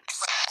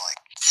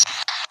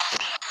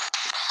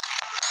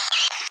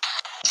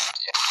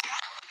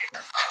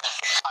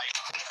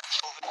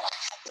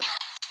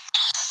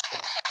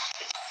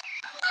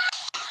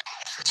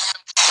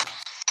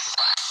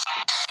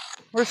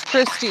 Where's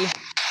Christy?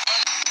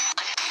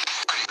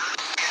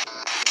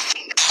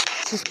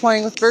 She's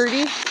playing with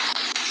Birdie.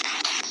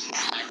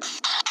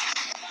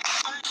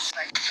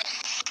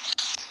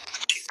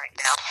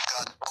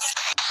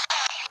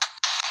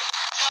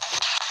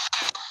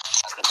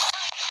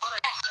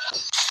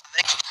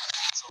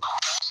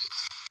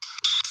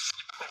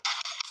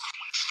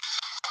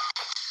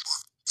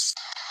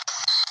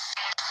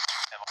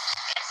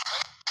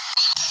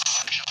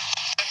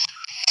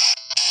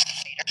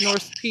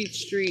 North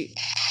Peach Street.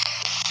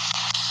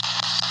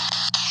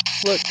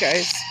 Look,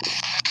 guys.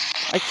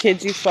 I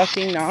kid you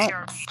fucking not.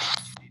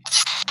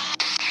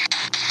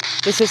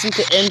 This isn't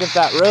the end of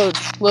that road.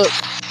 Look.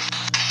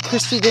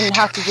 Christy didn't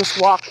have to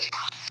just walk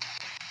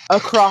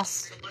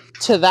across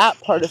to that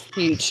part of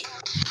Peach.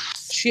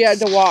 She had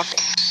to walk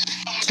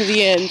to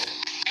the end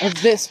of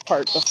this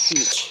part of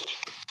Peach.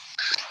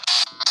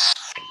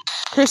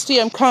 Christy,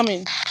 I'm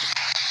coming.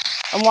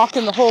 I'm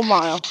walking the whole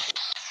mile.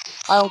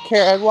 I don't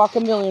care. I'd walk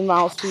 1,000,000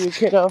 miles for you,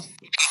 kiddo.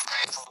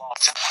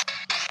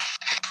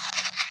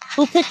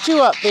 Who picked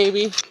you up,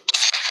 baby?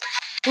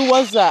 Who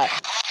was that?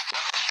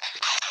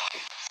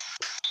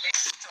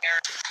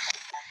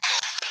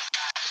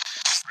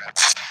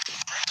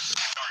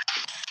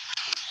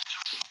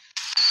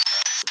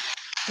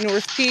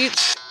 North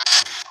Peach.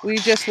 We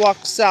just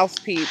walked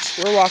South Peach.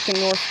 We're walking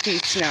North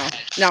Peach now.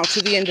 Now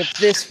to the end of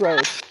this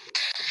road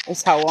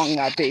is how long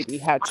that baby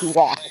had to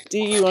walk. Do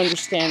you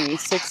understand me?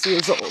 6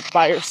 years old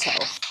by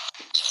herself.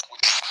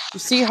 You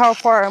see how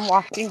far I'm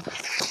walking?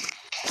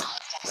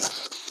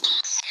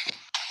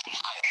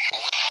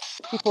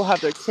 People have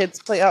their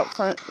kids play out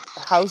front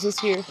houses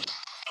here.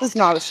 This is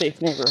not a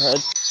safe neighborhood.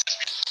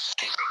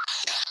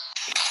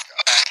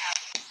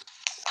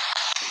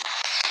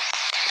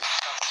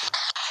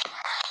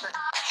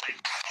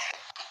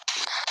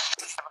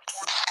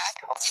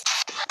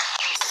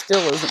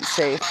 Still isn't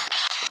safe.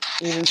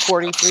 Even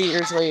 43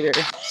 years later,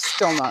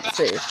 still not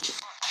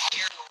safe.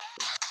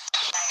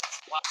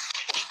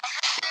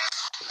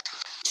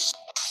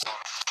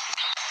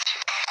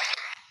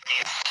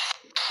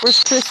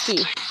 Where's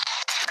Christy?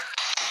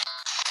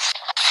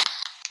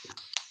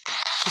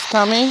 She's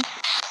coming?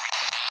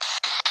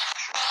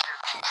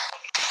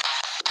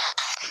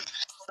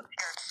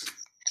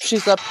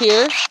 She's up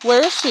here?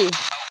 Where is she?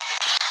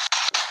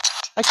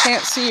 I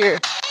can't see her.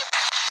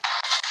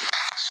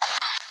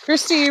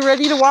 Christy, you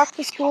ready to walk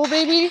to school,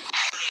 baby?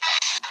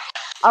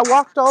 I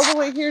walked all the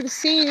way here to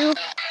see you.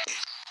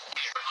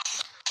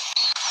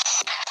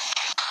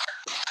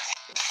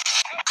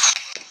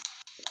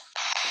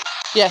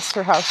 Yes,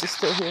 her house is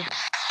still here.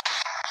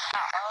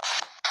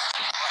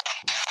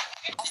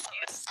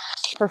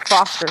 Her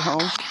foster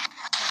home.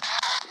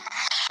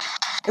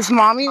 Is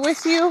mommy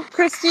with you,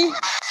 Christy?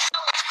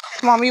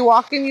 Is mommy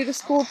walking you to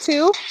school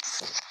too?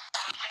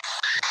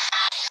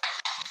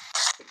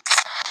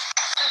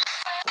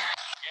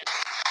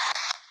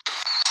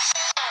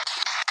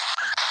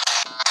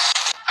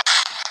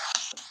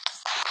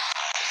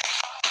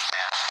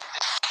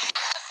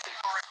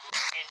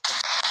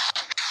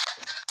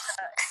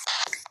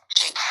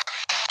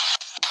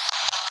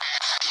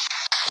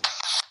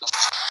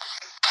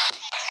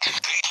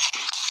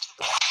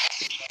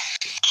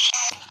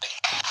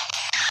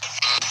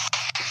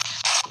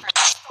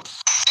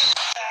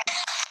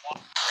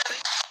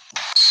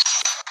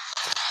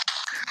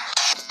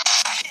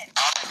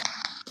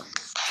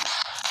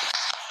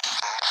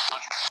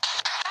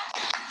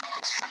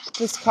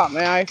 This caught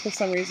my eye for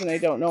some reason, I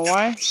don't know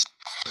why.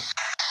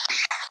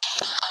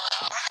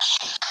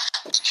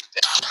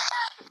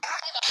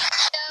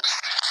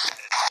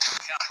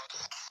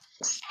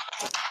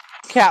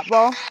 Cat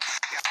ball.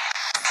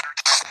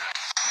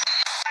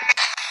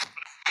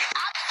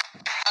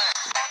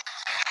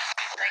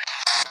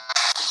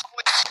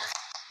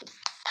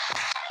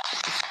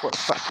 This poor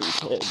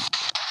fucking kid.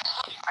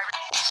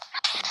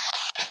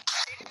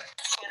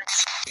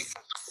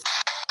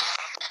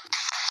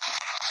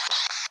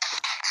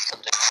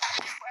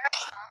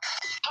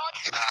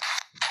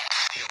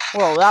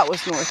 Well, that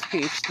was North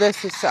Beach.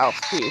 This is South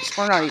Beach.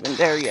 We're not even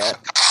there yet.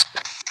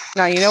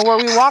 Now, you know where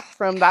we walked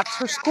from? That's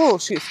her school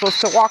she's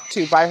supposed to walk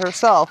to by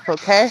herself,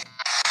 okay?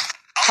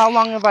 How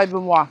long have I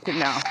been walking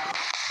now?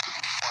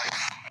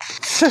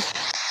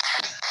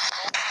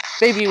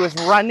 Baby was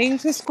running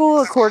to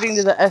school according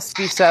to the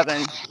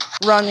SB7.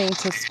 Running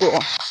to school.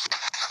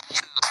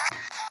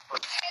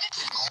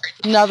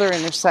 Another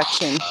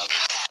intersection.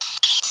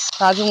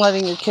 Imagine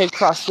letting your kid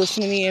cross this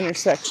many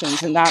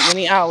intersections and that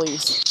many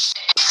alleys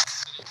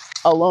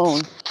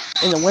alone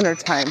in the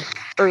wintertime,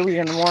 early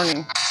in the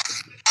morning.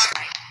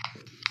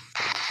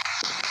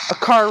 A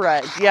car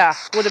ride, yeah,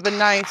 would have been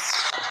nice.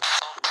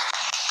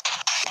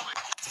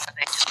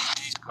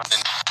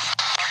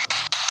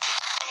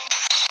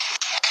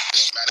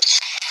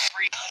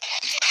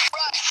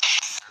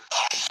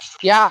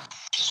 Yeah.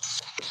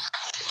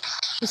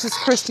 This is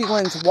Christy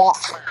Lynn's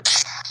walk.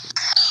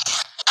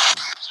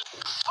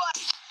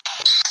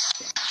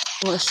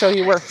 I'm going to show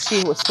you where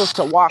she was supposed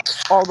to walk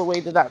all the way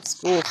to that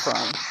school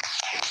from.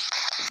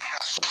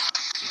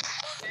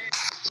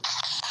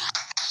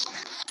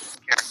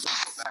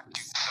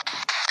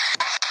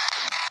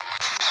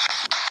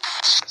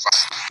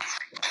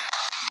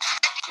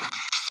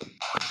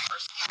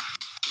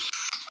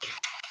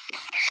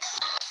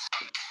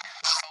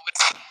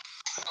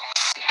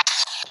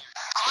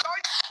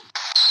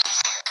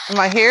 Am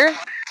I here?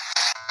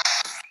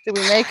 Did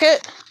we make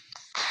it?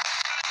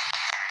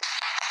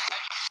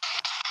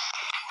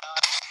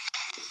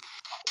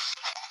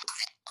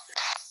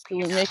 Did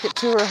we make it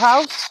to her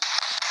house?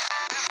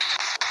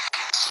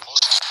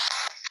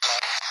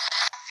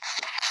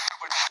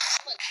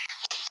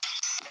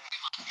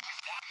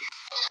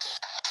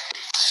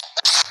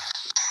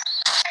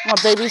 My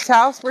baby's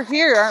house? We're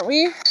here, aren't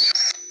we?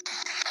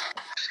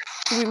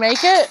 Did we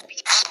make it?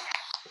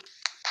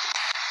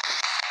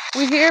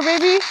 We here,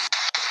 baby?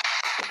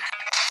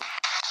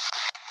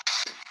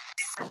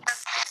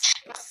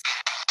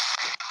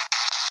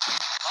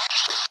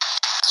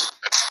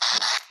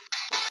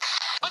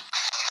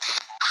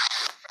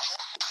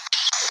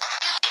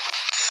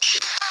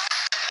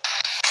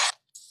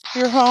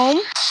 You're home?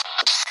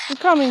 You're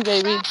coming,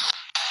 baby.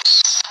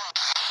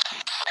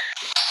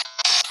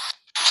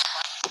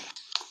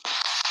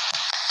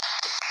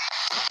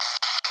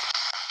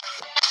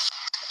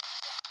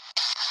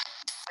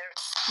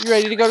 You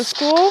ready to go to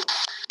school?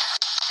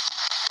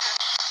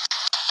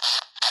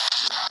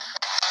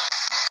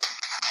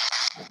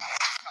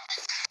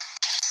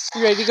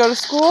 You ready to go to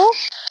school?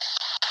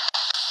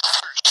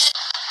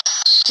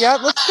 Yeah,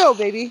 let's go,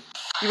 baby.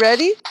 You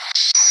ready?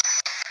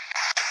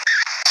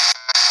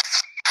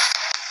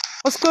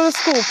 Let's go to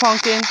school,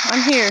 Pumpkin.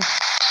 I'm here.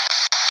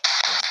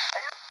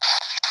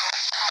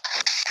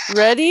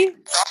 Ready?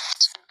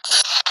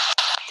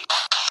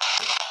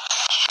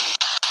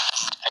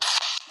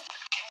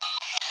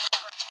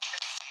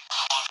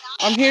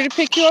 I'm here to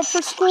pick you up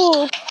for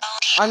school.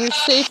 On your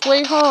safe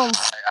way home.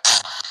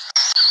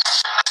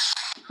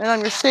 And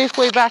on your safe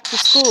way back to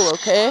school,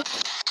 okay?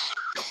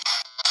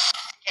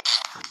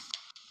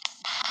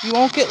 You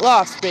won't get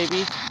lost,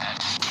 baby.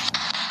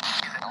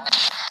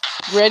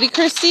 Ready,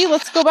 Christy?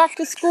 Let's go back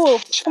to school.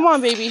 Come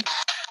on, baby.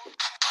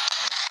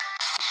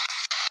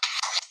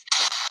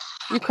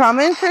 You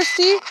coming,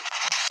 Christy?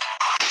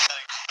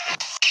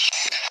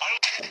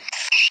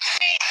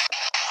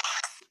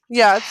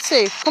 Yeah, it's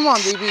safe. Come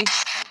on, baby.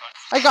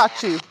 I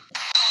got you.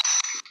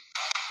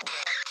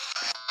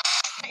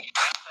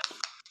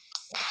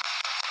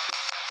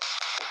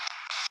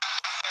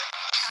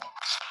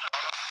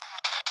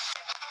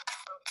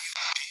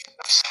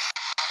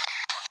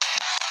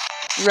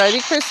 Ready,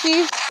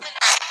 Christy?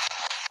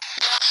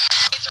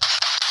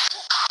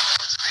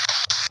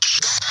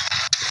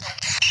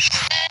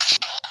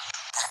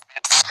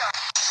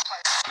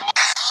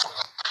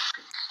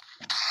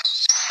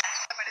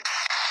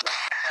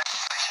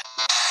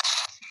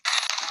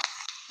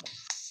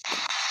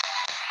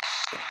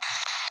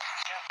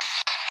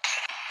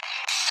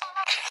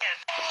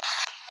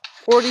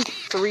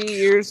 "43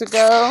 years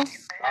ago."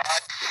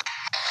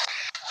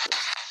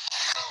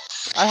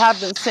 I have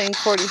been saying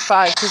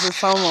 45 because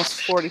it's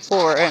almost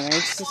 44, and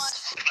it's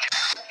just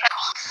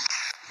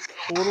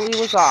totally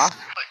was off.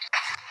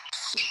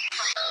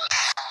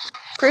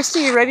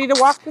 Christy, you ready to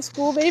walk to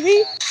school,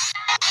 baby?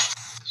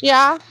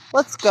 Yeah?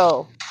 Let's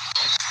go.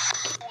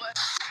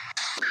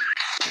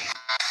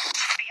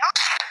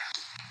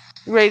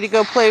 You ready to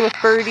go play with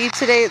Birdie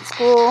today at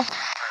school?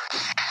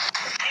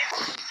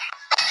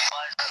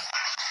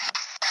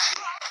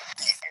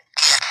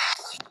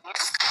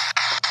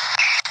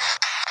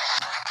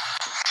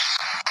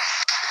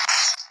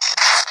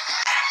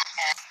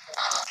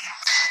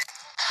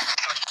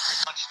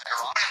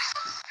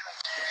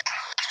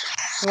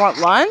 You want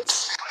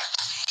lunch?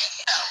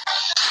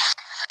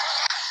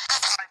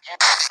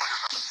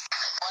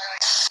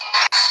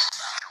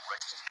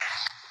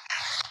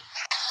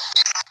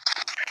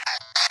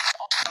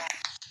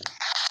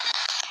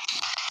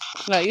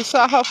 No, you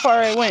saw how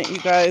far I went, you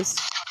guys.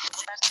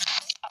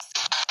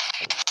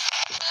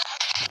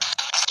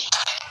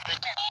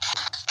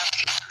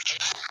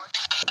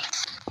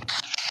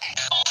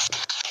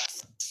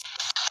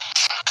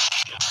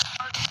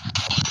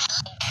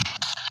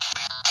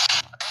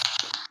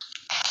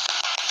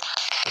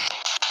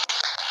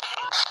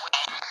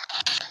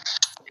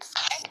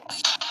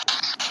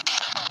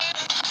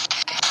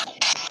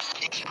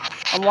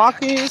 I'm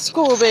walking you to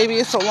school, baby.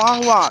 It's a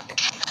long walk.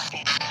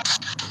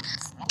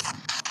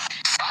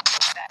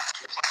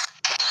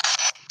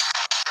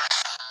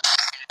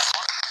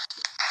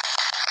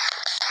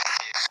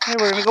 Hey,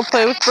 we're gonna go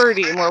play with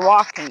Birdie, and we're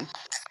walking.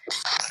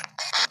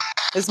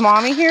 Is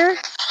Mommy here?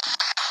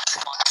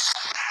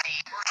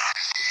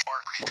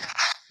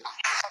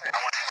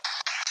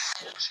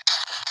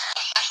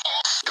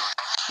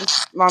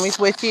 Mommy's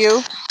with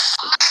you.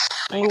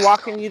 And we're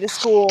walking you to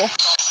school.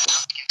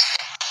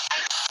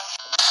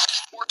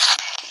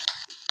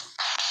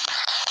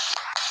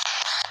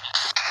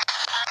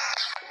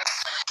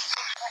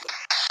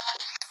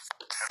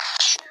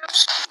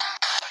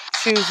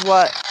 Choose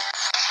what?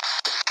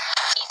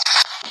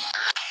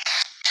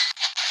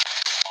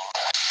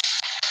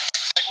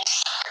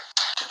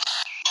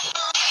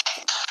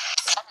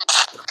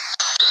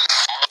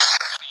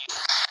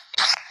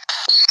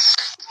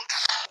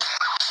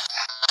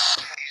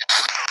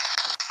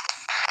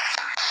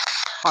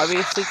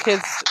 Obviously,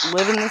 kids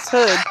live in this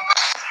hood.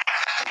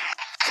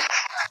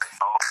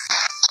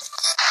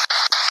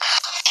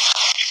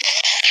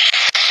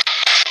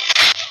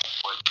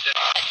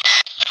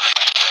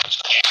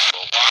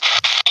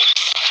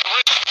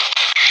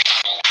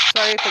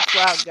 Sorry if it's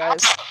loud,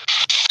 guys.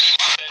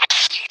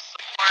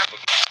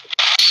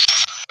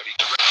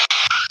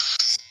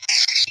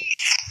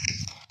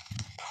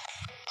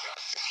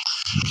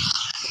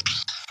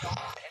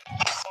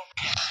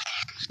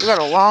 We got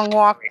a long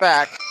walk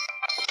back.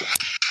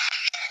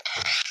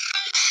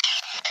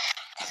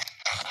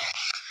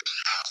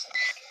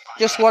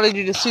 Just wanted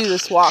you to see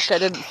this walk. I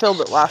didn't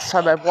film it last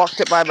time. I've walked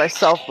it by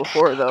myself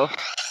before, though.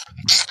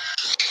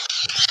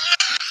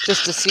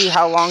 Just to see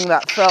how long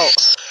that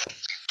felt.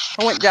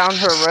 I went down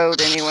her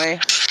road anyway.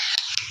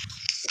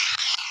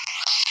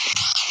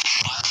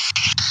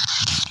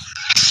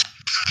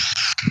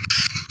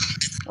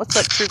 What's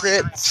up, True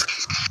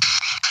Grits?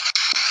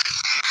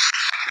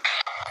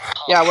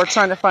 Yeah, we're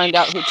trying to find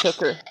out who took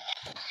her.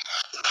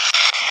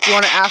 If you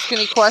want to ask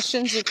any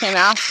questions, you can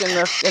ask in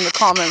the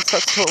comments.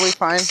 That's totally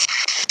fine.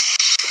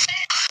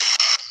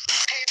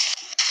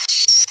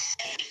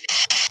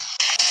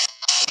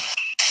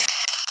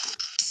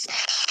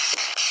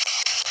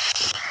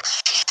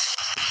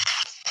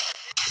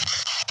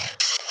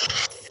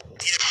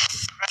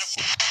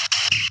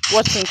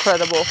 What's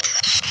incredible?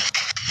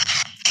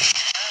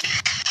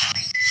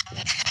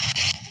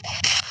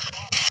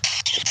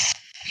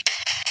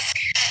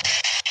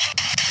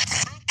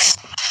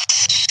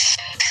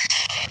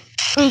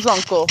 Who's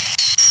uncle?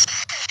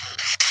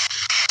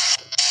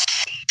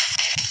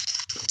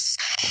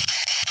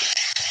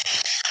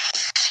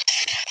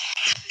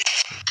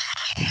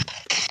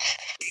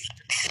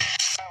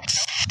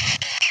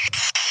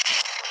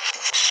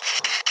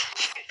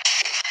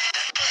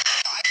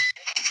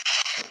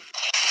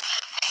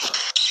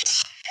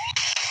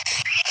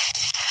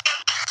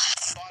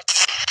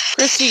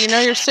 Christy, you know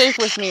you're safe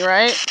with me,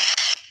 right?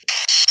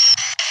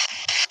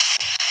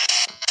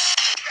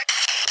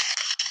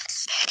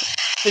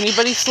 If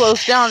anybody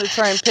slows down to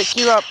try and pick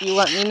you up, you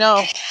let me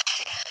know.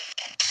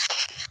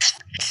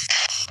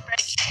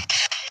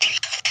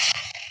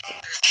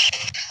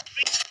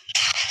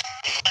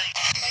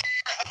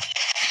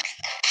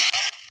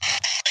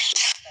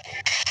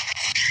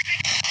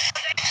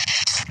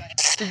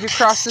 Did you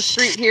cross the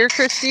street here,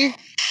 Christy? Is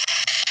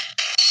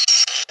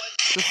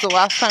this the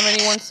last time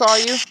anyone saw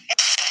you?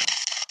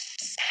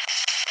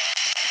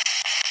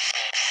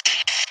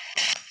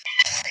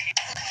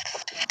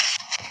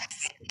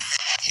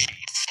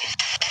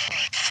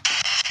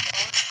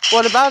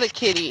 What about a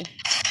kitty?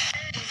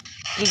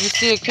 Did you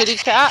see a kitty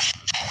cat?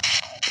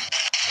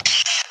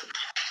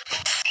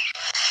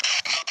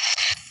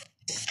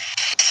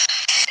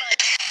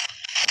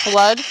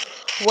 Blood?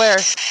 Where?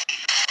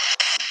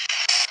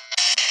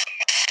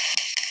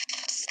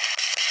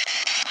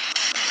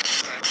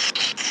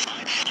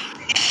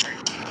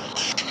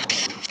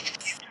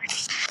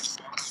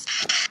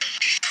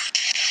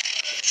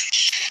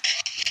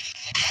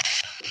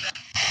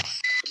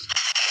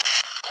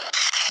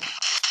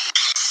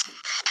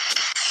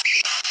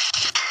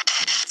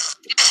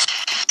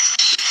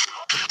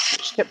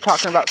 She kept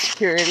talking about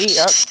security.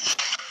 Yep.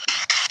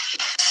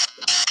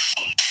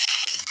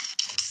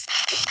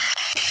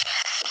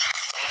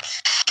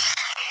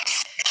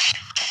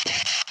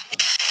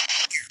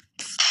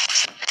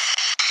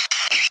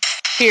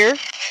 Here?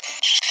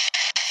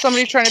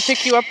 Somebody trying to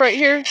pick you up right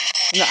here in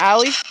the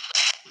alley?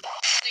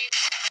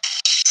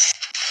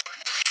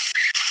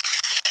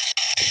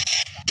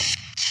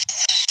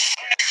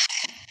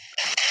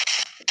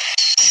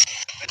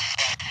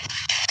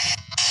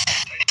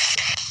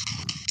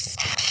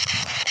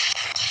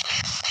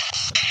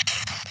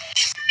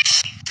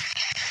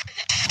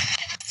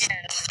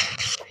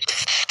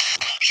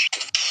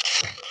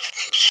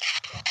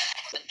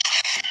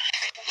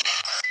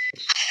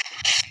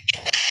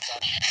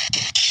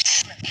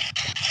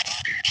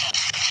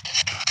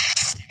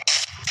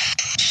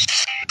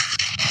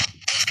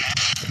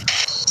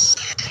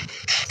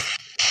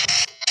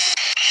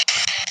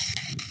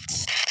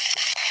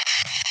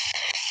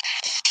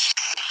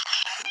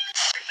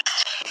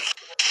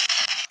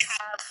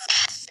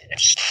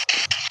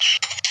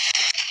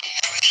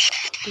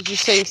 Did you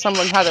say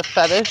someone had a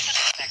fetish?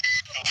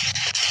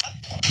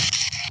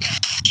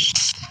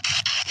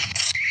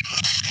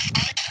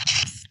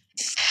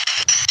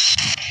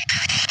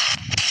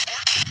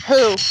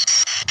 Who?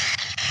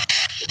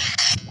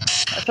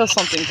 I feel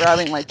something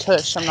grabbing my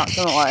tush, I'm not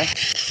gonna lie.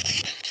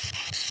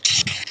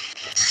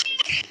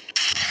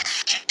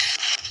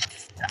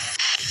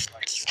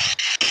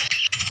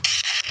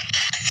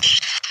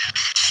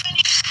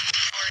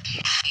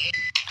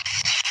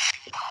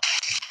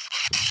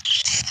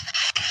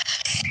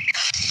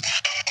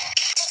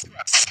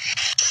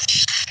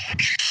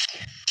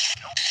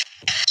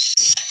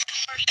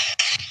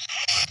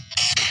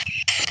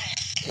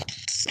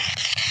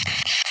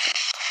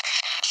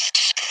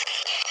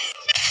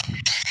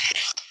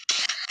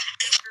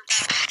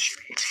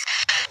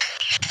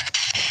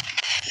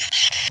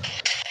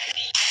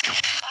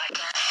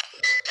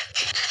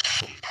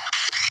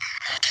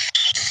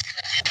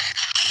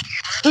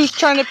 Who's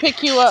trying to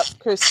pick you up,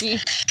 Christy?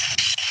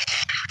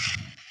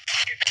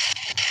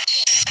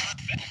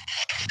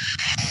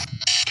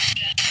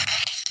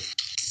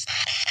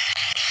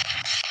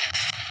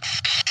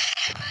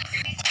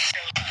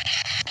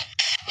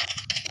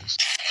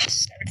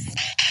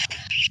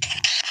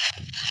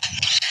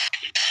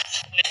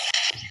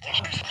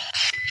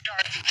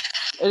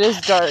 It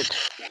is dark.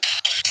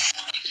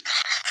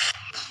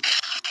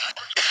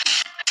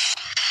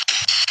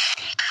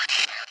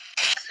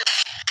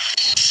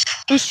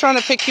 Who's trying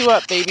to pick you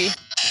up, baby?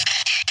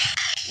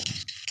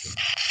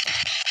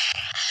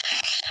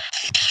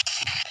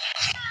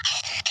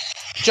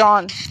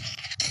 John.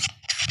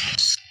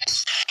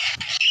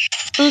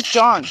 Who's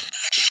John?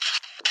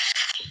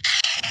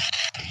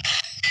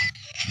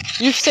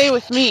 You stay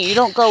with me. You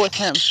don't go with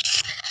him.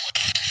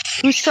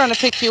 Who's trying to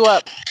pick you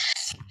up?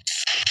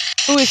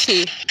 Who is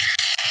he?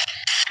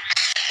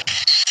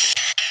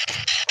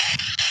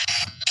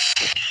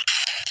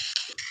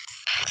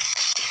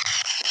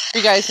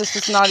 You guys, this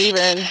is not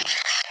even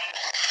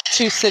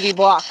 2 city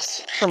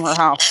blocks from her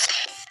house.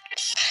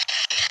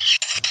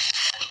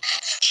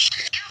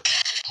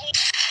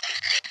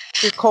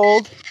 You're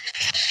cold?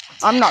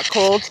 I'm not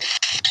cold.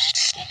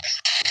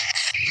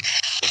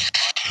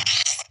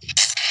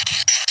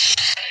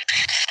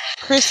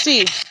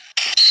 Christy.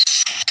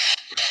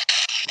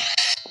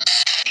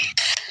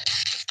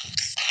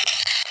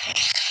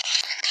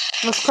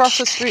 Let's cross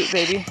the street,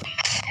 baby.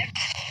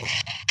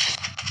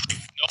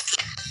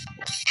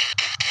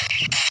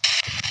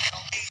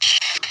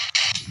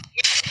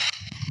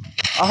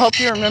 I'll help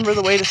you remember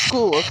the way to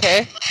school,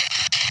 okay?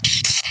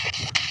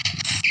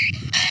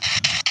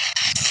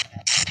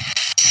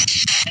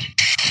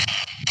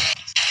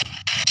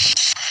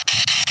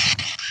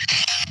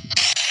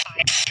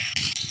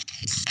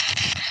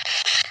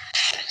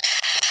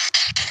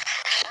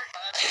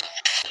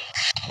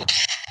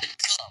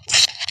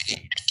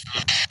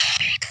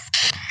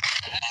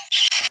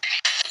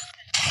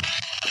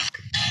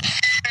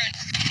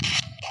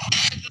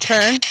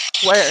 Turn?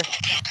 Where?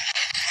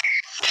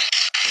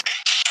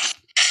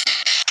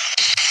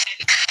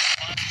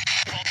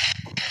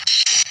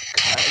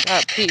 God, I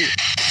gotta pee.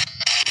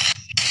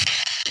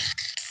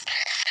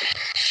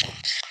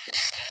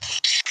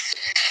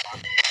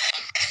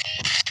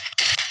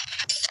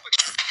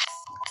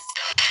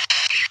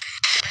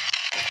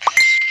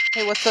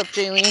 Hey, what's up,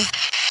 Jaylene?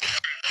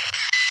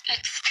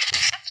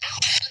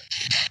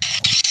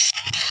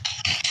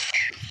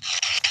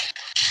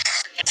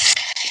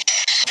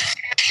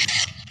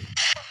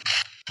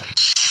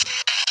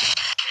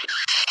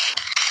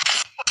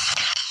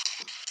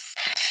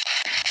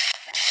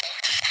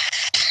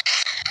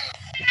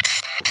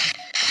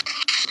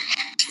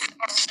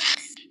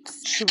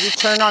 Should we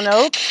turn on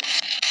Oak?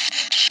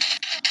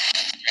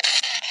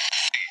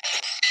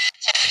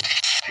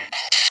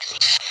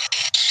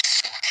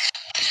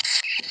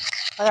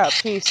 I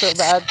gotta pee so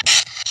bad.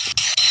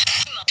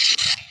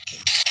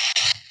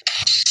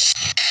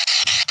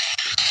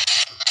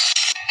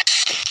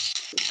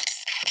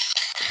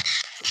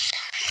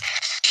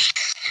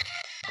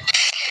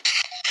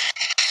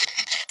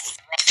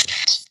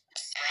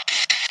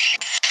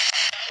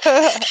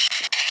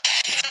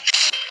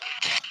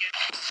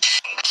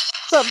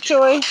 What's up,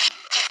 Joy?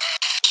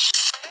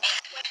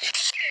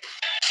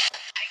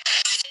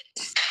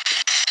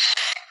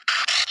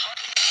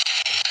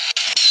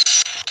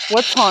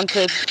 What's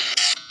haunted?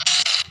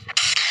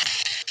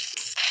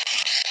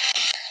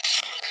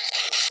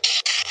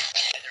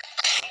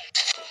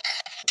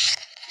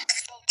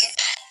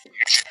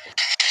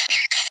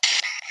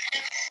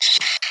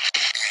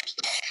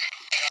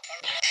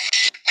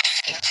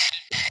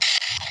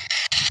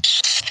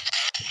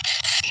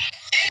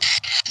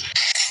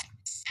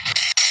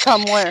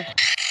 Come where?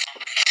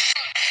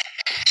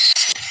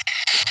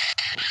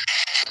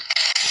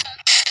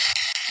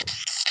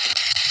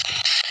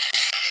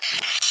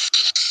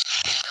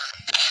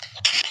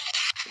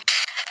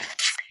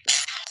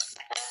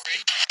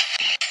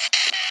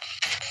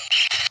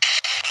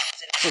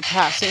 We're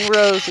passing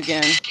Rose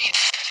again.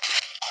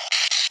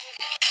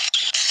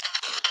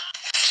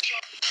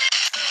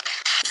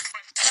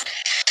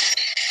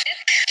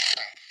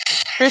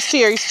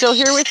 Christy, are you still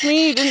here with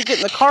me? You didn't get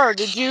in the car,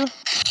 did you?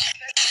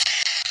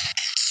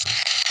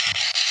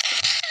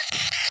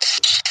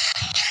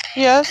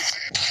 Yes?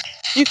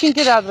 You can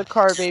get out of the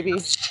car, baby.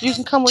 You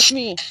can come with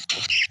me.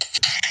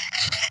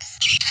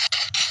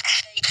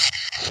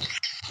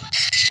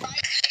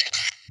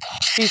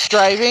 He's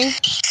driving?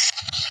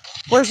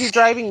 Where's he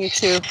driving you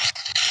to?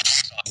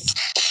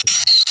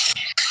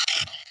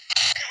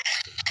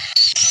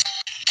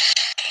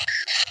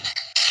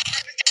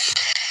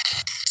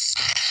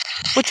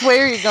 Which way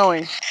are you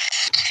going?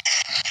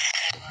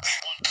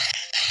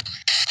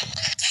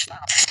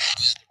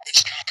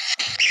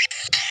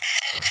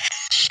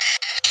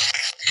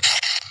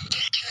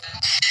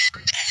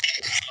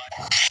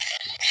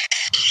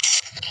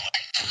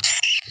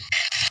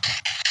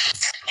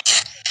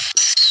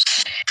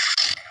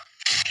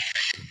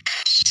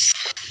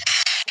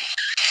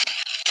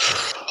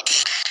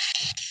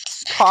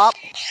 Cop?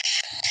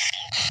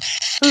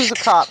 Who's a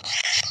cop?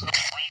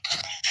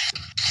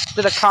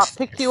 Did a cop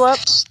pick you up?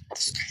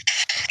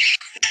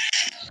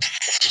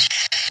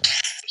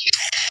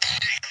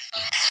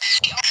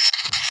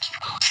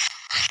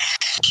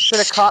 Did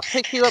a cop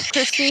pick you up,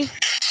 Christy?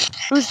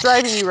 Who's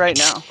driving you right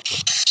now?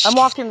 I'm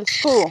walking to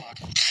school.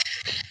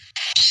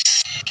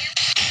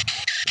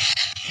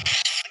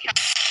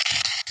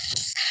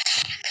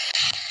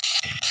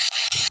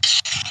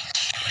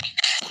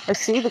 I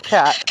see the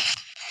cat.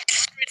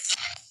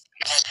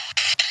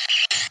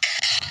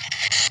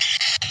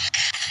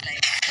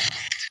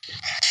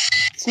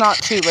 It's not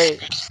too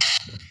late.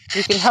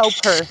 You can help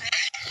her.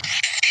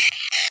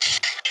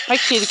 Hi,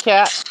 kitty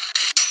cat.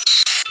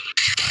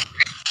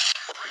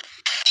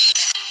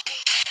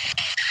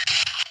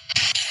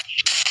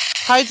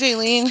 Hi,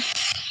 Jaylene.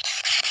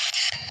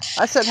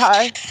 I said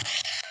hi.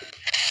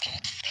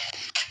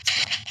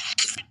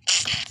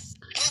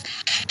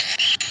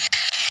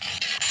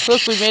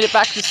 Look, we made it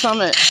back to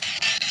Summit.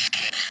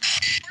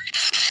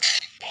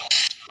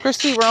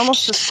 Christy, we're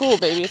almost to school,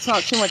 baby. It's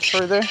not too much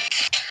further.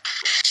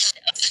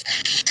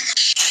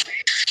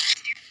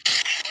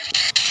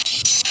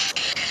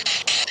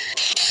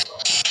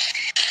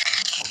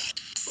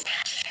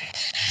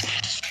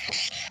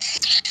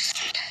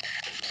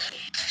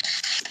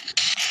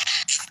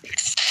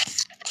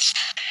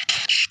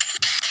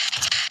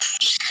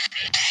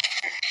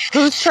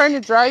 Who's trying to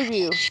drive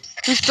you?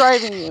 Who's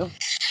driving you?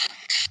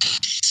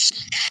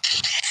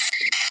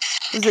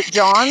 Is it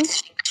John?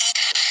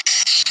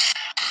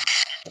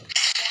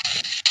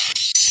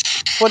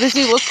 What does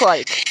he look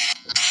like?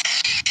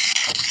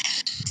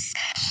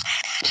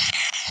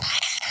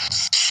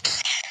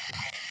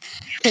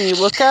 Can you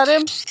look at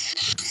him?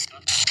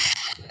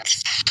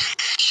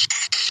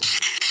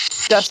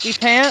 Dusty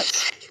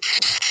pants?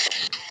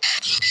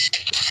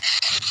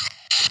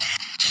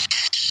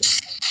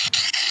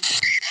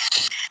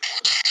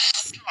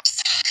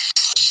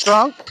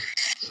 Drunk?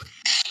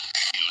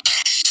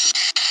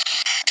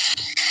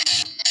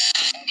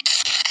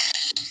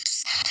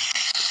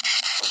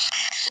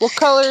 What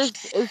color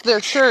is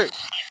their shirt?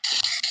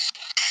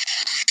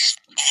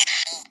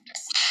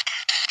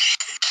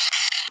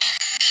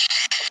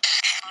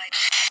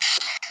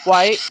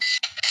 White.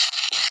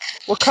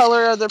 What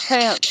color are their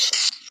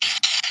pants?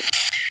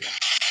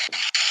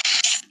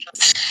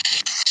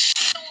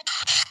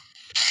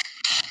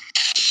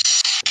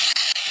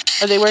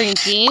 Are they wearing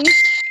jeans?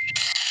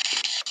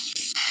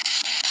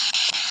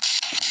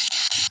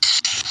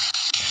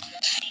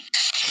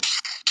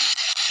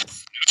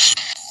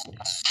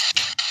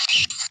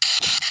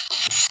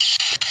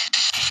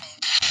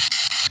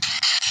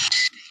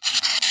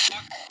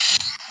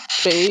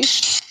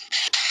 Beige.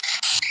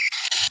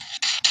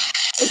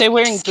 Are they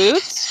wearing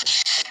boots?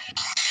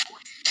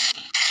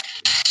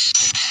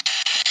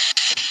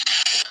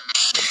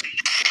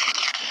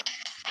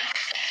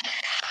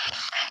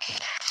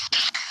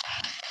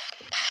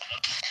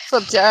 What's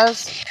up,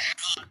 Jazz?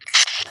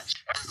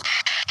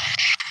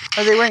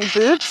 Are they wearing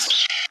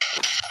boots?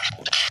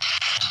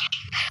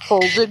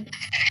 Folded.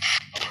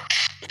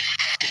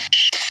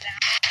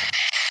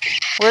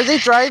 Where are they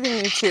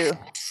driving you to?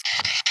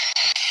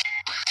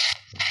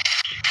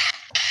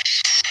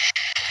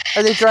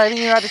 Are they driving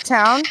you out of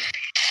town?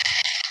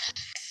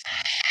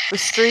 The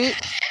street?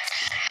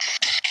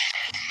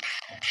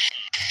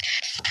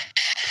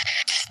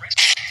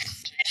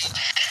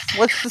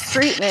 What's the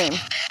street name?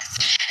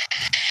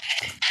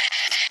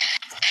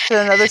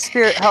 Did another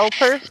spirit help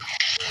her?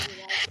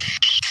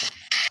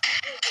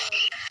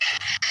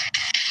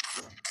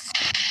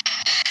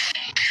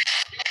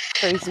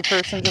 Crazy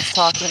person just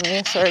talking to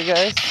me. Sorry,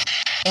 guys.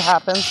 It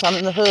happens. I'm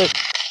in the hood.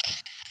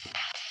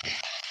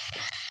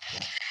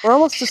 We're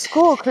almost to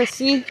school,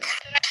 Christy.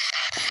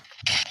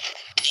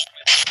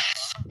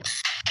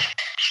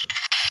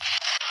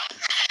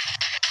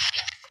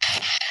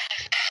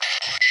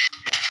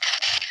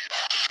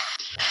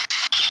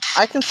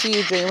 I can see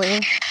you,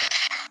 Jaylene.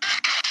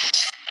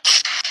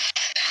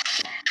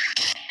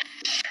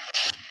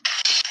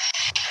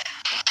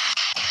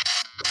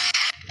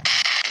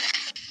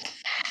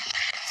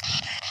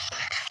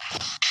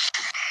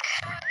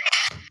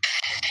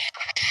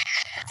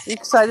 You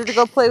excited to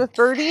go play with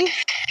Birdie?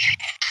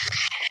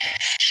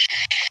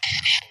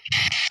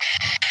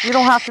 You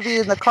don't have to be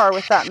in the car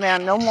with that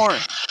man no more.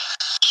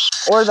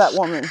 Or that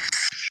woman.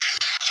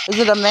 Is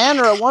it a man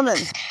or a woman?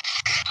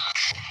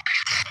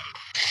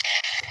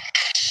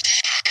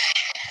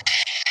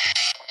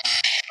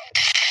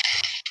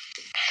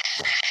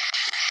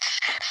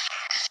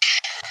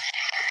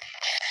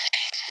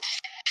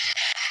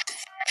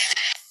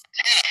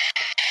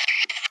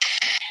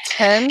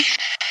 Ten?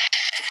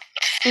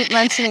 Keep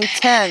mentioning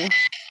 10.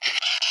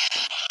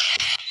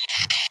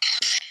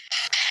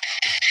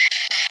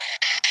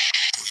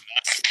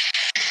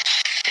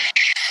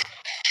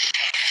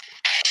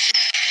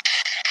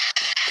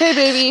 Okay,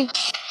 baby.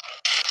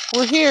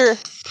 We're here.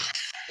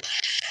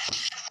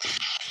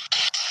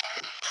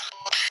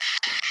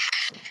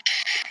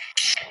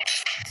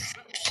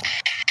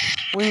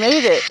 We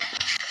made it.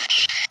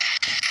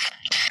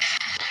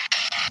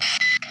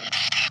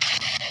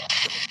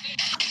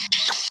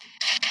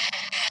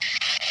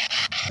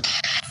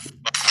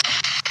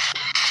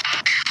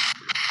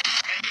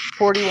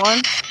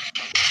 $41.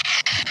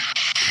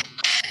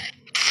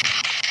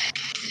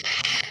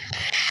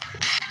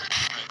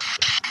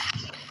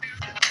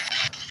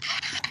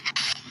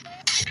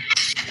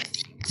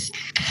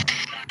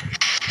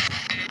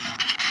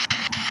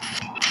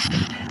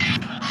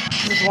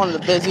 This is one of the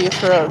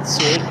busiest roads,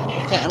 dude.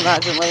 I can't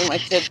imagine letting my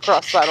kid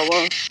cross that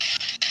alone.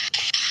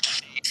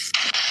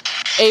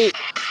 8.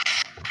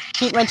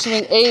 Keep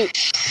mentioning 8.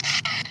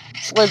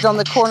 She lived on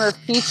the corner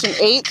of Peach and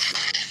 8th.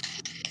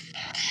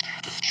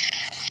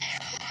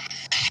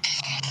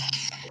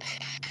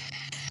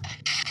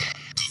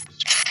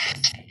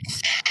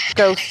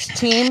 Ghost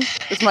team.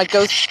 Is my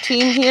ghost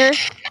team here?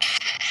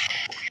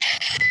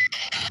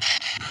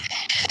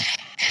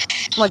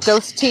 My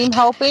ghost team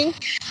helping?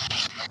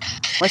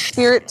 My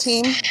spirit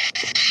team?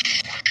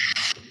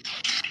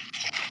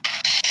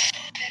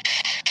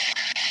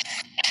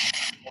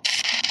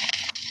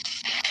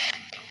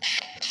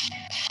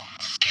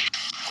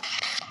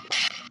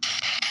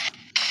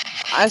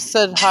 I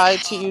said hi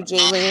to you,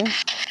 Jaylene.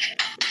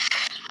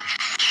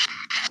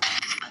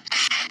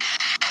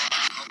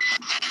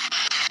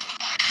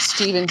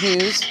 Stephen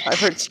Hughes. I've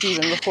heard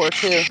Stephen before,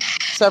 too.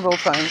 Several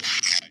times.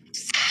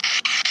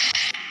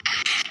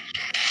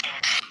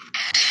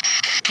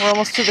 We're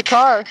almost to the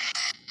car.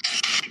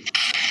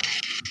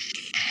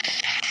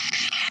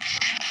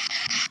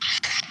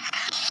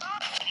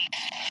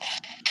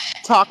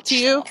 Talk to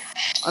you?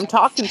 I'm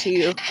talking to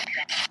you.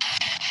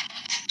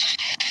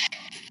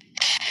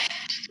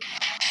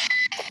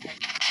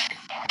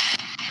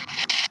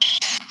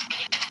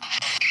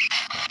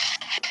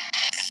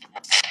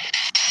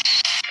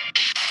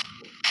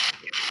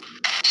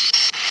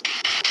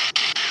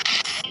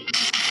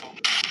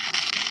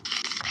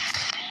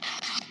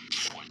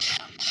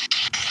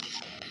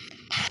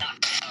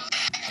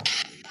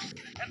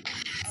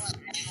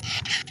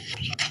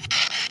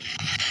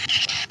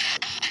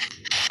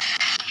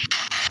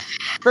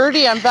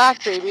 Birdie, I'm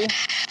back, baby.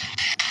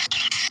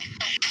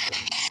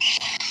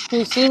 Can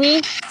you see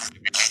me?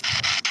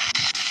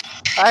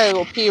 I gotta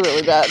go pee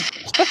really bad.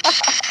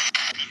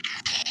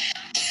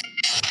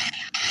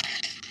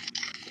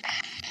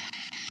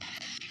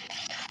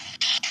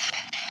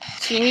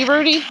 See me,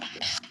 Birdie?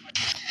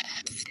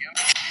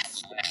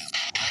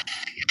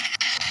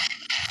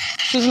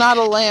 She's not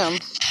a lamb.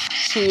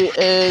 She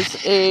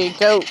is a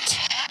goat.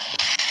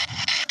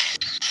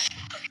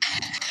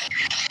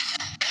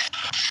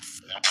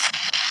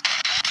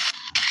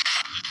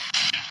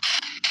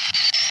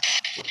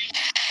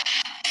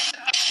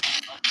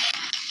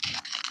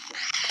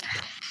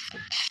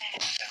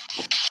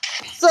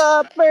 What's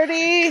up,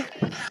 Birdie?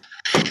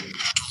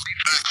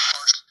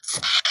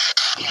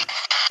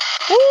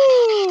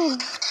 Woo!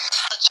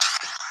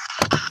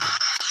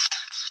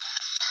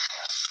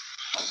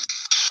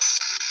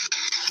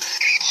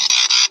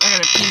 I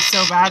gotta pee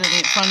so bad it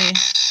ain't funny.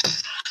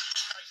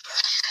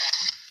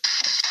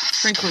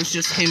 Sprinklers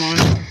just came on.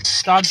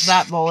 Dodge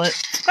that bullet.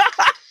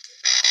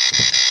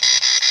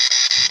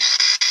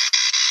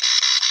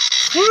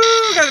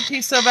 Woo! Gotta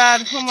pee so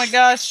bad. Oh my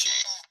gosh.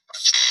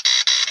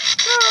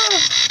 Ah.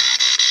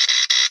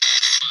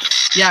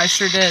 Yeah, I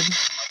sure did.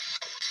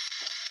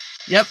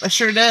 Yep, I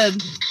sure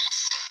did.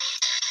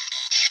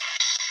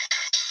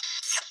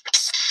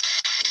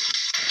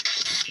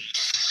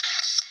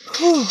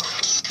 Whew.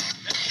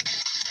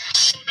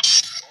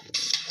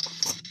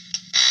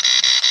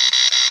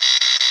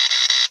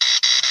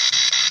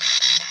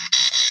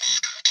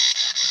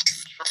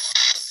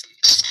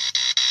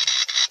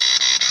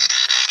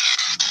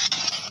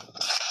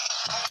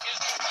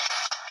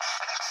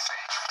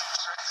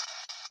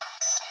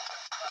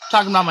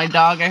 Talking about my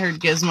dog, I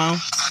heard Gizmo.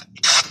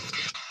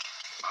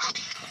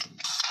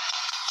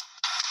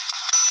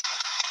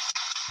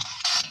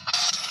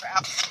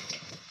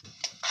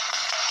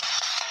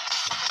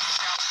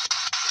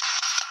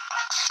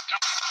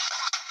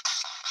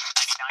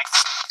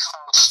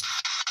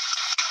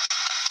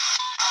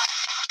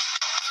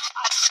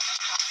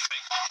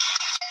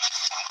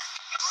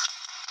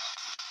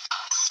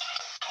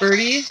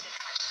 Birdie?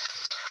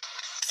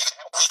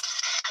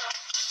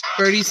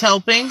 Birdie's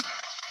helping.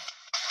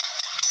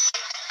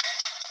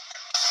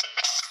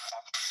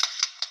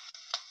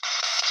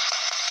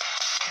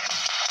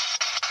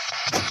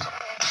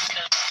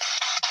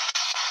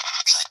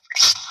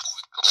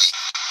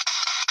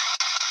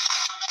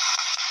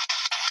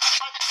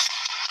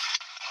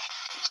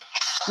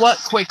 What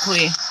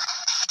quickly?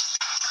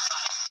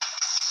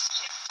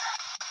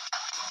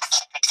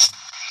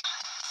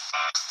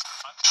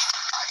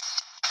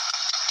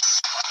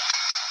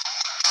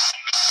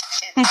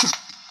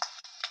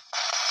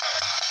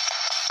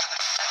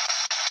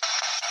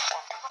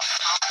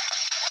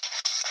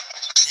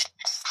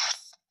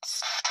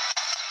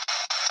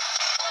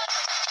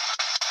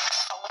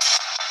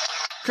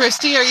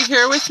 Christy, are you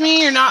here with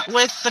me? You're not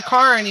with the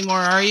car anymore,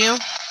 are you?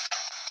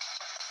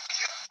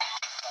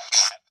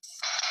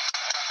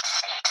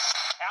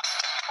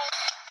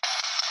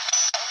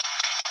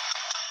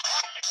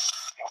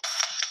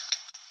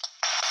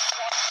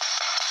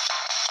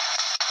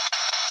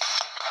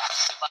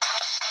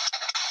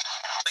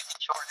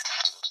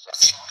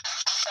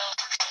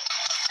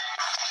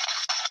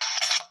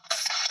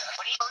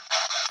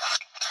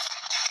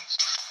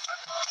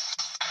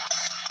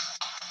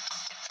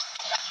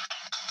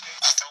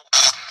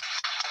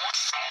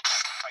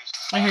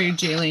 I hear you,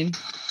 Jaylene.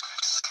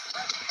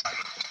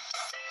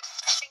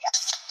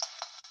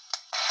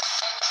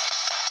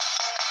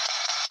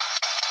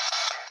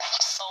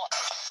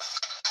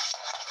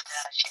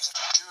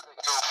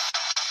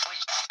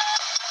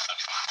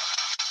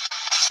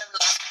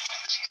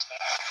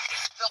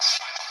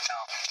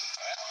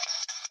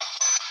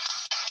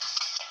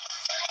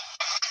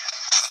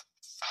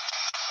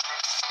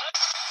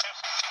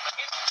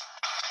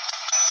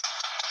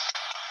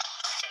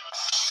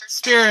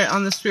 Spirit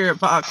on the spirit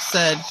box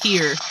said,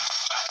 here,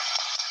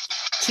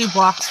 2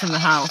 blocks from the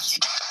house.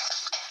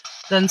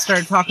 Then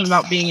started talking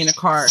about being in a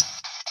car.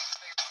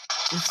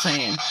 Just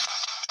saying.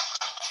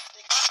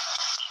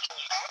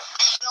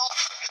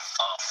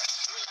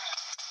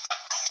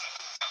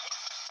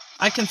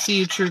 I can see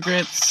you, True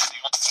Grits.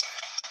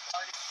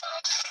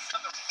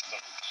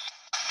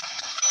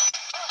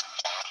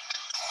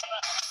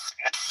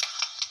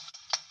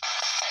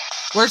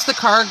 Where's the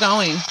car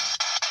going?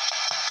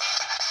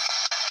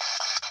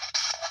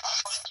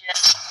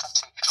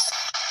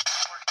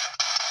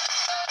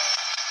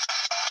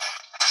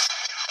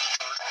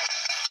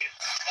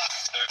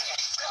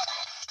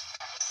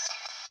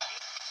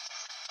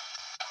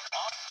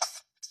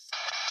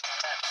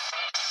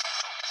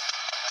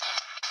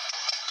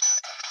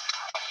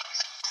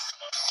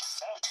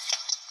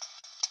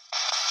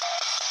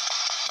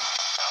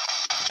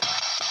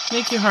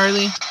 Thank you,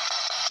 Harley.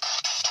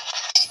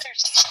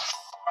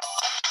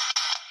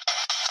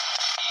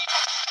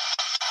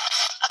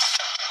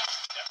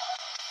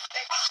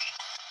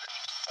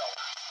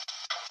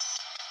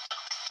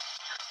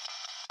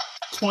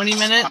 $20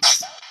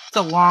 minutes? It's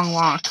a long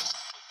walk.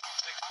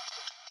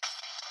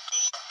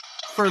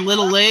 for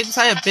little legs.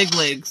 I have big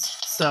legs,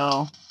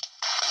 so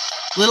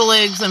little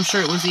legs, I'm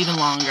sure it was even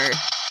longer.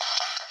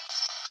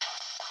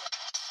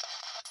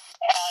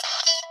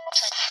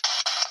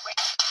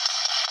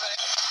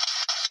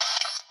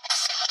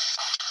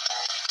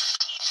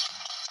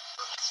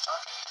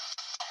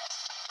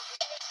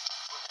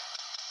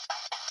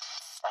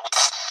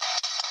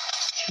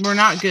 We're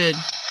not good.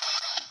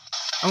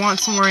 I want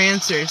some more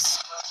answers.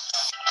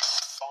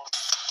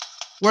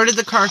 Where did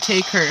the car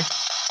take her?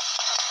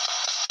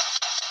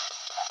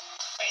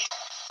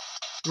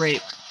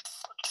 Rape.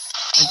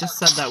 I just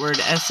said that word,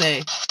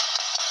 S-A.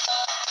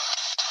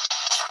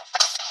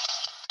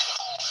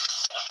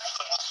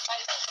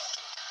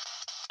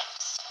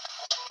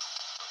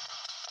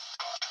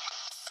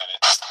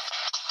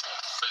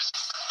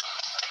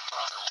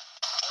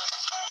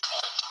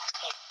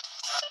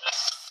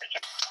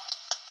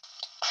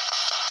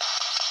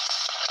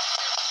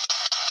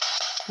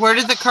 Where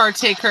did the car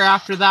take her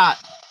after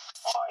that?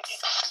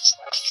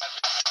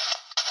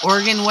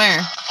 Oregon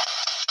where?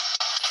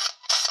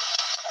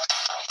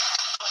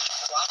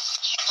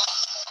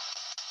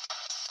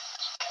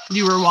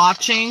 You were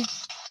watching?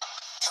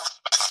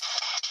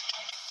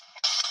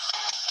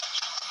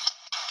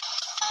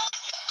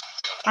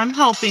 I'm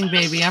helping,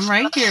 baby. I'm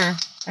right here.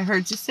 I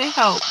heard you say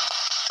help.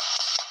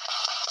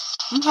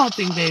 I'm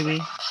helping, baby.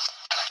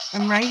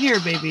 I'm right here,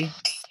 baby.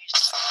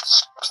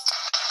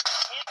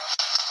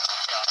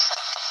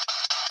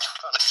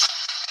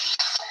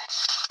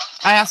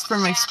 I asked for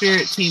my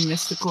spirit team,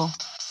 Mystical.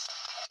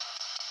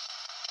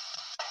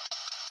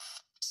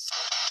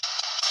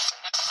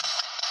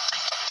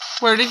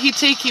 Where did he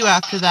take you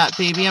after that,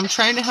 baby? I'm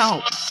trying to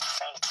help.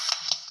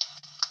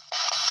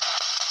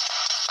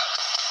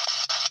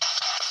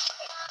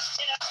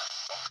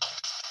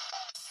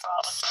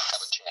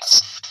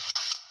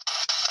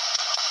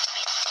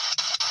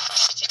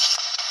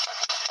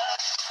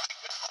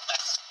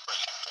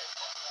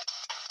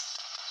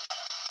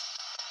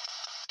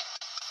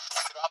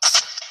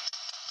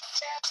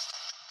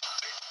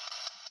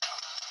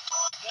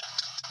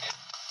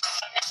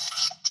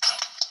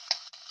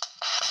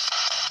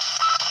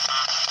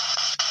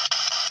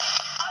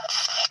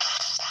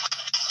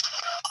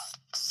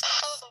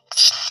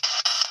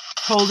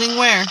 Holding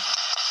where?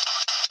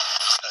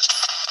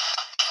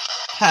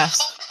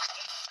 Pest.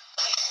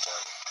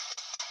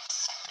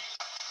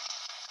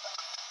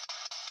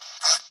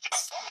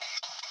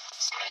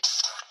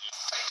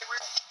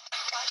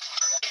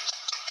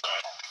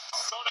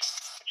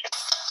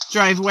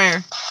 Drive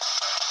where?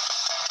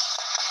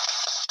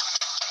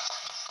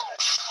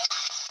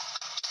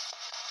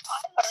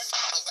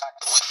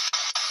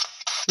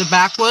 The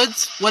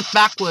backwoods? What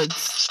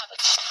backwoods?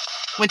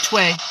 Which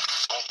way?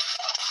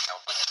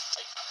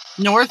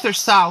 North or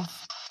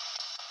south?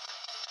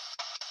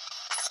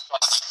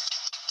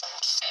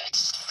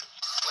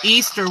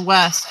 East or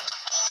west?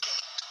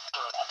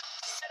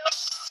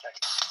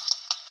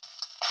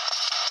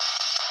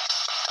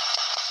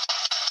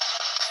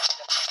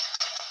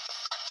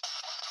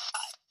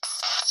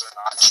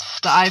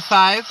 The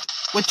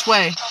I-5? Which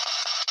way?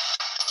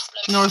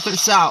 North or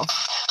south?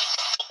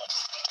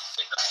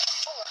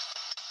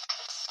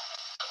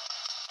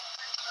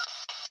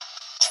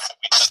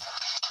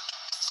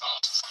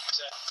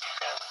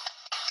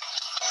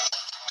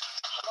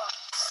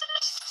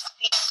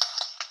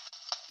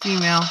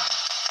 Female.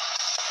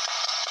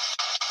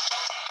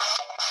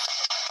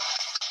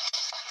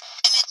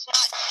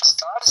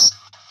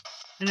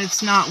 And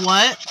it's not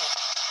what?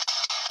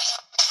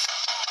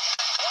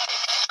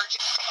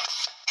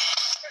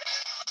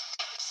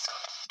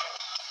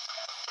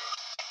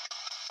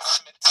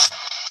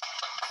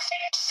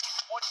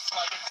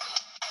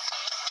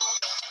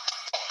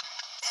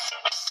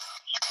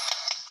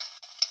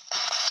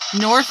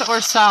 North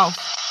or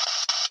south?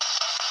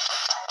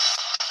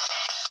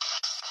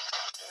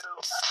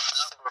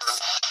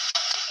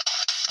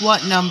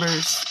 What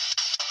numbers?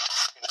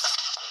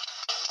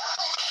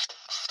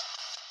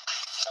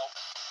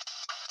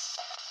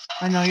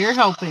 I know you're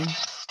helping.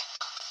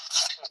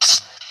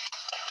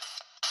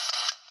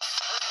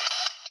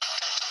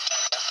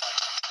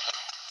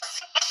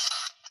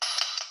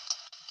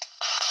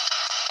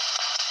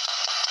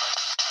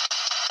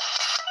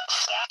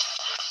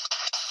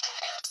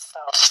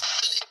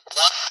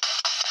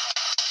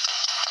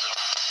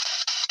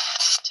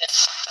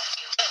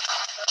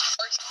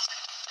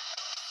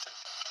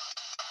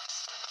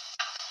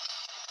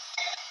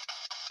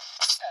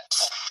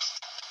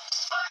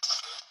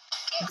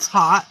 It's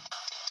hot.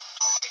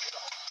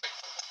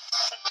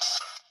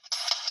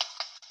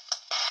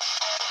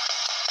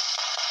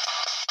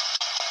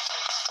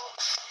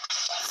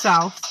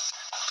 South.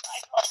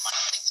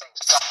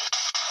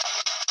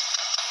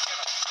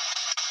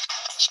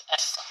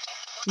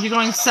 You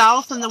going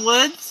south in the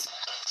woods?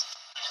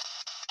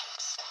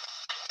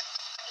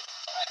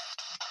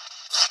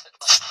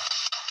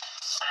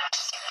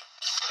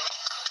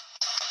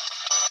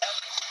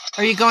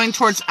 Are you going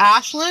towards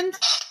Ashland?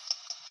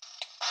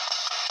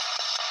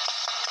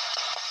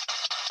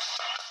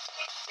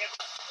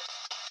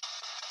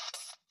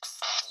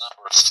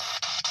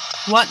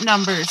 What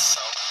numbers?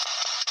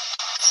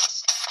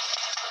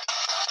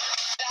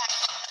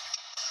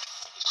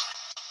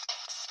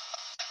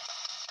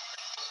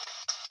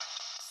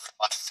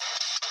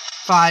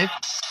 5,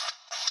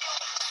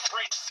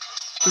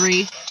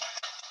 3,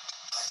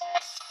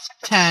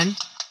 10,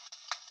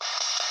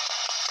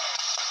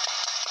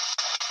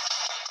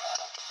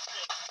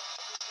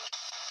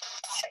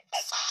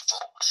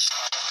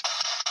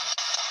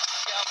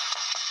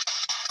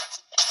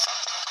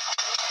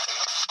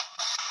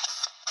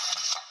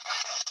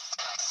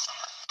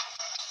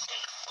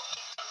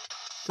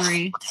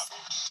 3,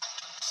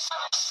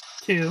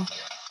 2,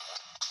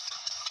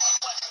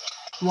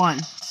 1.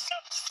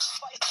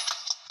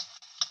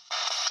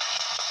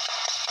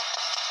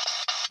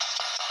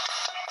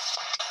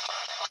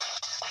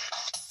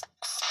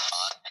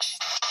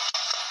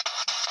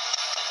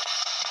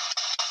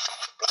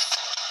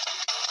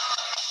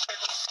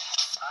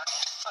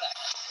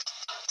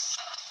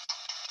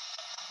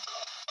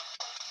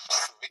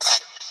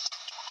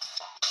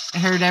 I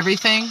heard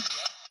everything.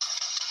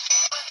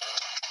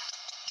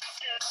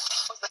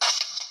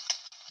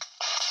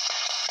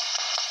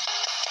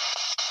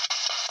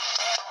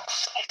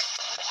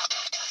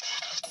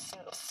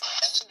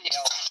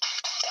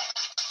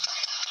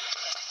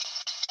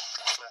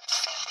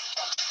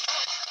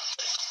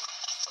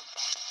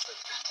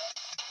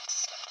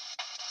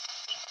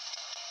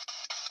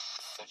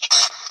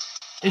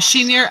 Is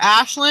she near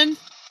Ashland?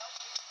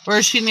 Or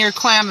is she near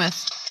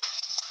Klamath?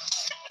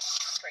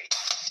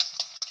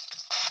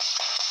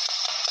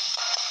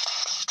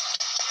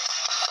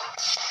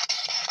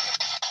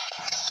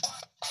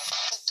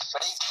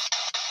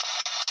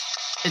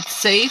 It's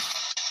safe.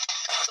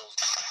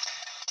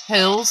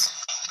 Hills.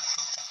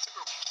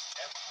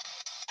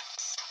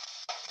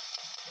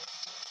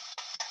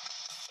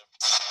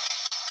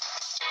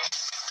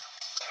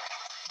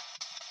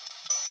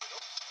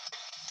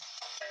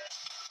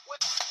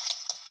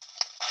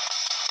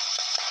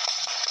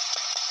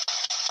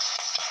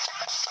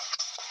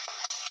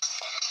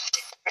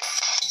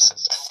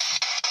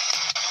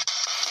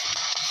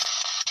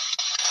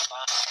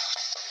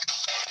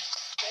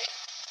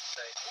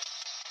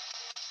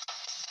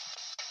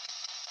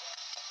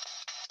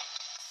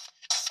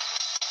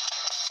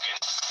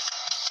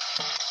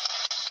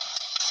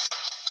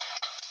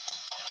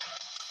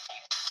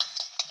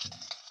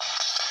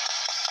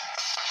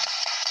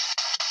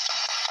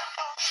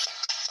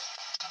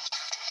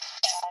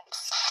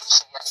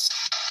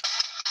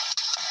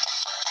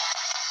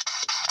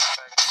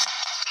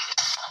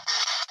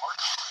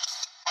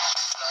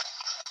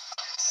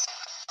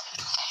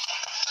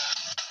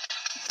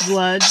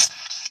 Blood.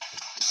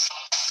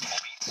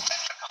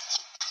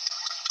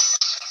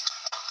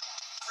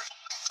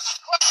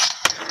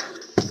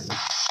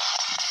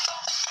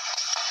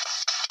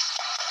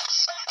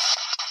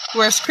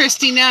 Where's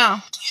Christy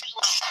now?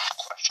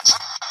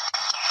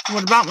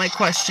 What about my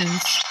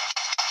questions?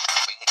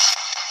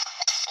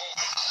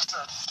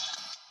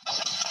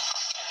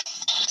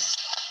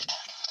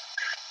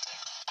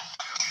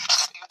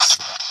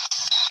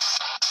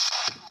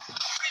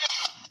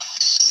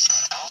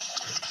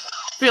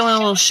 Feeling a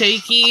little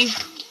shaky.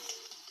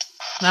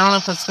 I don't know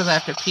if that's because I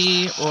have to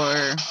pee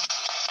or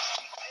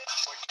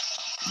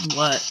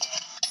what.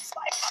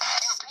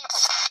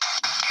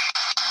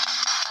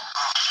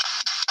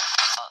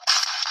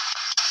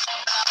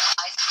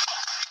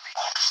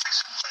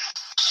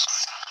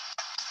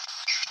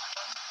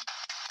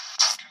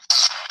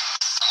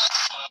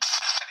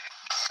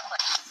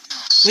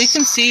 We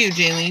can see you,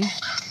 Jaylene.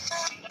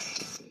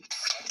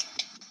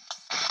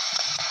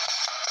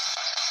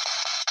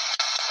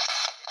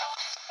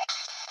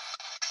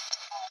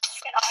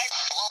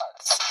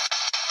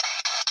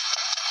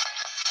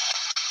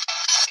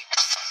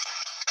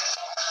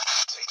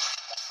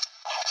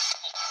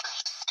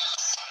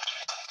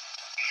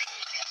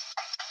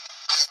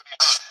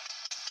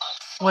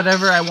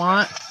 Whatever I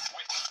want.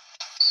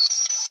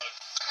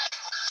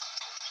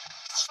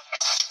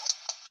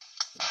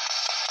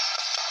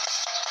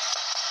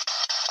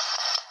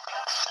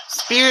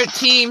 Spirit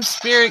team,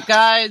 spirit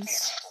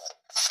guides,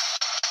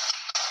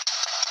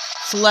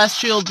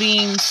 celestial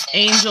beings,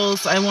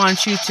 angels, I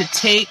want you to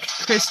take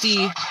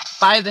Christy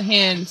by the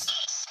hand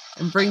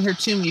and bring her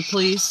to me,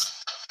 please.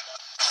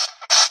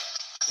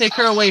 Take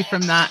her away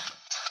from that.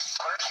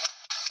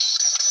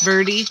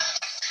 Verdi.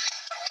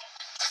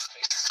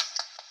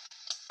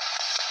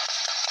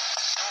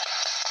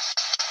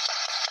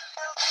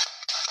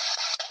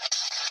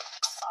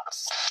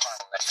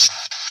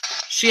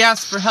 She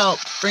asked for help.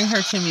 Bring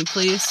her to me,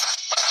 please.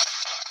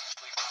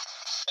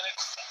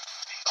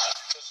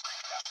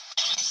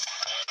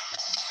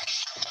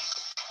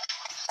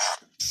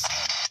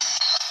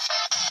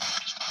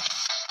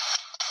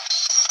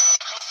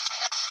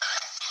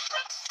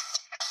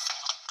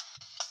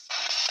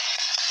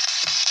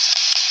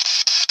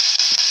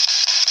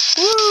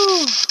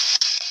 Woo!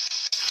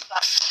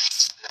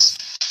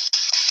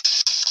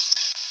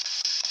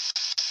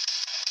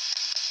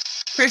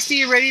 Christy,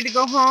 you ready to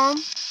go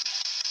home?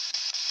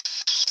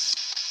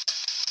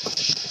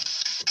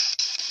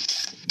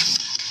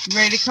 You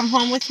ready to come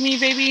home with me,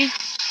 baby?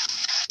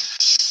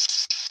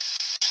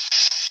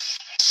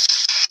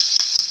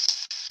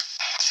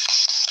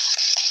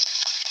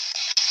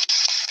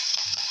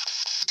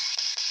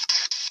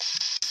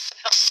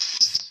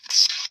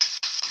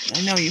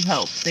 I know you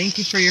help. Thank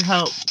you for your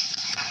help.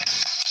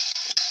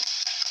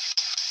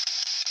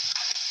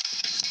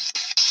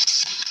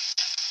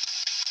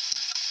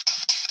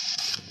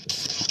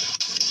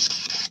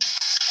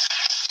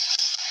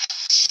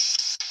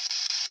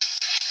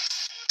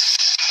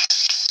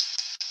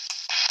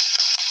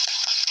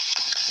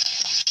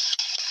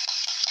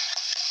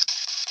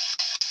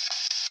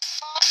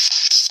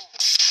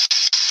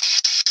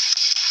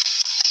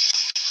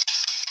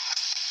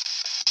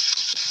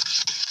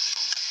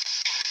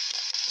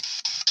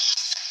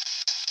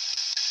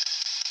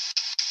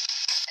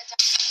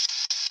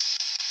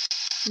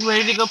 You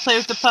ready to go play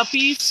with the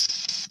puppies?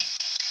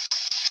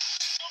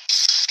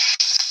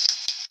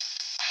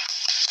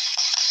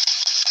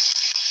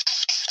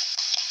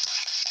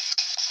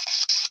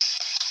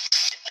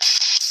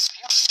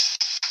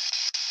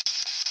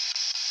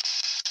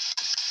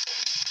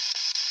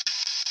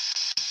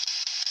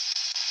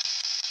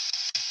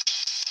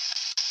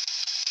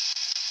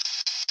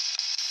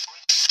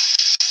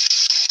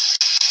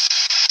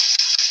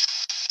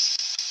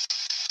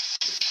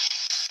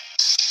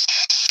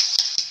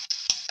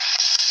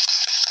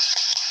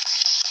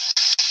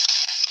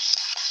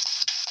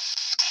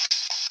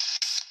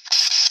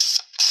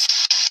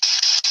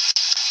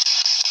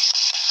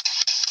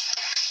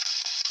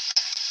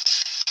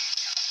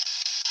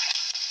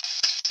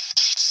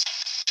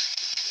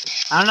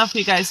 I don't know if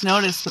you guys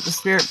noticed, but the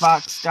spirit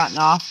box gotten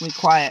awfully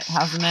quiet,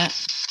 hasn't it?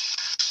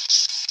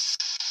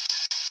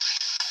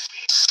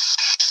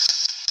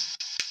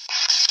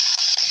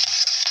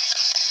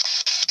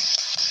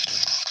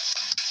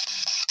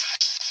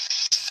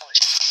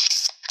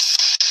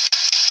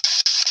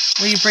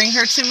 Will you bring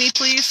her to me,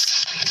 please?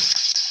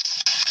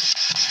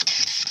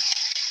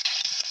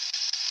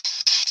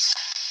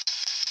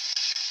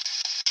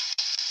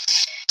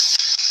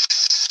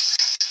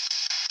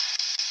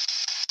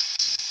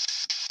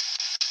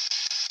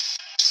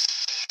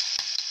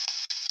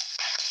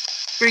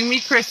 Bring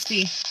me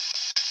Christy.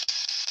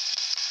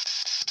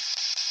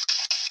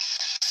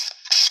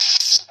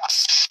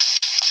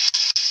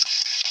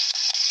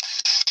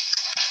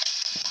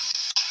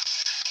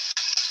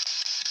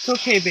 It's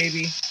okay,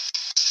 baby.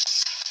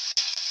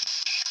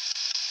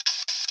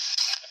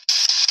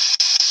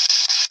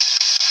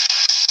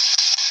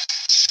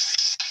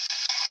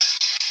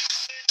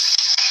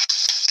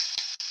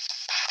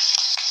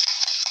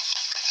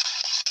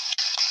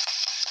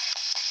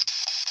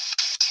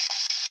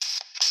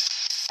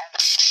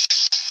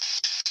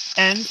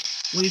 And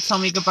will you tell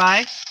me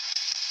goodbye?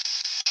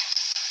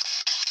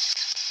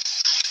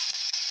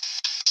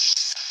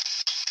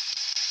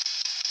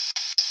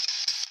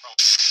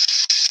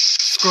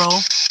 Scroll.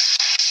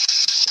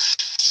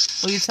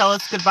 Will you tell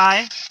us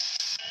goodbye?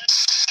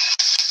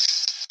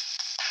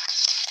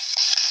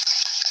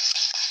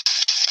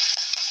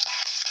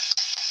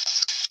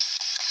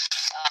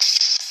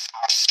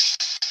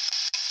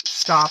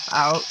 Stop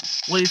out.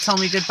 Will you tell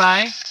me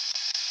goodbye?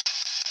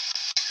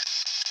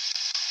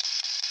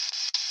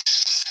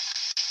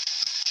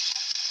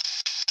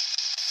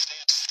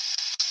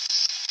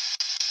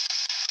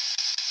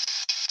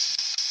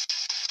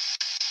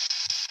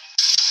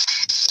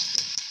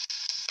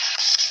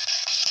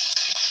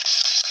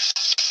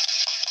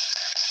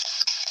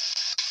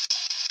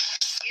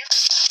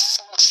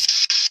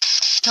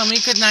 Tell me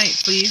good night,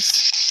 please.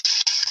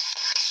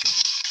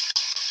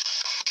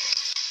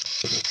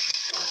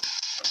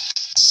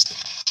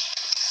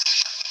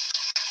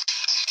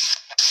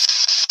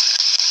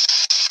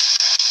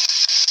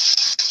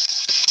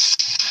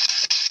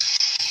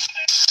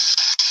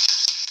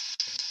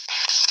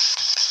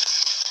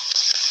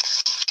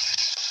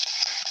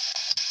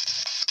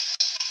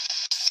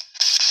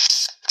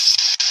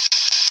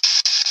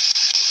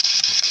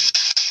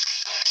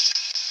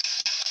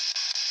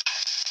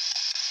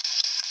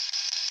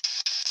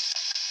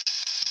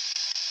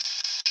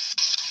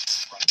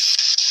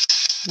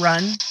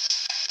 Run.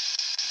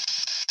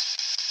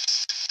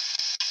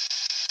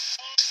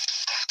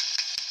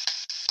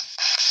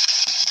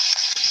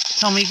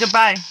 Tell me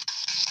goodbye.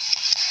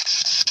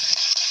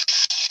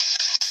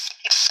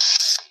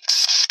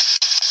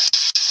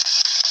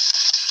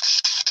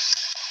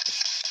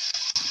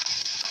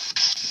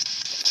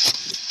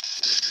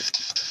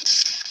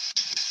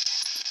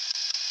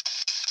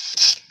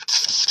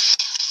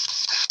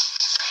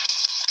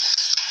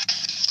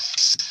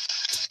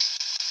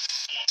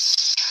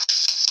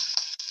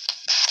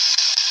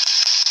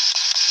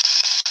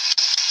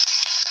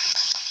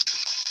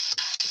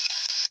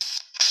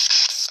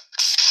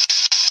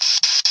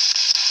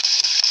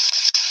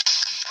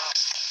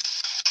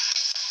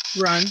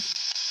 Run.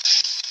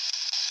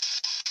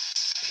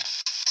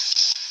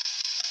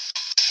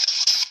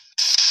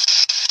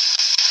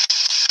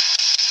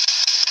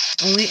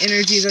 Only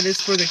energy that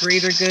is for the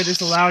greater good is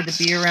allowed to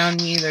be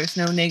around me. There's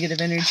no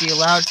negative energy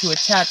allowed to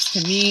attach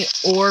to me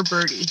or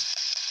Birdie.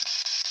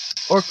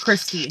 or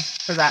Christy,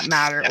 for that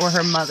matter, or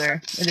her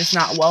mother. It is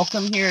not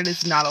welcome here. It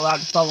is not allowed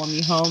to follow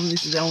me home.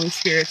 These are the only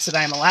spirits that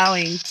I'm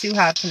allowing to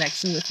have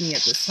connection with me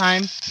at this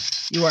time.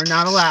 You are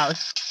not allowed.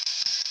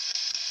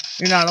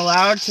 You're not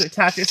allowed to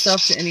attach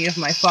yourself to any of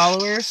my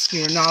followers.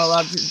 You are not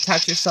allowed to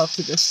attach yourself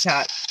to this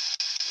chat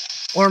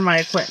or my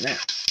equipment.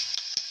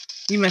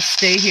 You must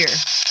stay here.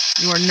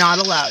 You are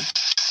not allowed.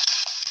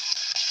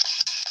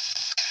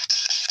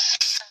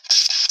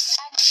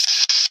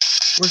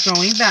 We're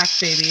going back,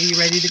 baby. Are you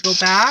ready to go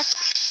back?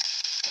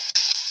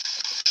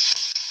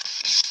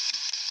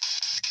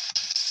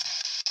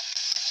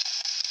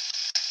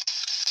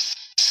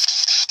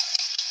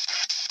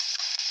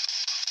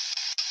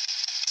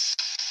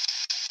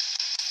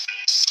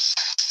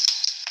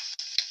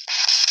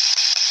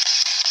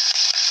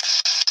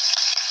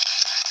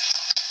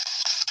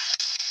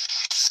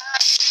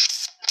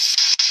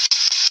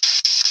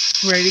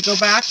 Ready to go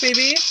back,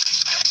 baby?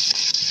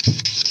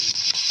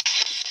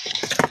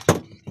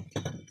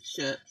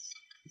 Shit.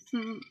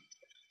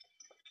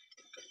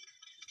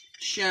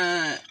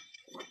 Shut.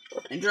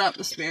 I dropped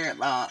the spirit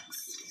box.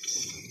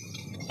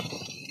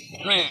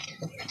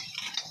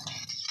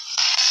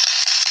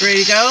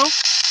 Ready to go?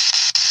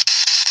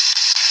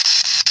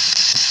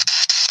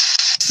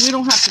 We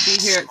don't have to be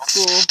here at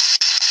school.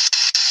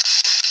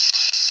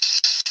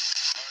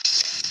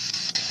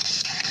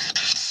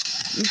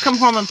 You come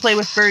home and play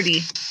with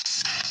Birdie.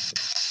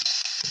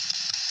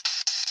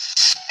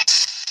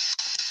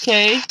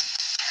 Okay?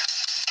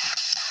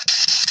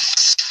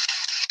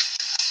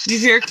 You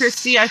hear,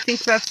 Christy? I think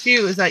that's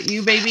you. Is that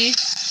you, baby?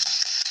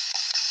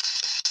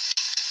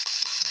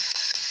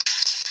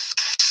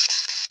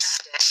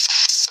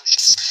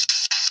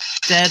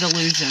 Dead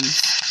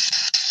illusions.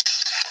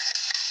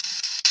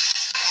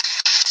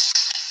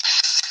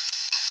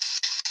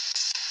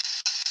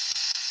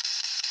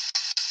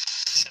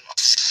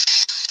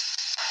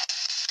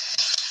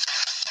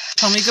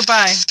 Tell me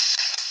goodbye.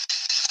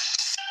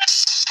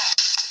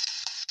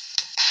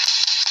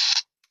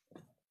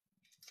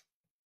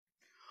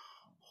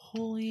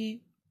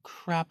 Holy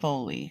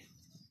crapoly.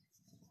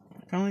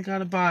 Finally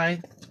got a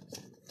bye.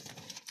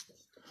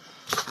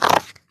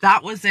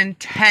 That was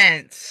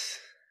intense.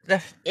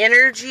 The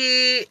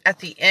energy at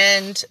the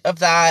end of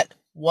that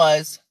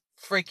was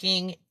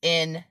freaking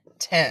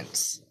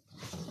intense.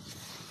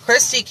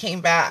 Christy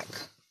came back.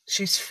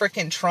 She's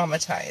freaking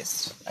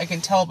traumatized. I can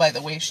tell by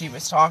the way she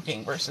was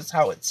talking versus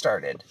how it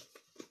started.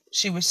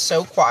 She was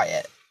so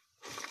quiet.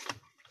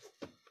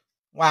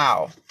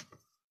 Wow.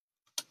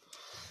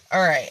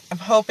 Alright, I'm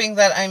hoping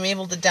that I'm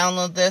able to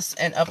download this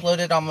and upload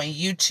it on my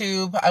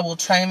YouTube. I will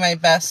try my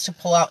best to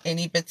pull out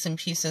any bits and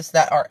pieces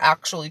that are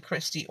actually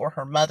Christy or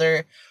her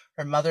mother.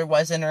 Her mother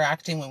was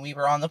interacting when we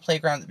were on the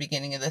playground at the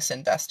beginning of this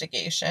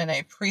investigation. I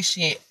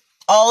appreciate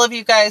all of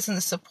you guys and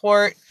the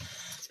support,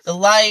 the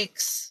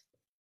likes,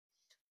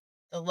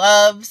 the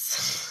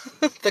loves,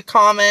 the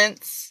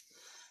comments.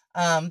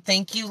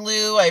 Thank you,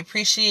 Lou. I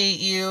appreciate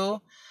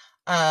you.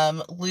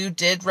 Lou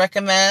did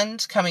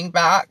recommend coming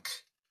back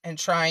and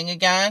trying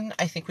again.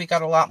 I think we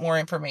got a lot more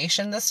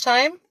information this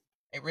time.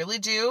 I really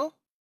do.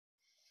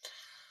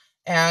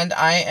 And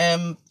I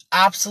am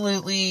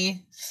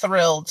absolutely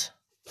thrilled.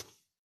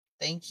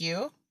 Thank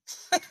you.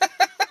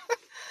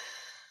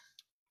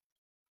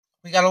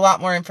 We got a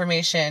lot more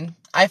information.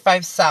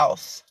 I-5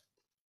 South.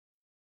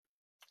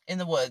 In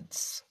the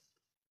woods.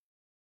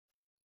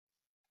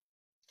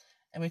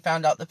 And we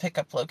found out the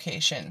pickup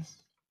location.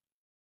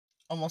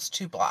 Almost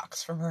 2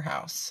 blocks from her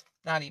house.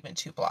 Not even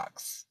 2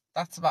 blocks.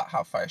 That's about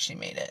how far she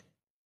made it.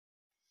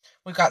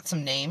 We got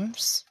some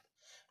names.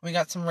 We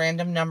got some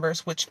random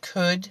numbers, which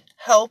could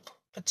help.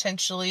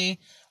 Potentially,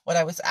 what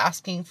I was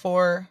asking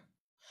for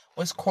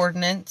was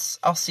coordinates.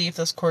 I'll see if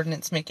those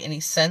coordinates make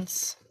any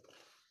sense.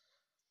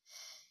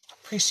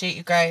 Appreciate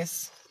you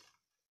guys.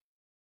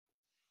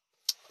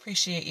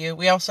 Appreciate you.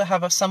 We also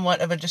have a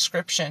somewhat of a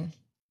description.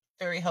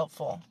 Very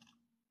helpful.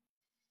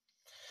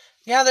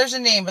 Yeah, there's a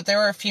name, but there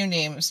were a few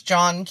names.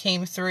 John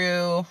came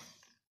through.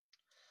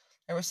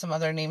 There were some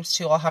other names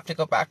too. I'll have to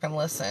go back and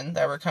listen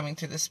that were coming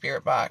through the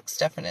spirit box.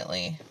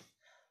 Definitely.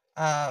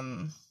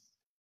 We'll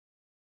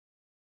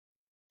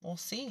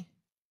see.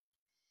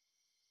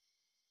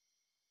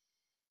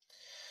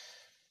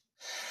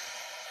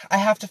 I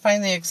have to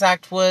find the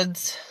exact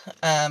woods.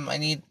 I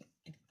need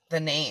the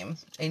name.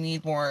 I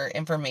need more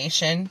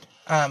information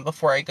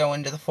before I go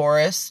into the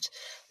forest.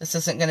 This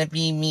isn't going to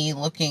be me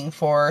looking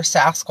for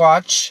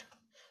Sasquatch.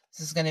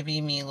 This is going to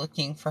be me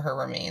looking for her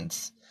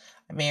remains.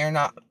 I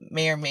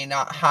may or may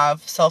not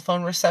have cell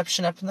phone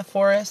reception up in the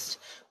forest.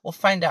 We'll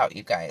find out,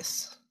 you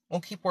guys.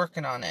 We'll keep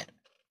working on it.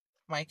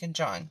 Mike and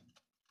John.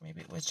 Maybe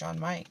it was John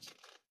Mike.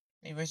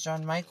 Maybe it was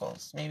John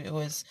Michaels. Maybe it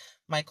was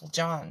Michael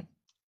John.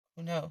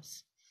 Who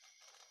knows?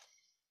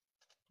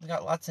 We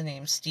got lots of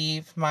names.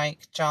 Steve,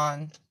 Mike,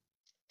 John.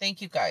 Thank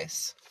you,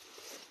 guys.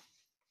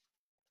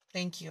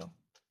 Thank you.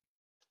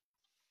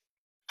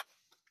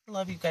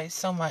 Love you guys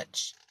so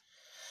much.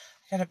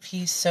 I gotta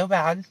pee so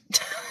bad.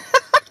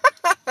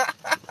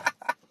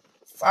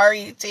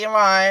 Sorry,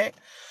 TMI.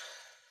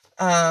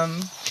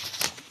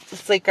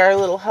 It's like our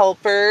little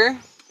helper.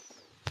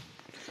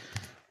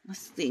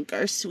 Let's thank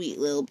our sweet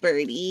little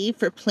birdie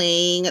for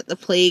playing at the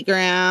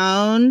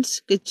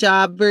playground. Good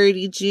job,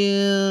 Birdie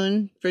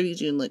June. Birdie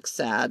June looks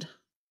sad.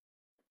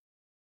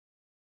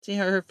 See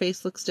how her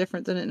face looks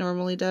different than it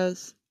normally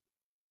does?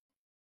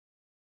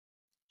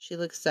 She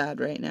looks sad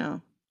right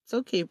now. It's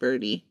okay,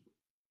 Birdie.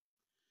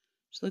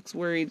 She looks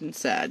worried and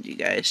sad, you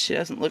guys. She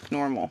doesn't look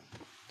normal.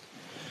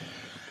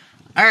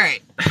 All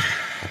right.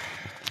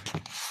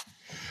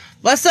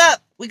 What's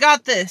up? We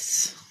got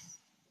this.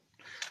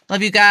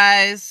 Love you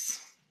guys.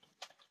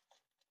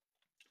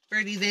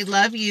 Birdie, they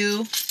love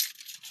you.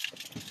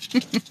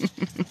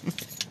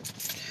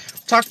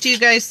 Talk to you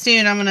guys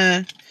soon. I'm going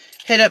to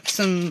hit up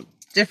some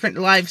different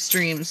live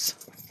streams.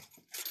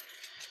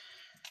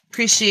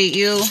 Appreciate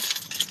you.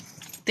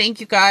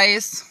 Thank you,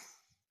 guys.